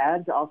fighter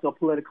and also a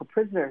political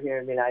prisoner here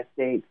in the United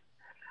States,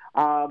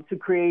 to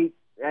create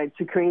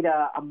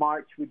a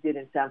march we did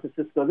in San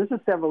Francisco. This is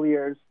several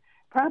years,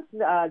 perhaps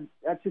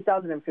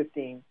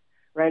 2015.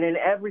 Right, and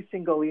every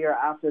single year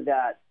after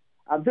that,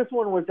 this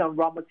one was on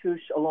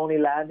Ramaytush Ohlone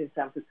land in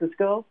San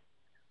Francisco,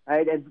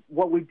 right? And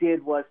what we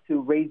did was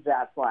to raise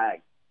that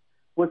flag,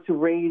 was to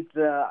raise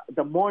the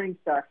Morning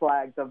Star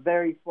flag, the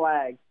very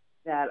flag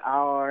that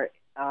our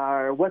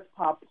West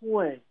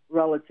Papuan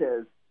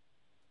relatives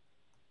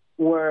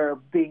were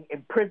being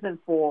imprisoned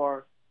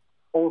for,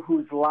 or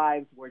whose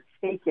lives were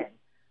taken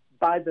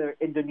by the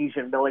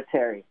Indonesian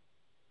military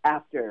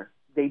after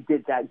they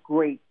did that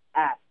great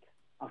act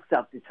of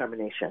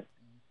self-determination.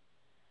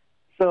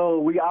 So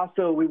we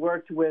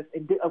worked with,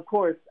 of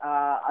course,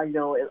 I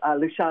know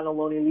Lishan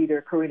Ohlone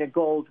leader Karina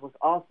Gold was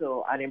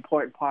also an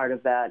important part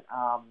of that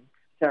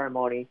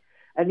ceremony.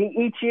 And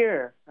each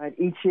year,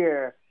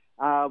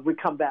 we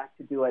come back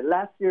to do it.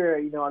 Last year,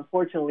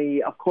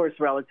 unfortunately, of course,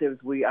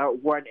 relatives, we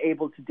weren't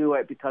able to do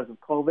it because of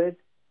COVID.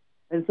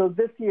 And so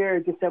this year,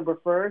 December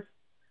 1st,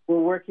 we're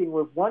working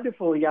with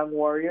wonderful young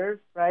warriors,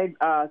 right?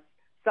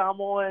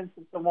 Samoan,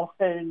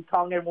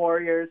 Tongan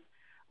warriors,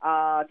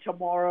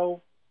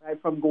 Chamorro, right,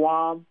 from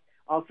Guam,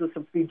 also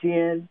some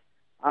Fijian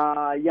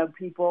young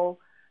people,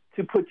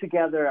 to put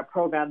together a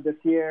program this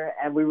year.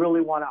 And we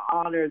really want to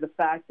honor the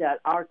fact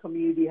that our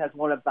community has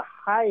one of the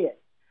highest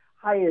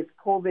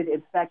COVID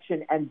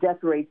infection and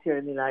death rates here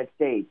in the United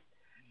States.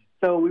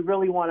 So we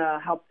really want to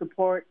help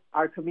support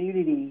our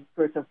community,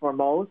 first and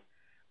foremost,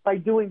 by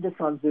doing this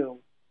on Zoom,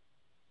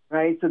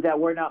 right? So that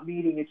we're not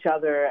meeting each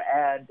other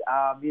and,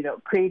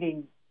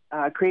 creating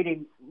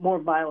more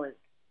violence,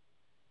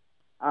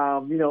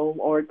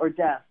 or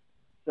death.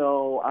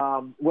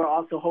 So we're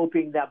also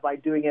hoping that by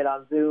doing it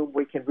on Zoom,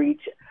 we can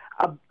reach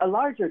a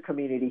larger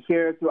community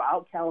here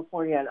throughout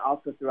California and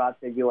also throughout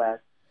the U.S.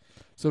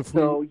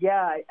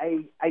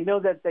 I know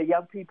that the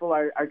young people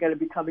are going to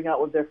be coming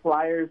out with their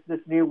flyers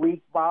this new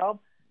week, Bob.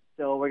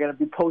 So we're going to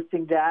be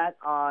posting that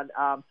on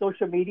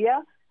social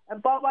media.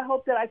 And Bob, I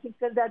hope that I can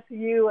send that to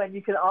you, and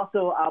you can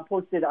also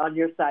post it on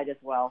your site as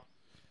well.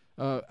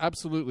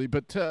 Absolutely.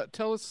 But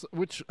tell us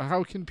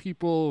how can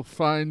people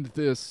find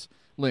this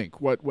link?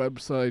 What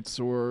websites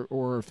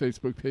or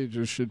Facebook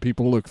pages should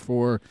people look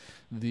for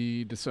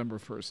the December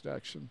 1st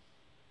action?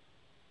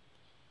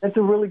 That's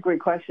a really great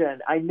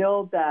question. I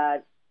know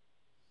that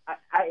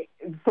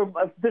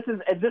this is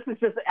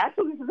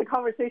a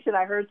conversation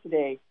I heard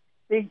today.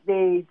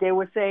 they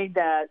were saying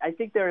that I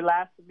think their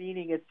last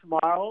meeting is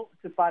tomorrow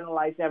to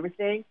finalize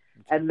everything,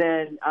 and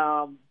then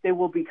they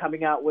will be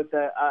coming out with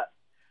a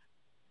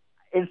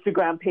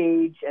Instagram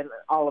page and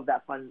all of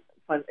that fun.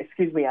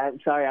 Excuse me, I'm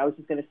sorry, I was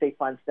just going to say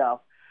fun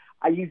stuff.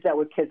 I use that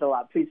with kids a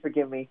lot. Please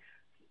forgive me.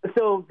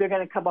 So they're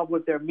going to come up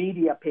with their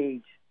media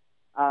page.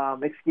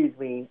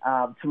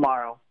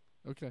 Tomorrow.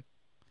 Okay.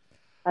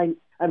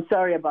 I'm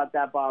sorry about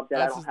that, Bob.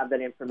 I don't have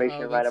that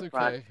information right up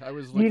front. Okay. I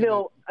was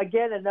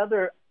again,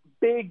 another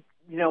big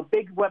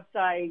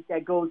website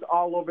that goes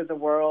all over the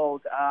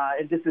world.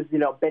 And this is,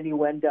 Benny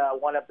Wenda,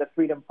 one of the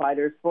freedom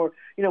fighters for,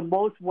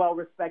 most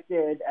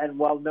well-respected and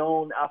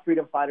well-known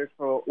freedom fighters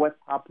for West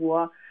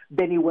Papua.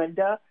 Benny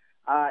Wenda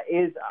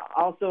is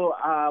also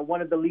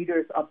one of the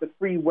leaders of the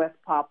Free West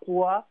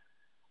Papua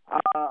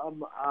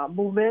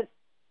movement.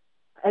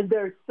 And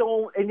they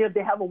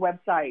have a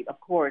website, of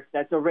course,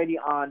 that's already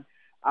on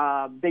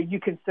that you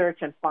can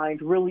search and find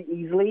really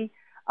easily.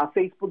 A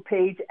Facebook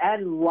page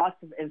and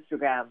lots of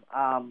Instagram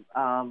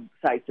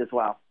sites as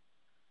well.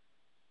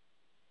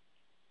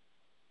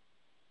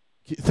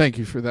 Thank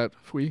you for that,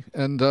 Fui.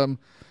 And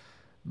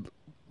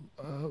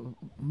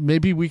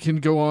maybe we can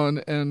go on.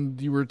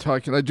 And you were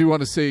talking. I do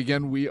want to say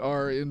again, we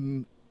are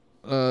in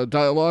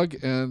dialogue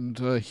and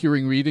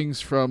hearing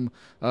readings from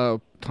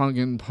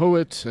Tongan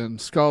poet and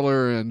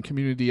scholar and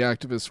community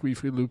activist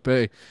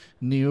Fuifuilupe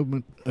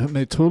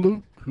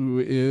Niumeitolu, who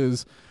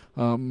is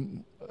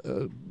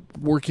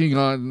working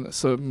on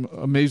some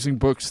amazing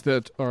books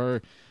that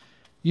are,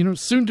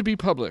 soon to be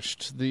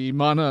published. The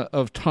Mana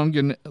of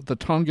the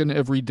Tongan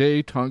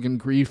Everyday, Tongan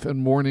Grief and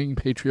Mourning,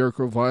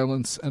 Patriarchal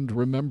Violence and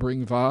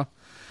Remembering Va,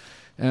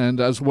 and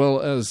as well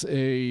as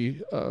a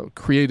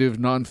creative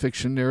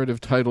nonfiction narrative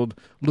titled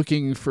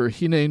Looking for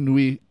Hine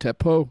Nui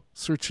Tepo,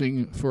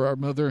 Searching for Our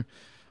Mother,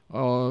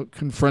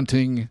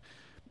 confronting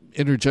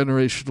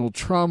intergenerational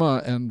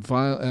trauma and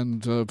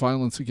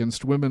violence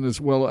against women, as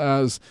well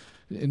as,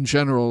 in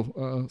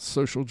general,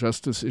 social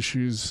justice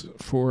issues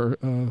for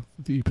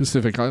the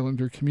Pacific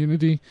Islander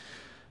community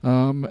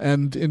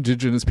and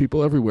Indigenous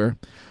people everywhere.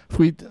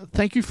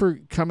 Thank you for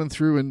coming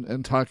through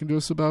and talking to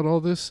us about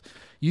all this.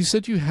 You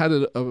said you had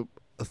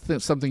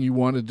something you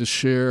wanted to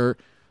share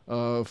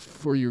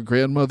for your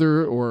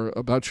grandmother or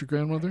about your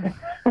grandmother?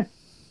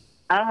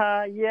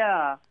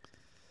 Yeah.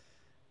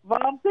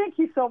 Mom, thank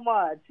you so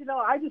much.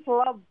 I just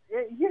love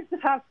it. You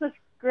just have such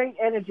great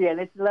energy, and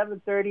it's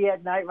 11:30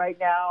 at night right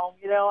now,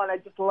 and I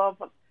just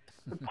love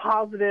the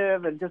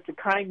positive and just the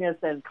kindness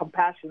and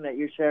compassion that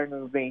you're sharing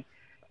with me.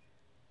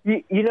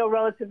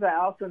 Relative, I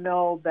also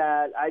know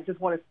that I just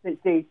want to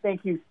say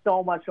thank you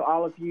so much to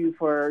all of you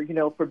for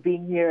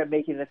being here and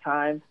making the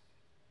time.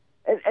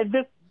 And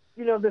this,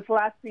 this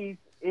last piece,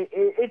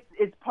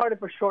 it's part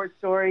of a short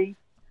story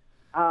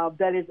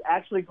that is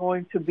actually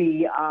going to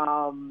be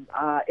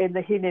in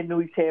the Hine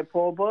Nui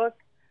Tepo book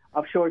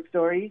of short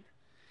stories.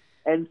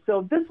 And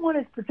so this one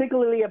is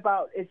particularly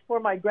it's for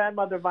my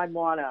grandmother,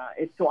 Vaimoana.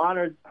 It's to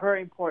honor her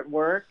important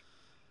work.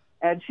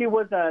 And she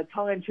was a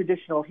Tongan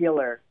traditional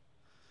healer.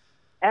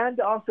 And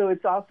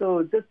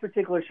this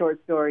particular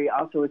short story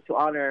also is to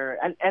honor,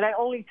 and I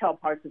only tell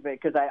parts of it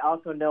because I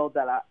also know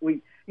that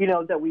we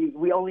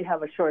only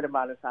have a short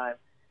amount of time.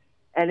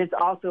 And it's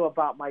also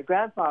about my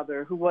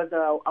grandfather, who was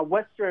a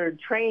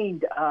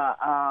Western-trained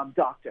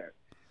doctor,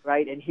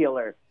 right, and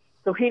healer.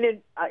 So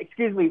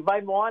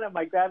Vaimoana,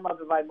 my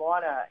grandmother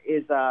Vaimoana,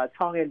 is a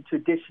Tongan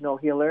traditional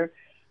healer,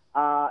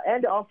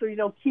 and also,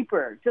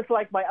 keeper, just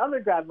like my other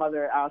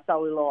grandmother,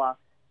 Sauiloa,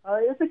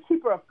 is a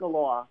keeper of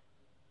Galoa,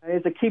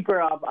 is a keeper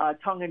of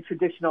Tongan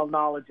traditional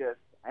knowledges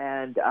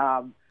and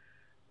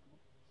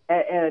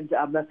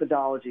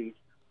methodologies.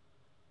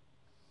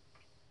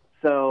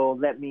 So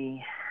let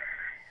me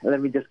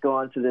just go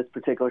on to this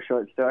particular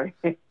short story.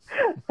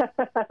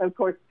 Of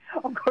course,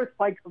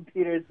 my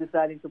computer is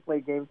deciding to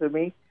play games with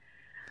me.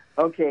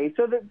 Okay,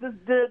 so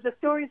the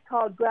story is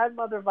called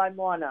Grandmother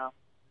Vaimoana,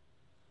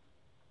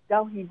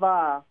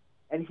 Dauhiva,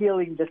 and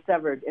Healing the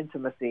Severed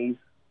Intimacies.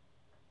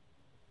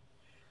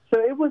 So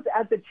it was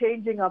at the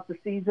changing of the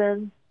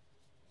seasons,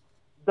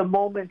 the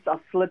moments of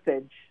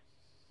slippage,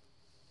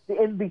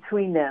 the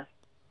in-betweenness,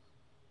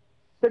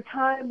 the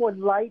time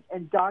when light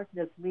and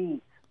darkness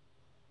meet,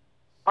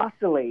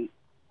 oscillate,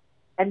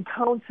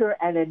 encounter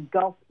and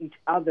engulf each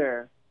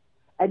other,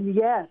 and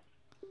yes,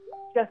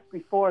 just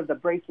before the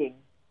breaking,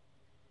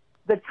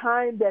 the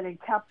time that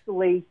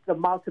encapsulates the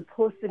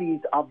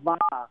multiplicities of Va,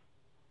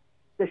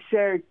 the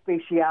shared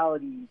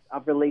spatialities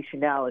of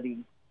relationality,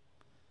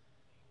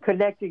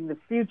 connecting the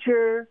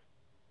future,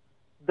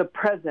 the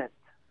present,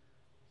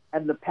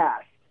 and the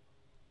past.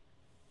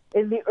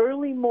 In the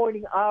early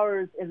morning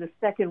hours in the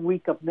second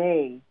week of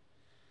May,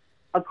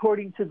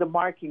 according to the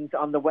markings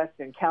on the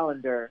Western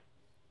calendar,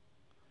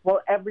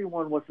 while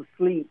everyone was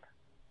asleep,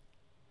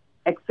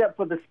 except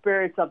for the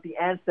spirits of the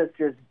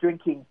ancestors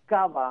drinking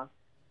kava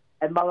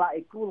and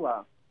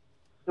Mala'ekula,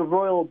 the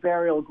royal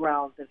burial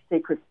grounds and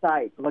sacred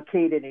site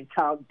located in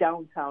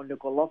downtown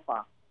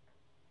Nuku'alofa,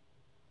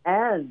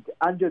 and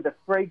under the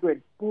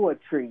fragrant bua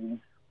trees,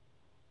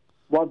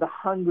 while the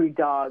hungry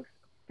dogs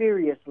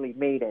mysteriously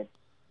mated.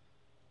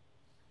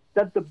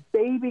 That the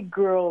baby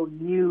girl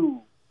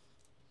knew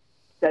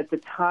that the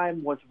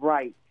time was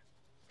right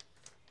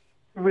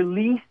to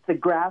release the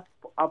grasp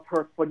of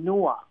her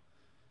whanua,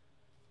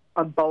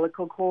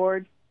 umbilical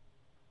cord,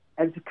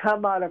 and to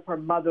come out of her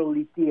mother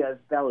Litia's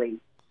belly.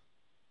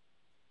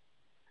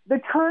 The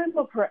time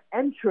of her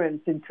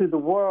entrance into the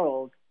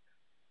world,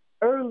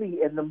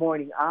 early in the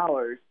morning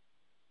hours,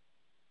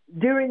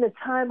 during a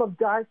time of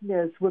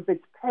darkness with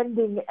its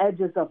pending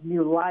edges of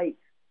new light,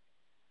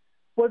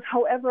 was,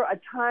 however, a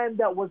time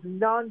that was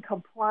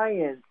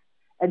non-compliant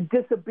and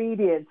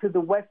disobedient to the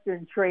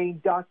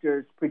Western-trained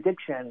doctor's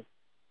prediction.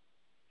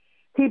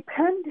 He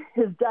penned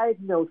his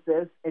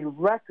diagnosis in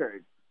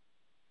records,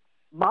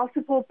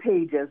 multiple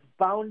pages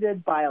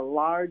bounded by a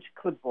large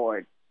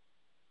clipboard.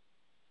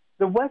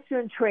 The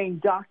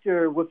Western-trained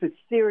doctor with his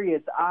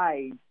serious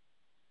eyes,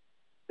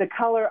 the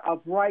color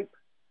of ripe,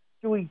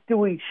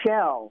 dewy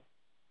shell,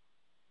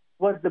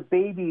 was the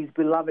baby's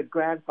beloved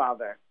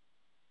grandfather,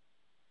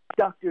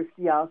 Dr.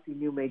 Fuifuilupe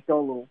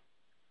Niumeitolu,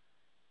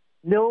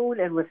 known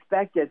and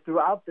respected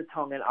throughout the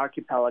Tongan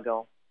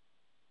archipelago.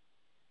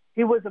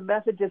 He was a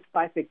Methodist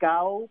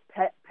Paifekau,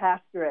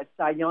 pastor at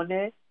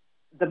Sayone,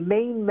 the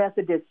main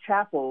Methodist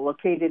chapel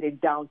located in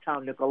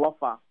downtown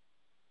Nuku'alofa.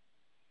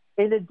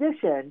 In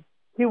addition,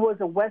 he was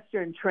a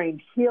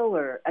Western-trained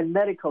healer and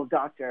medical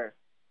doctor,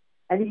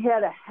 and he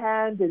had a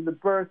hand in the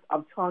birth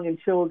of Tongan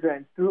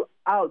children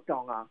throughout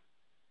Tonga,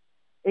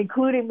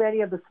 including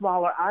many of the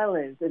smaller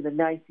islands in the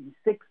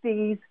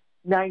 1960s,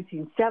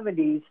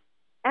 1970s,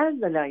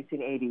 and the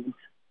 1980s.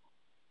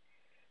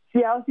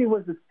 Fuifuilupe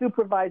was the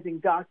supervising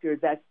doctor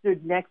that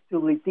stood next to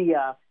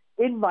Litia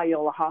in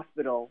Viola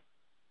Hospital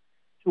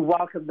to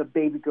welcome the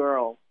baby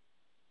girl,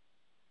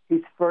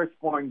 his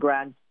firstborn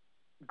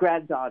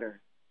granddaughter,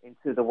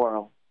 into the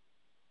world.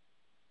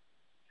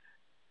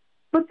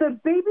 But the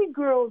baby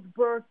girl's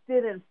birth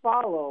didn't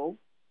follow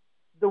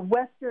the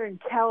Western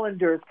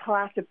calendar's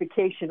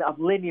classification of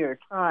linear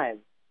time.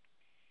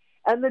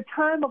 And the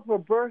time of her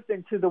birth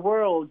into the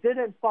world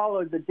didn't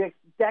follow the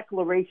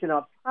declaration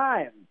of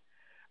time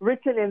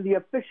written in the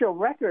official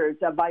records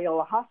of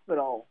Viola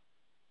Hospital.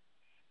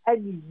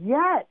 And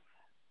yet,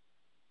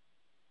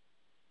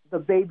 the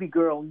baby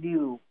girl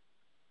knew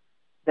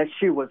that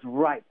she was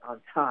right on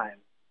time.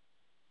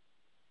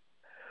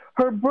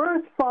 Her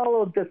birth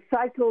followed the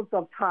cycles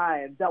of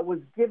time that was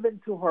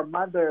given to her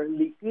mother,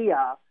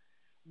 Litia,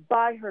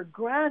 by her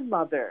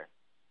grandmother,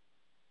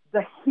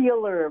 the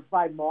healer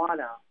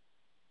Vaimoana.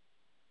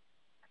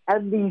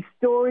 And these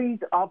stories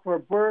of her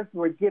birth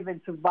were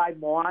given to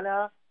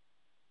Vaimoana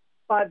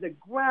by the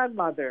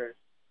grandmothers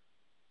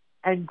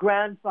and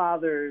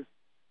grandfathers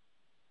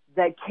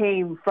that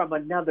came from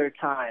another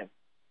time,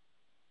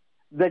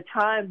 the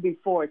time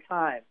before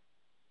time.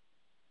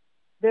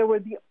 There were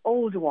the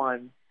old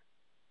ones,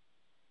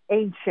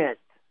 ancient,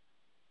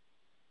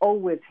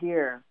 always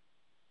here.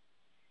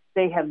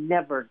 They have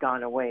never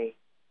gone away.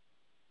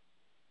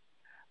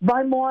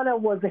 Vaimoana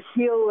was a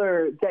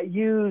healer that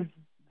used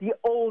the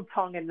old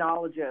Tongan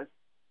knowledges,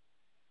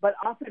 but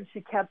often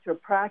she kept her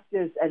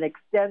practice and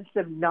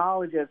extensive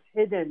knowledges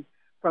hidden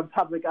from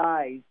public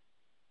eyes,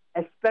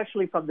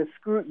 especially from the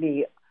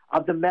scrutiny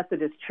of the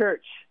Methodist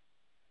Church,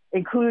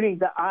 including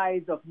the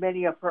eyes of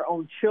many of her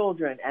own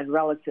children and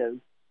relatives.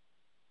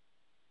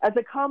 As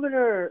a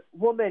commoner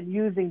woman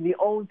using the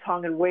old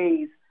Tongan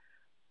ways,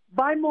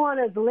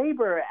 Vaimoana's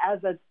labor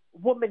as a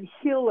woman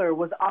healer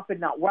was often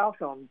not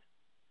welcomed.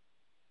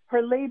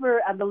 Her labor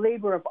and the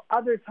labor of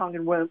other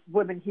Tongan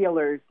women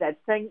healers that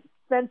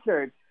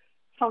centered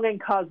Tongan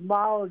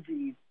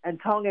cosmologies and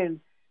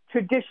Tongan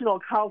traditional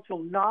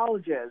cultural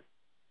knowledges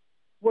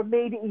were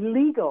made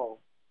illegal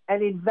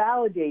and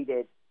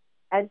invalidated,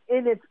 and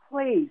in its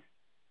place,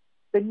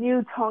 the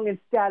new Tongan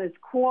status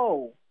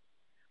quo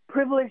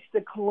privileged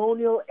the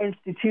colonial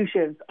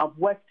institutions of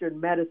Western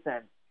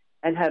medicine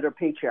and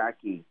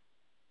heteropatriarchy.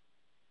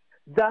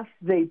 Thus,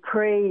 they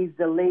praised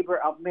the labor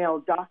of male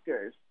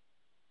doctors,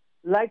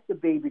 like the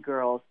baby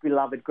girl's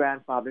beloved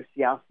grandfather,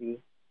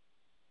 Fuifuilupe,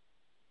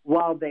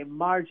 while they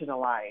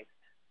marginalized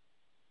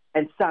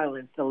and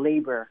silenced the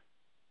labor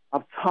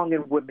of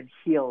Tongan women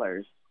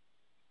healers,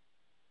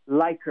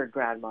 like her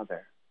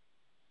grandmother,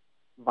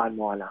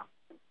 Vaimoana.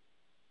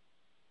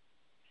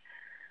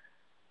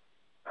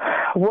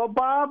 Well,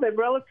 Bob and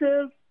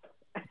relatives,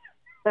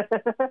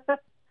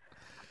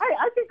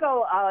 I think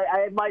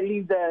I might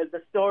leave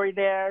the story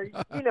there.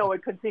 You know,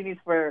 it continues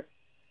for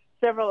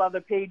several other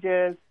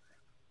pages.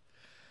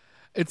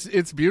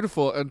 It's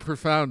beautiful and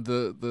profound.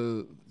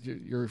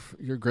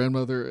 Your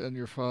grandmother and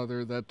your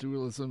father, that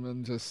dualism,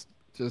 and just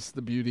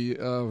the beauty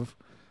of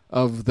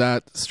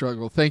that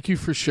struggle. Thank you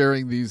for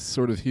sharing these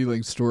sort of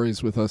healing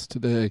stories with us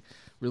today.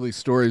 Really,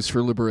 stories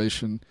for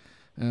liberation.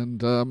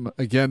 And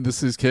again,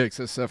 this is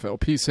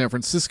KXSFLP San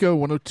Francisco,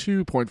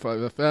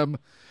 102.5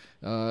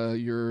 FM.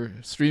 You're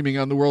streaming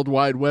on the World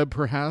Wide Web,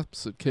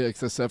 perhaps, at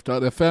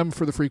kxsf.fm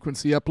for the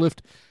Frequency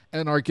Uplift.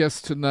 And our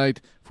guest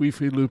tonight,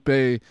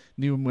 Fuifuilupe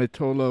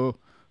Niumeitolu,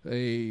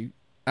 a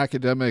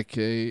academic,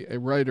 a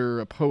writer,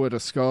 a poet, a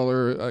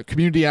scholar, a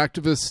community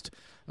activist.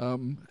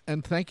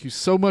 And thank you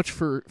so much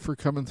for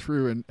coming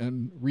through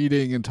and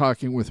reading and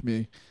talking with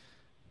me.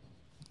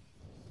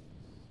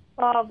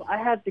 I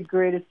had the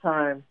greatest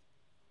time.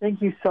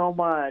 Thank you so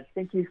much.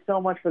 Thank you so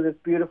much for this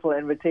beautiful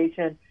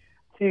invitation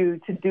to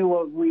do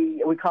what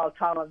we call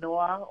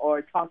Talanoa,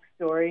 or Talk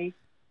Story.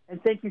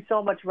 And thank you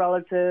so much,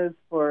 relatives,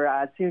 for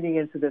tuning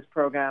into this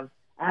program.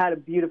 I had a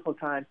beautiful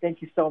time.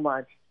 Thank you so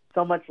much.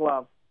 So much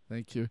love.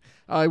 Thank you.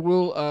 I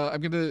will.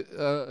 I'm going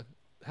to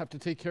have to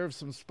take care of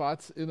some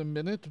spots in a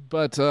minute,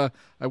 but I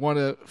want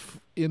to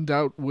end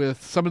out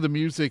with some of the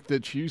music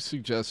that you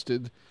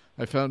suggested.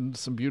 I found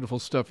some beautiful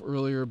stuff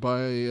earlier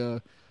by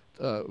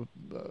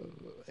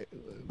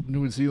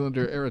New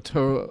Zealander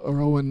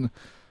Aotearoan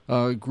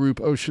group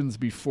Oceans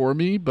Before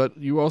Me, but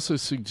you also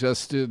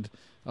suggested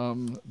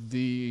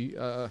the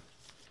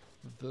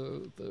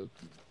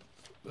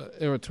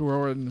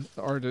Aotearoan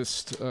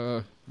artist.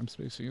 I'm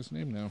spacing his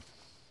name now.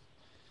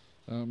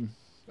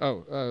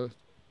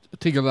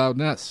 Tigalau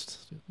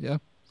Nest. Yeah.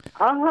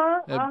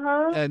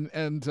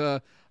 And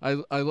I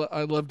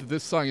loved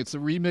this song. It's a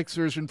remix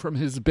version from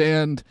his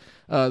band,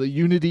 the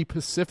Unity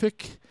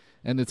Pacific,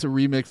 and it's a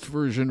remixed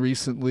version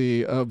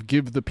recently of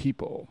Give the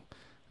People.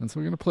 And so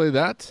we're going to play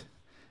that,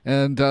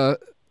 and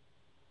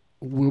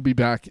we'll be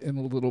back in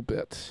a little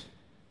bit.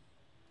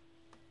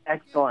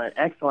 Excellent.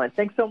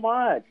 Thanks so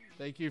much.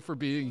 Thank you for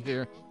being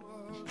here.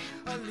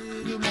 A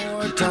little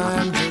more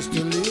time, just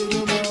a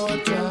little more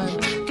time.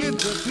 Give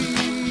the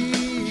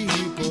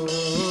people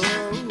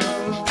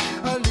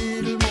a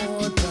little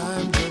more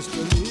time, just a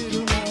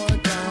little more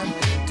time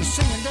to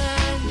sing and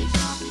dance,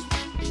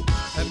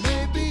 and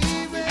maybe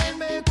even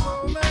make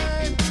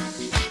romance.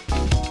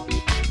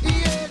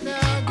 Yeah,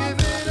 now give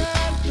it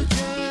up the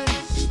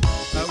chance.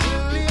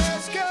 Will he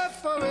ask her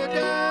for a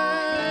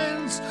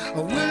dance,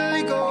 or will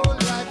he go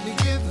lightly?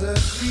 Give the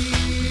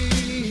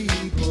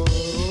people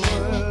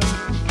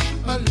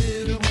a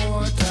little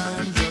more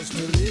time, just a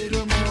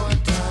little more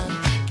time.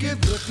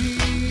 Give the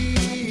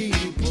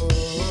people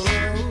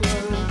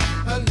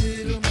a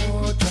little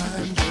more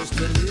time, just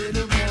a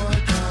little more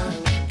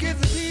time. Give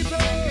the people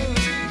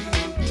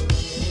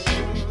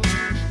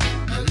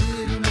a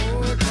little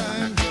more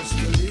time, just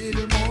a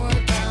little more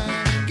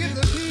time. Give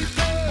the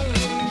people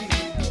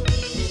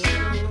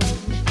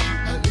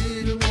a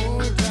little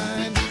more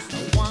time,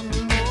 one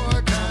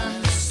more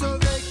time, so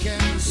they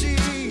can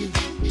see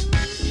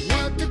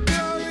what the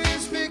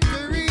glorious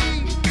victory.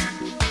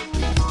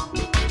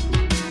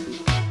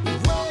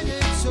 They've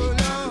waited so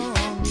long,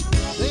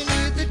 they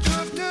need the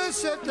truth to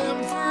set them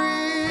free.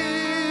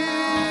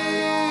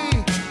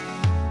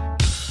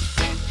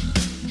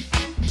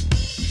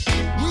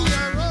 We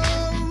are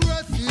all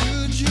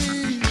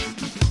refugees,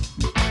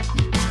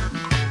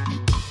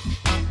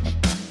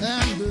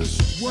 and this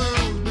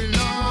world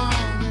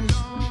belongs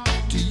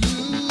to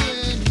you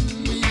and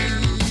me.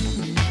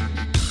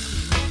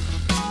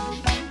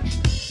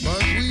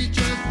 But we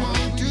just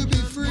want to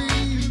be free.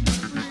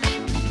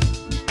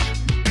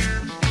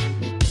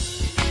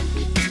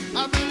 I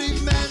believe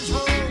man's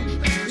home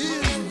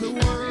is the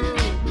world.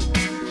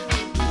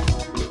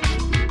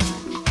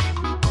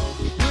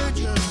 We're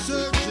just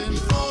searching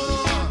for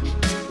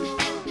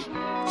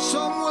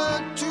somewhere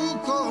to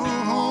call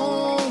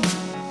home.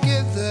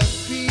 Give the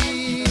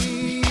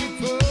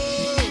people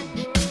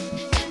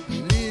a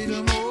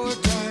little more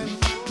time,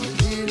 a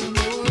little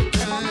more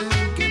time.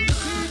 Give the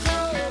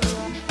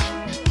people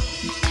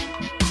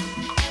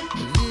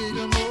a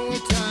little more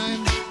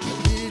time, a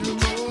little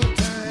more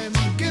time.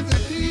 Give the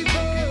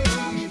people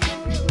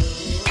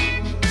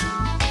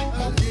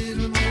a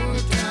little more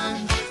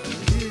time, a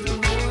little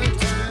more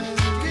time.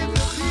 Give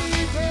the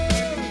people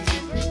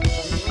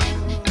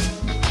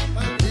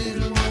a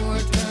little more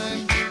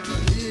time, a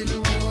little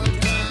more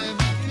time.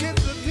 Give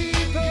the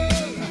people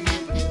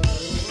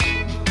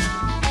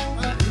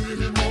a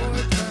little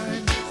more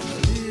time, a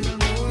little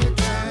more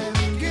time.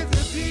 Give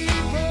the people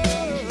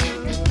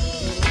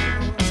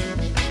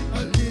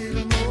a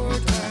little more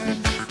time,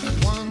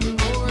 one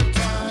more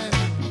time.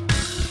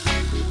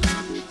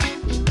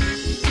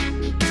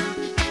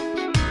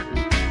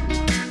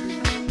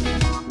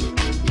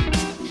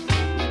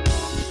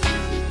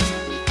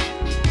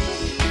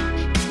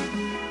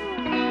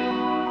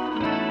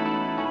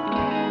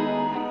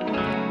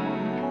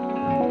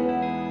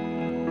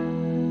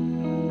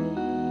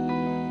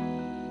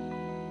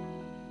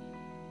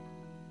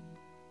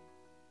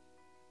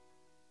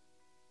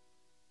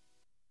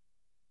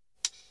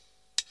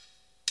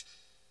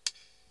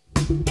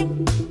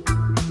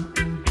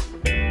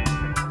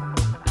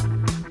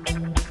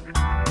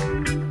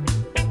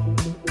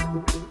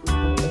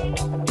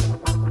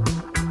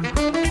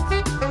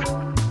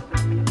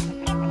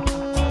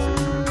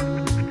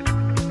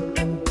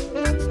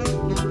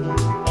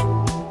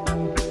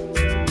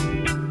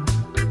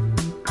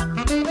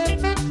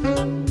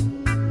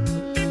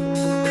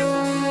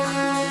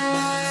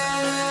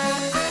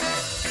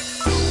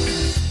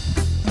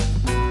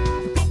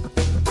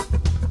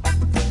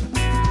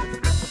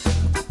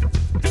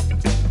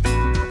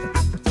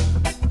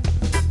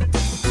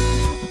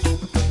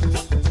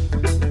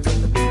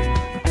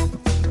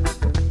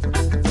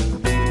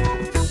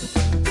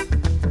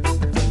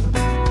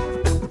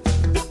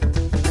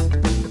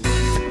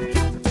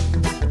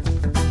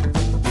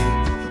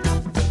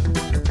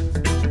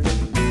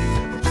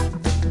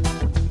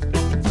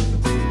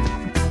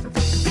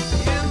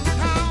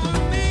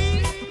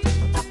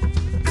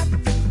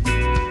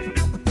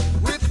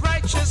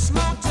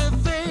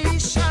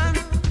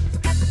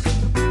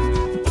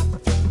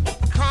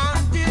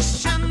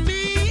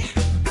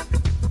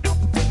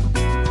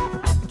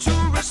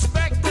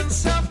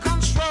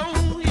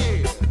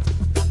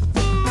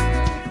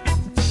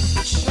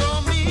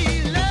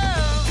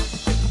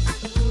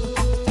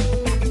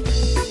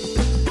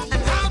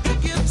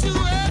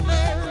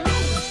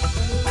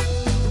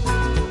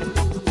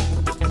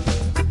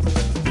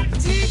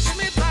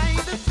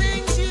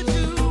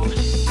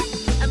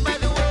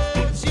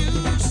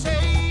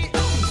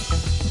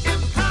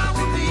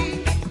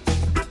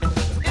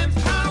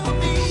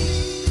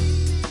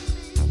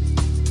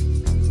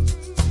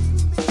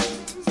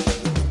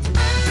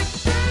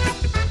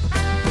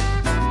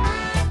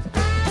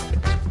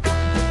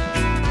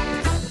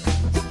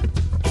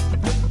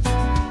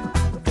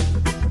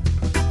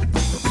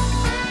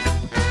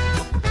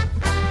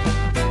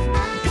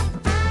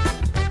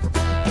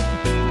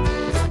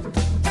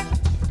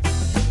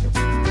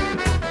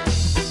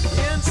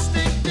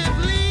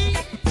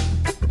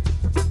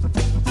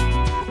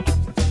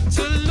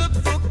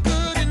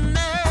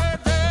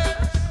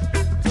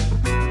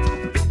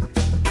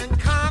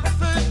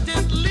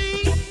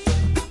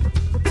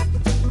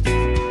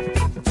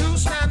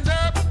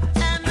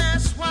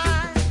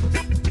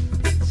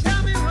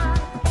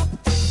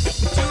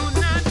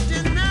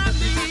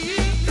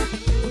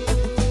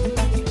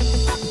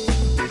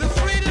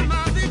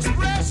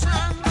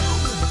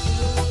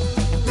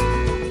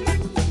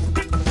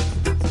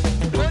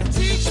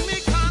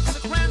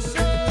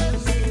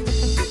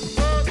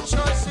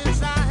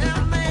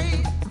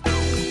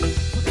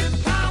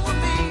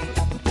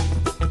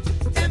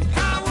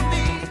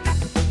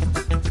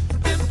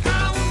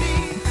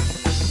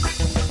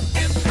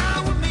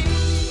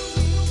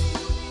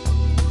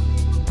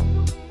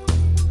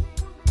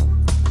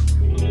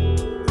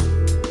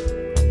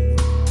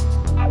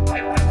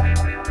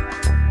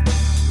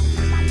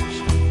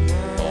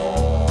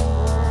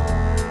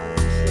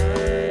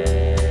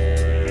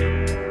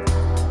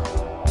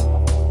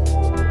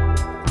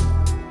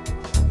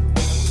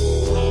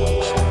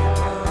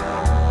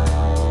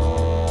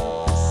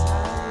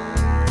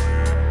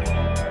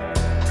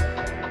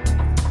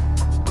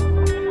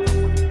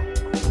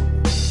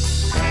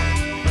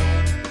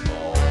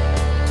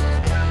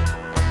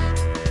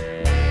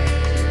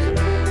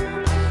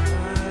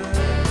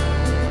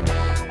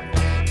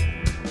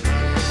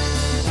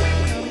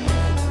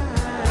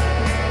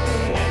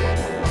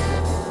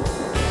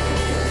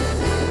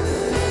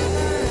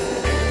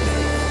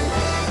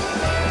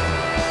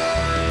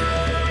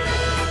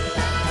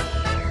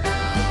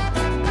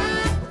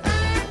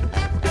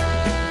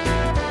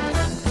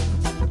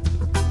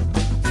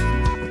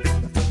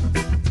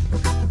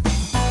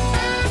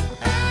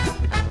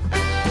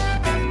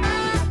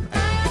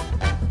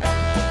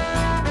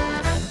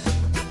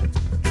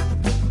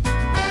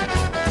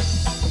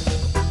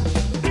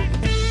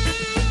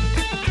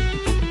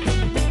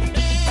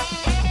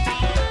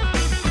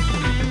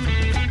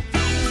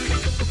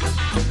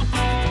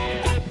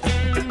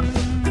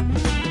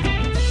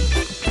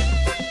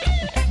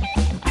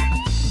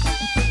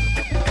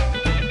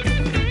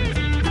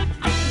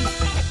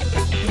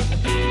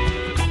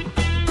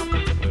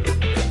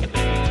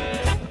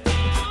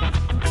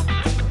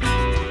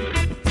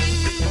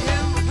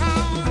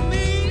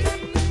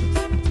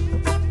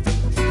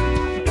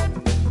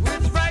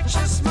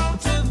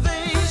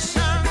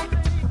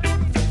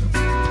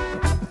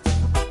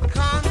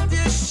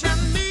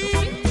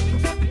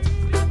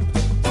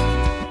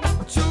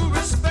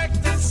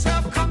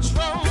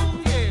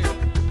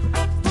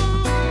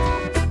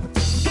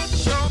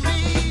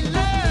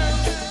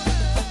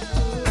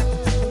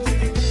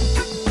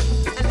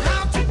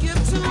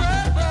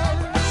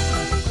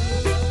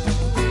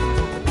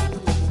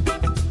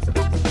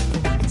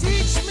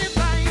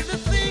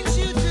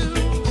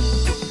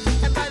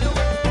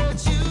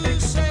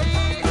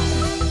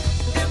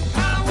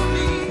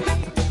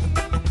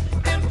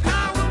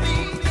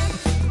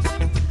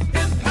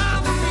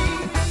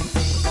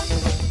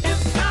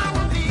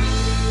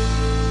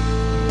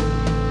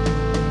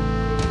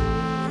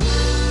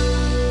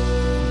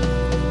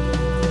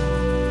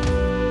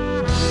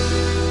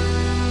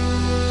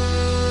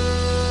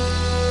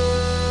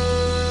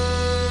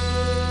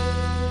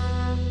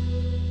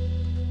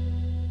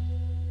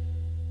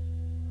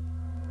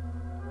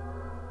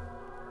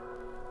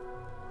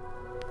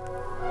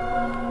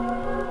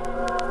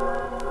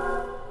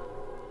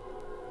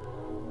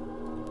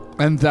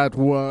 And that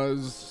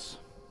was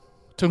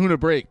Tahuna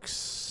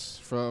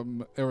Breaks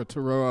from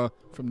Aotearoa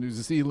from New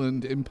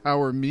Zealand,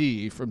 Empower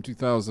Me from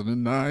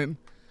 2009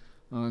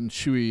 on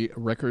Shui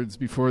Records.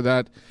 Before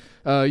that,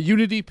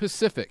 Unity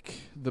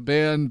Pacific, the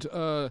band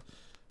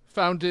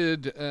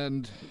founded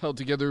and held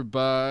together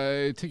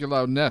by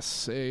Tigilao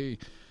Ness, a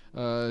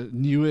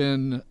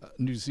Niuan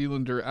New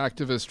Zealander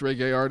activist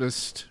reggae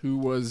artist who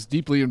was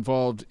deeply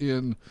involved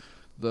in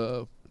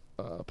the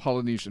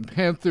Polynesian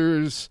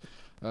Panthers,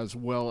 as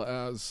well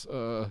as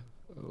a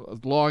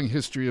long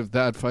history of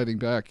that, fighting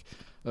back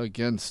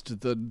against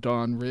the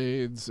Dawn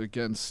raids,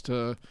 against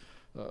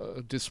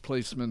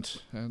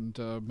displacement and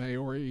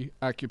Maori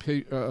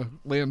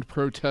land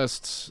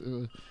protests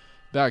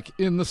back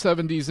in the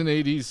 70s and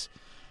 80s.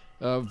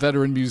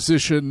 Veteran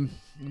musician,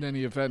 in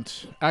any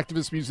event,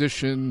 activist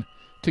musician,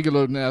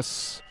 Tigilao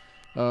Ness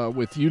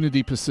with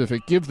Unity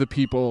Pacific, Give the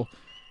People.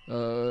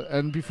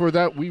 And before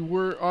that, we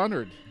were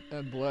honored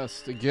and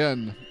blessed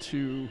again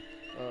to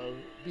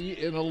be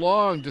in a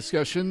long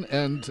discussion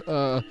and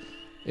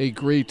a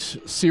great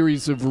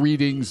series of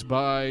readings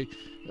by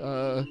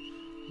the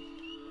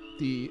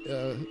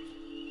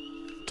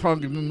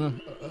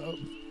Tongan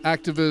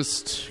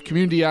activist,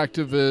 community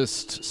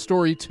activist,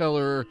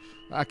 storyteller,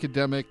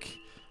 academic,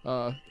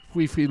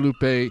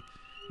 Fuifuilupe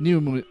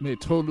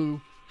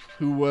Niumeitolu,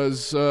 who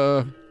was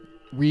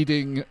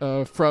reading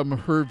from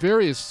her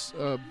various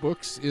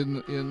books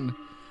in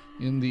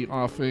the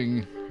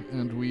offing,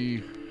 and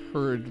we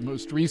heard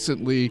most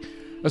recently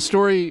a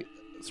story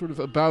sort of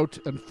about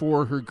and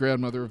for her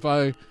grandmother,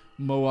 Vai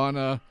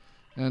Moana,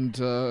 and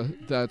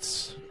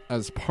that's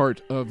as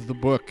part of the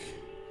book,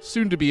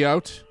 soon to be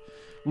out,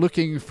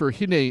 Looking for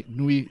Hine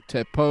Nui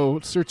Te Po,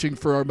 Searching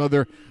for Our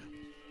Mother.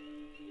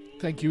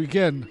 Thank you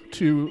again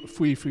to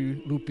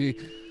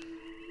Fuifuilupe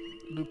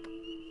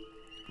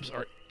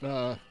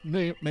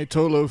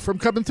Niumeitolu from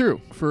coming through,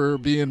 for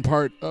being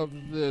part of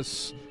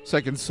this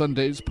Second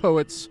Sunday's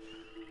Poets.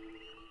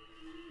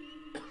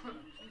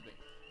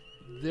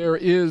 There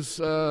is,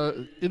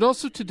 it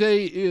also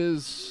today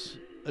is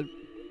an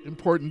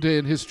important day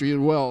in history as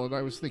well, and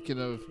I was thinking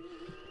of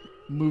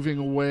moving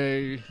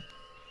away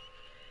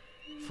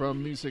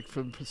from music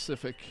from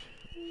Pacific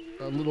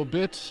a little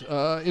bit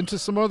into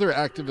some other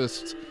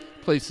activist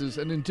places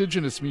and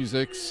indigenous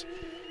musics,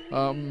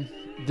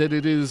 that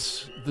it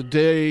is the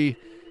day,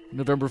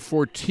 November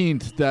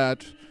 14th,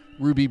 that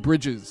Ruby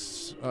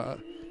Bridges,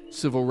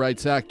 civil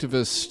rights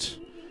activist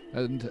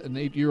and an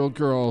 8-year-old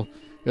girl,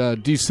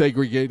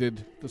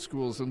 desegregated the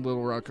schools in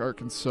Little Rock,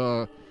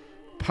 Arkansas.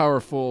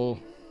 Powerful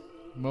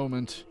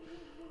moment.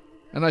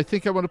 And I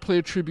think I want to play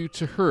a tribute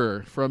to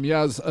her from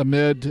Yaz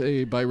Ahmed,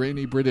 a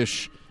Bahraini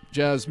British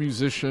jazz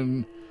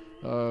musician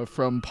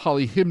from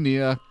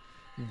Polyhymnia,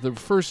 the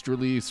first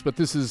release, but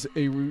this is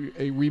a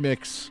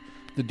remix,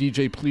 the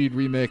DJ Plead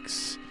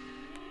remix.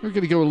 We're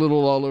going to go a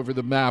little all over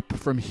the map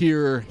from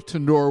here to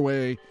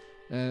Norway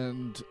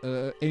and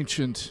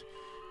ancient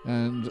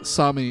and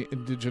Sami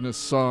indigenous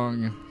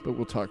song, but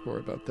we'll talk more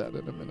about that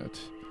in a minute.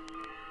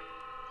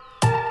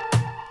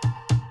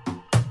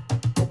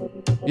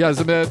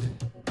 Yaz Ahmed,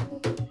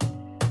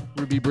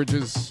 Ruby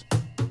Bridges,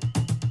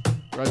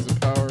 Rise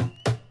of Power.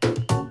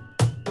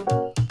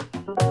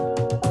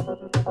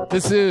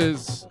 This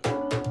is,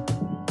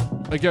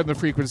 again, the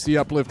Frequency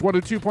Uplift,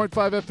 102.5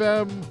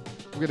 FM.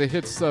 We're going to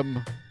hit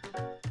some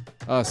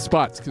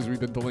spots because we've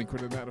been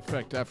delinquent in that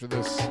effect after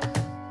this.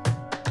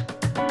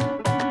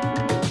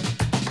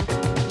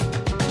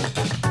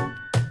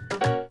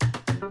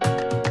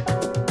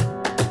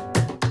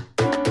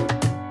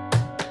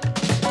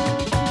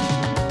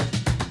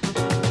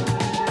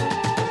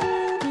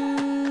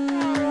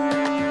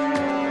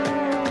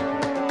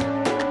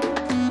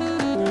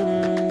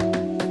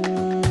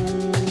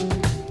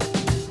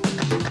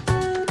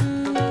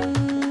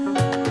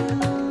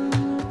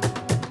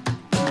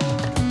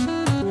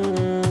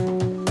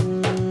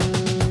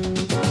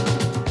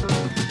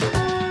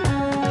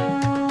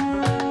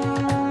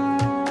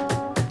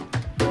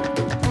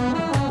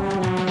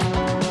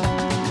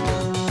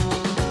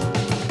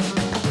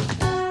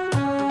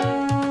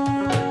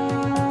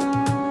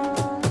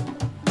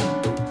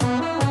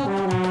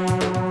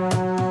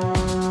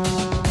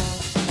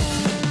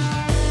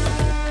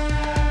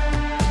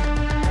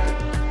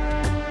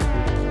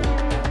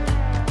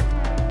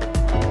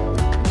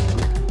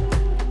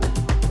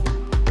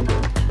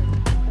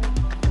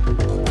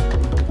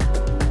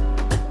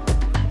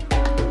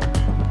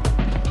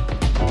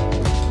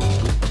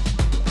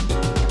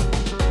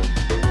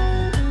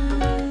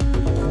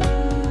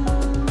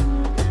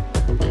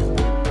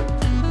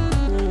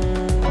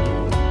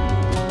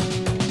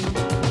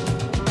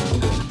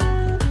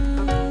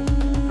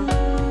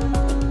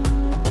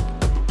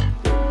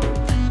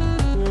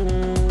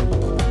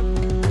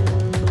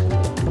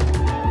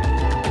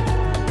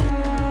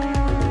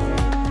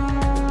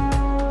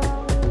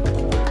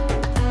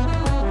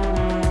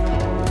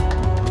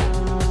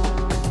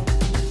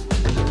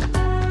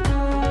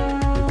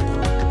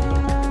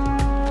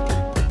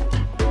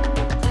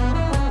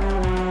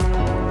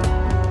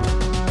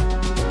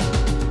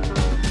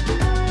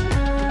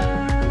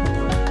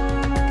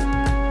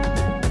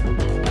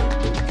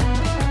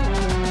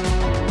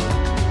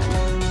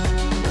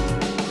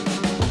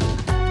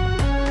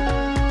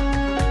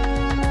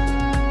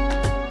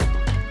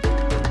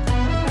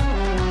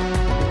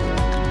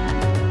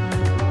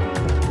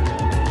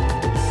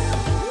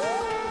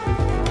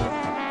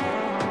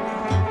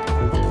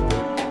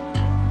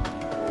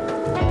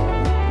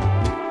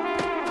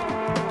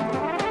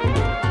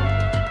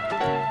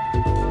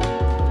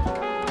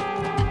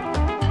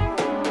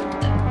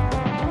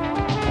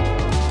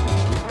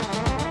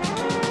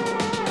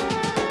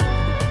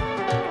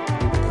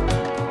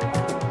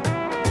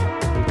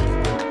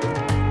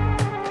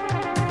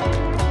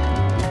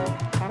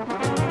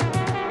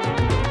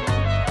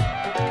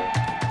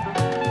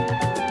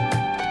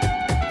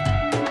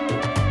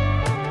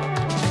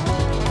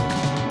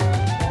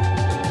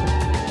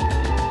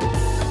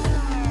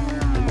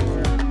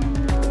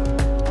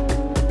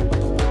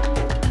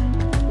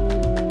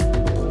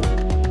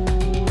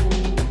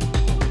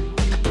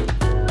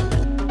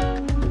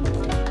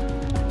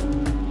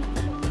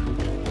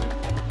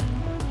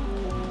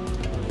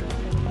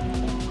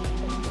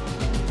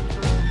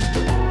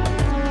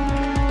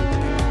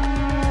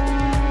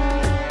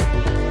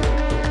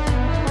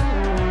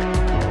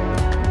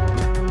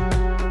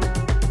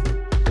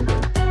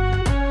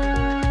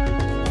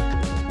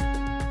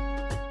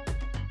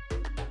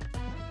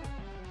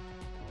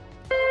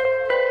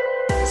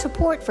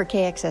 Support for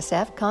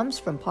KXSF comes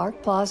from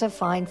Park Plaza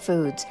Fine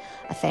Foods,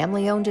 a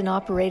family-owned and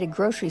operated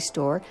grocery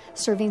store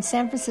serving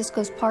San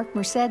Francisco's Park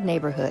Merced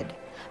neighborhood.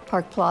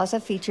 Park Plaza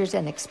features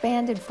an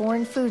expanded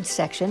foreign foods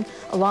section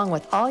along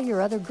with all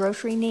your other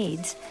grocery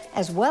needs,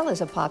 as well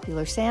as a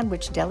popular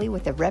sandwich deli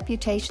with a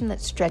reputation that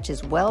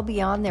stretches well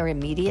beyond their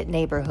immediate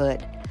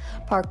neighborhood.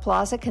 Park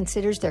Plaza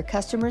considers their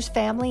customers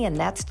family, and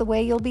that's the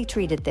way you'll be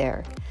treated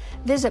there.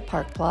 Visit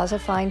Park Plaza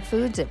Fine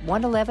Foods at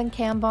 111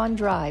 Cambon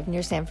Drive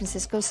near San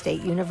Francisco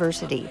State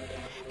University.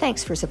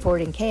 Thanks for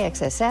supporting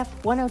KXSF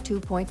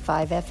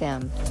 102.5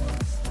 FM.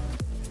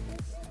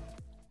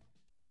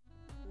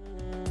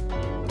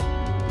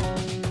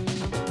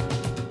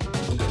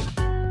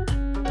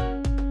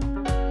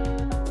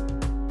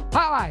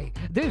 Hi,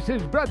 this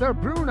is Brother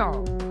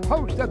Bruno,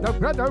 host of the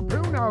Brother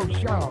Bruno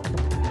Show.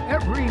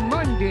 Every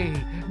Monday,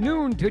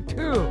 noon to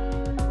 2.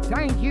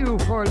 Thank you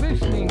for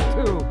listening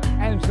to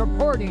and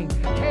supporting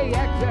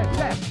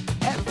KXSF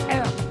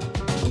FM.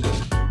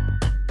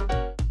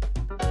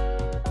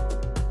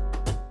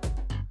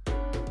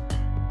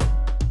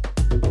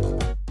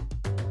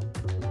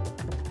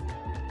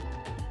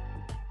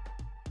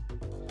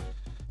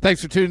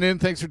 Thanks for tuning in.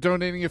 Thanks for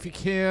donating if you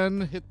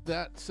can. Hit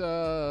that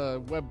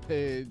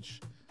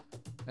webpage.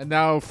 And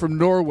now from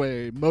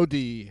Norway,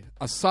 Modi,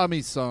 a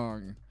Sami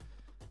song.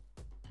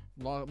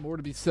 A lot more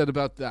to be said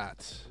about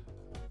that.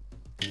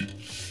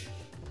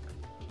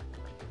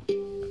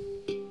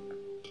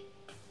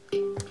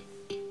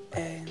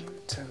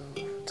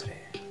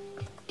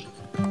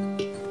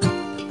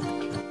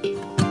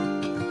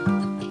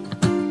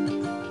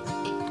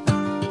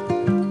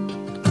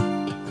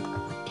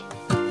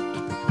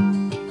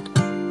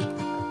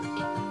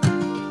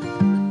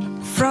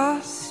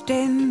 Frost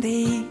in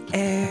the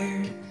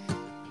air,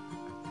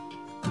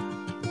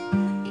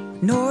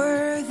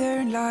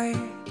 northern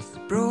lights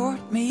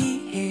brought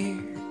me here,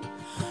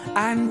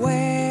 and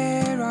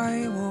where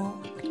I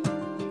walk,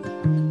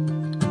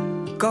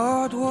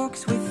 God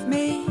walks with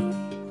me.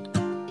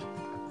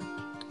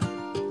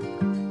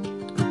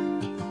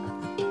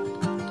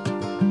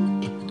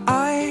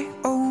 I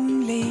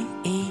only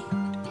eat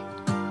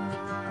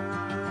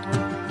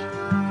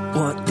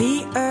what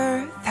the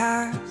earth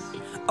has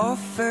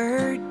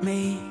offered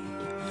me,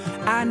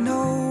 and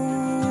no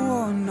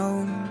one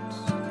owns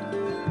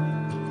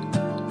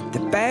the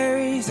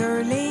berries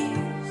or leaves.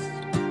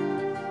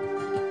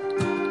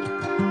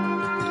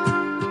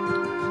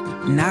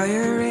 Now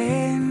you're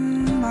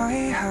in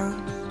my house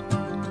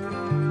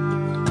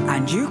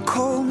and you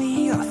call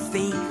me a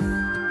thief.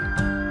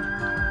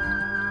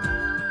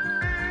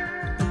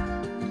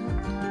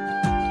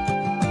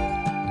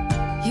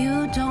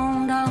 You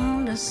don't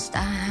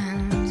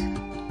understand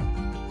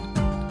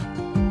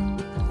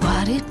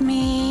what it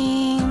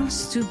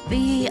means to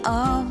be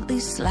of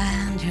this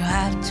land. You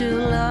have to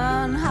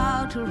learn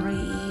how to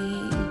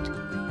read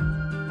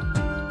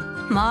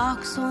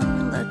marks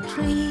on the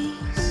trees.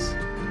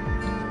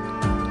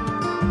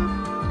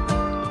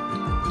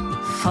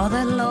 For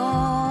the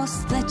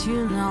laws that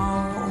you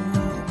know,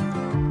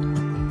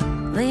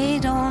 they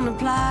don't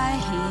apply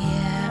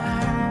here.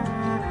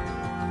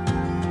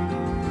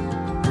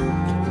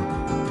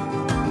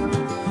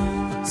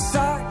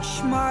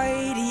 Such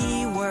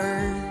mighty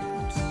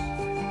words.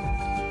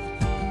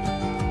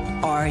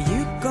 Are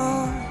you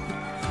God?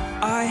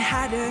 I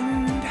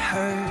hadn't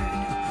heard.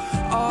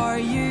 Are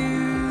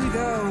you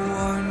the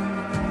one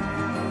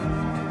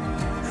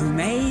who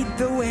made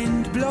the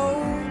wind blow?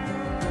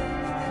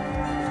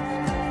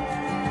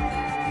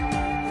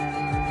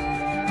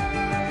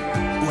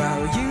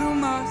 Well, you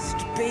must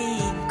be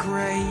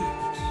great.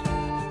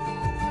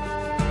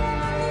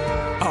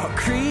 A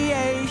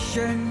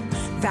creation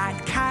that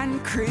can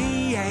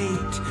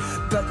create,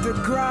 but the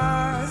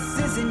grass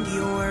isn't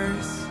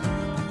yours,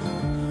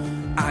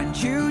 and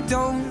you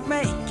don't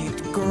make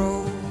it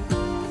grow.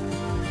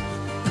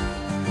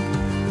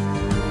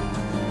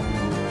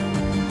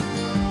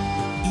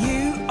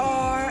 You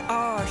are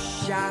a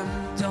sham.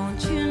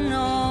 Don't you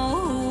know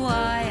who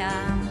I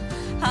am?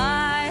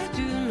 I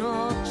do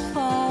not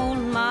fold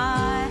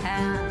my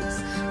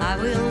hands. I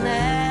will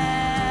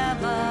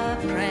never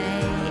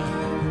pray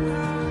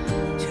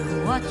to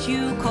what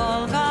you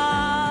call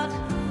God.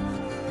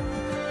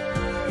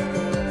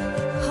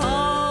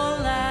 All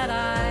that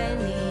I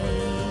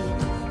need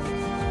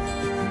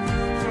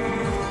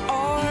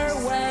are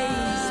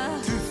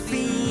ways to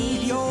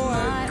feed your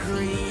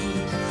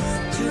greed,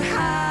 to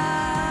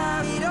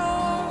have it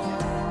all.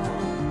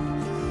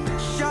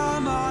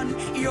 Shaman,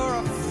 you're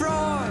a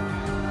fraud.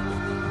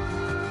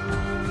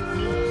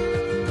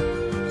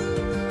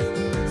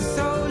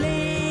 So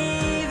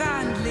leave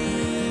and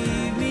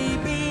leave me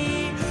be.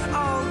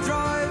 I'll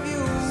drive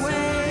you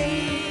away.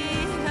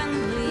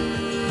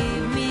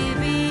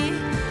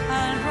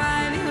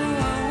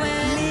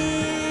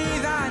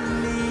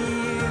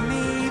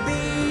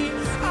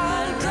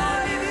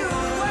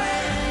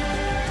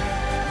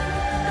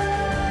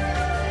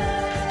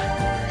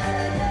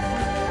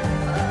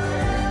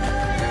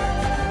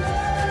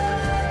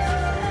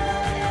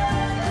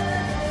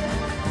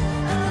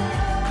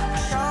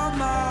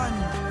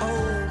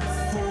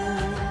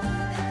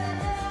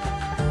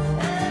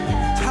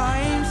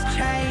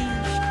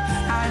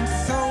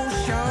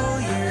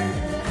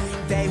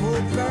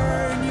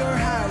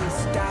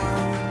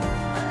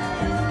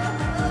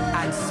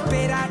 and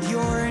spit out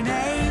your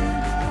name.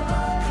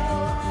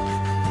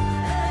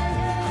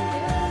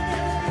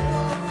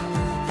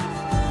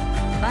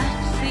 But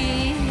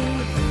see,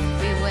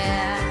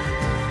 beware,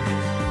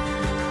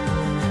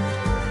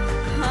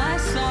 my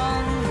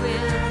song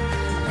will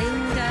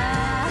linger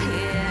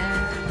here,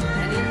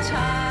 and in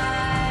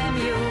time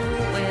you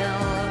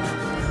will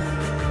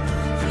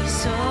be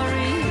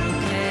sorry you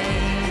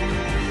came.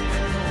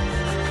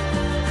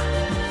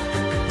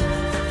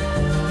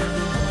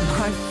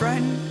 My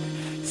friend,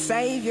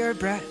 save your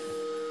breath.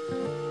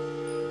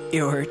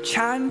 You're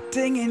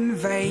chanting in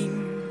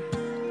vain.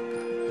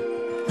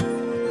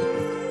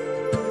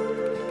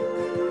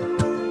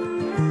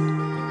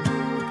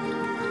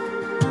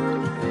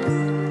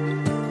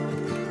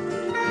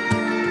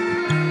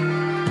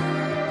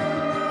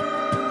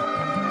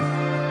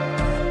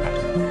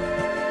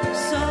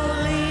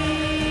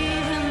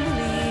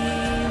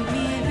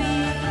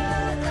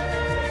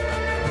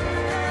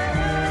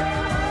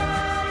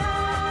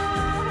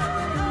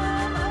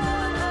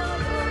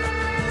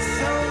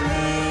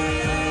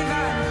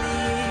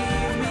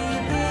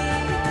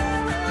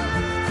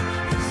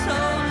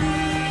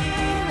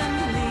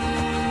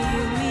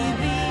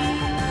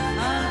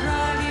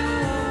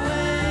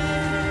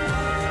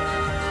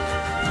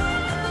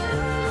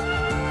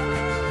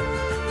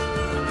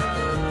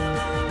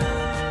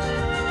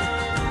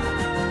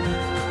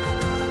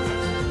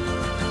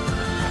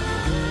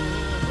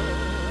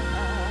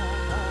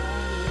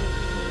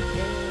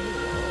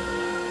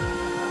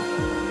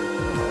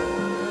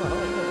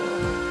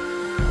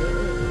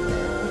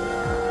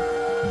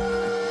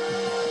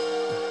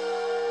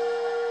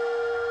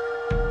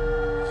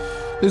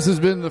 This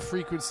has been the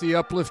Frequency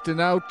Uplift and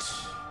Out.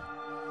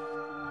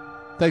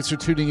 Thanks for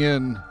tuning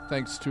in.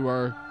 Thanks to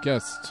our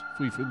guest,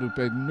 Fuifuilupe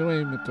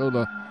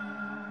Niumeitolu.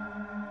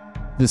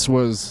 This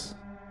was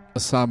a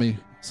Sami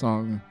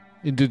song,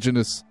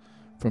 indigenous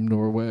from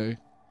Norway.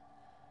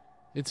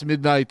 It's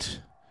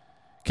midnight.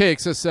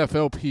 KXSF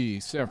LP,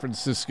 San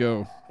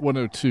Francisco,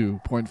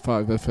 102.5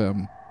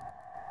 FM.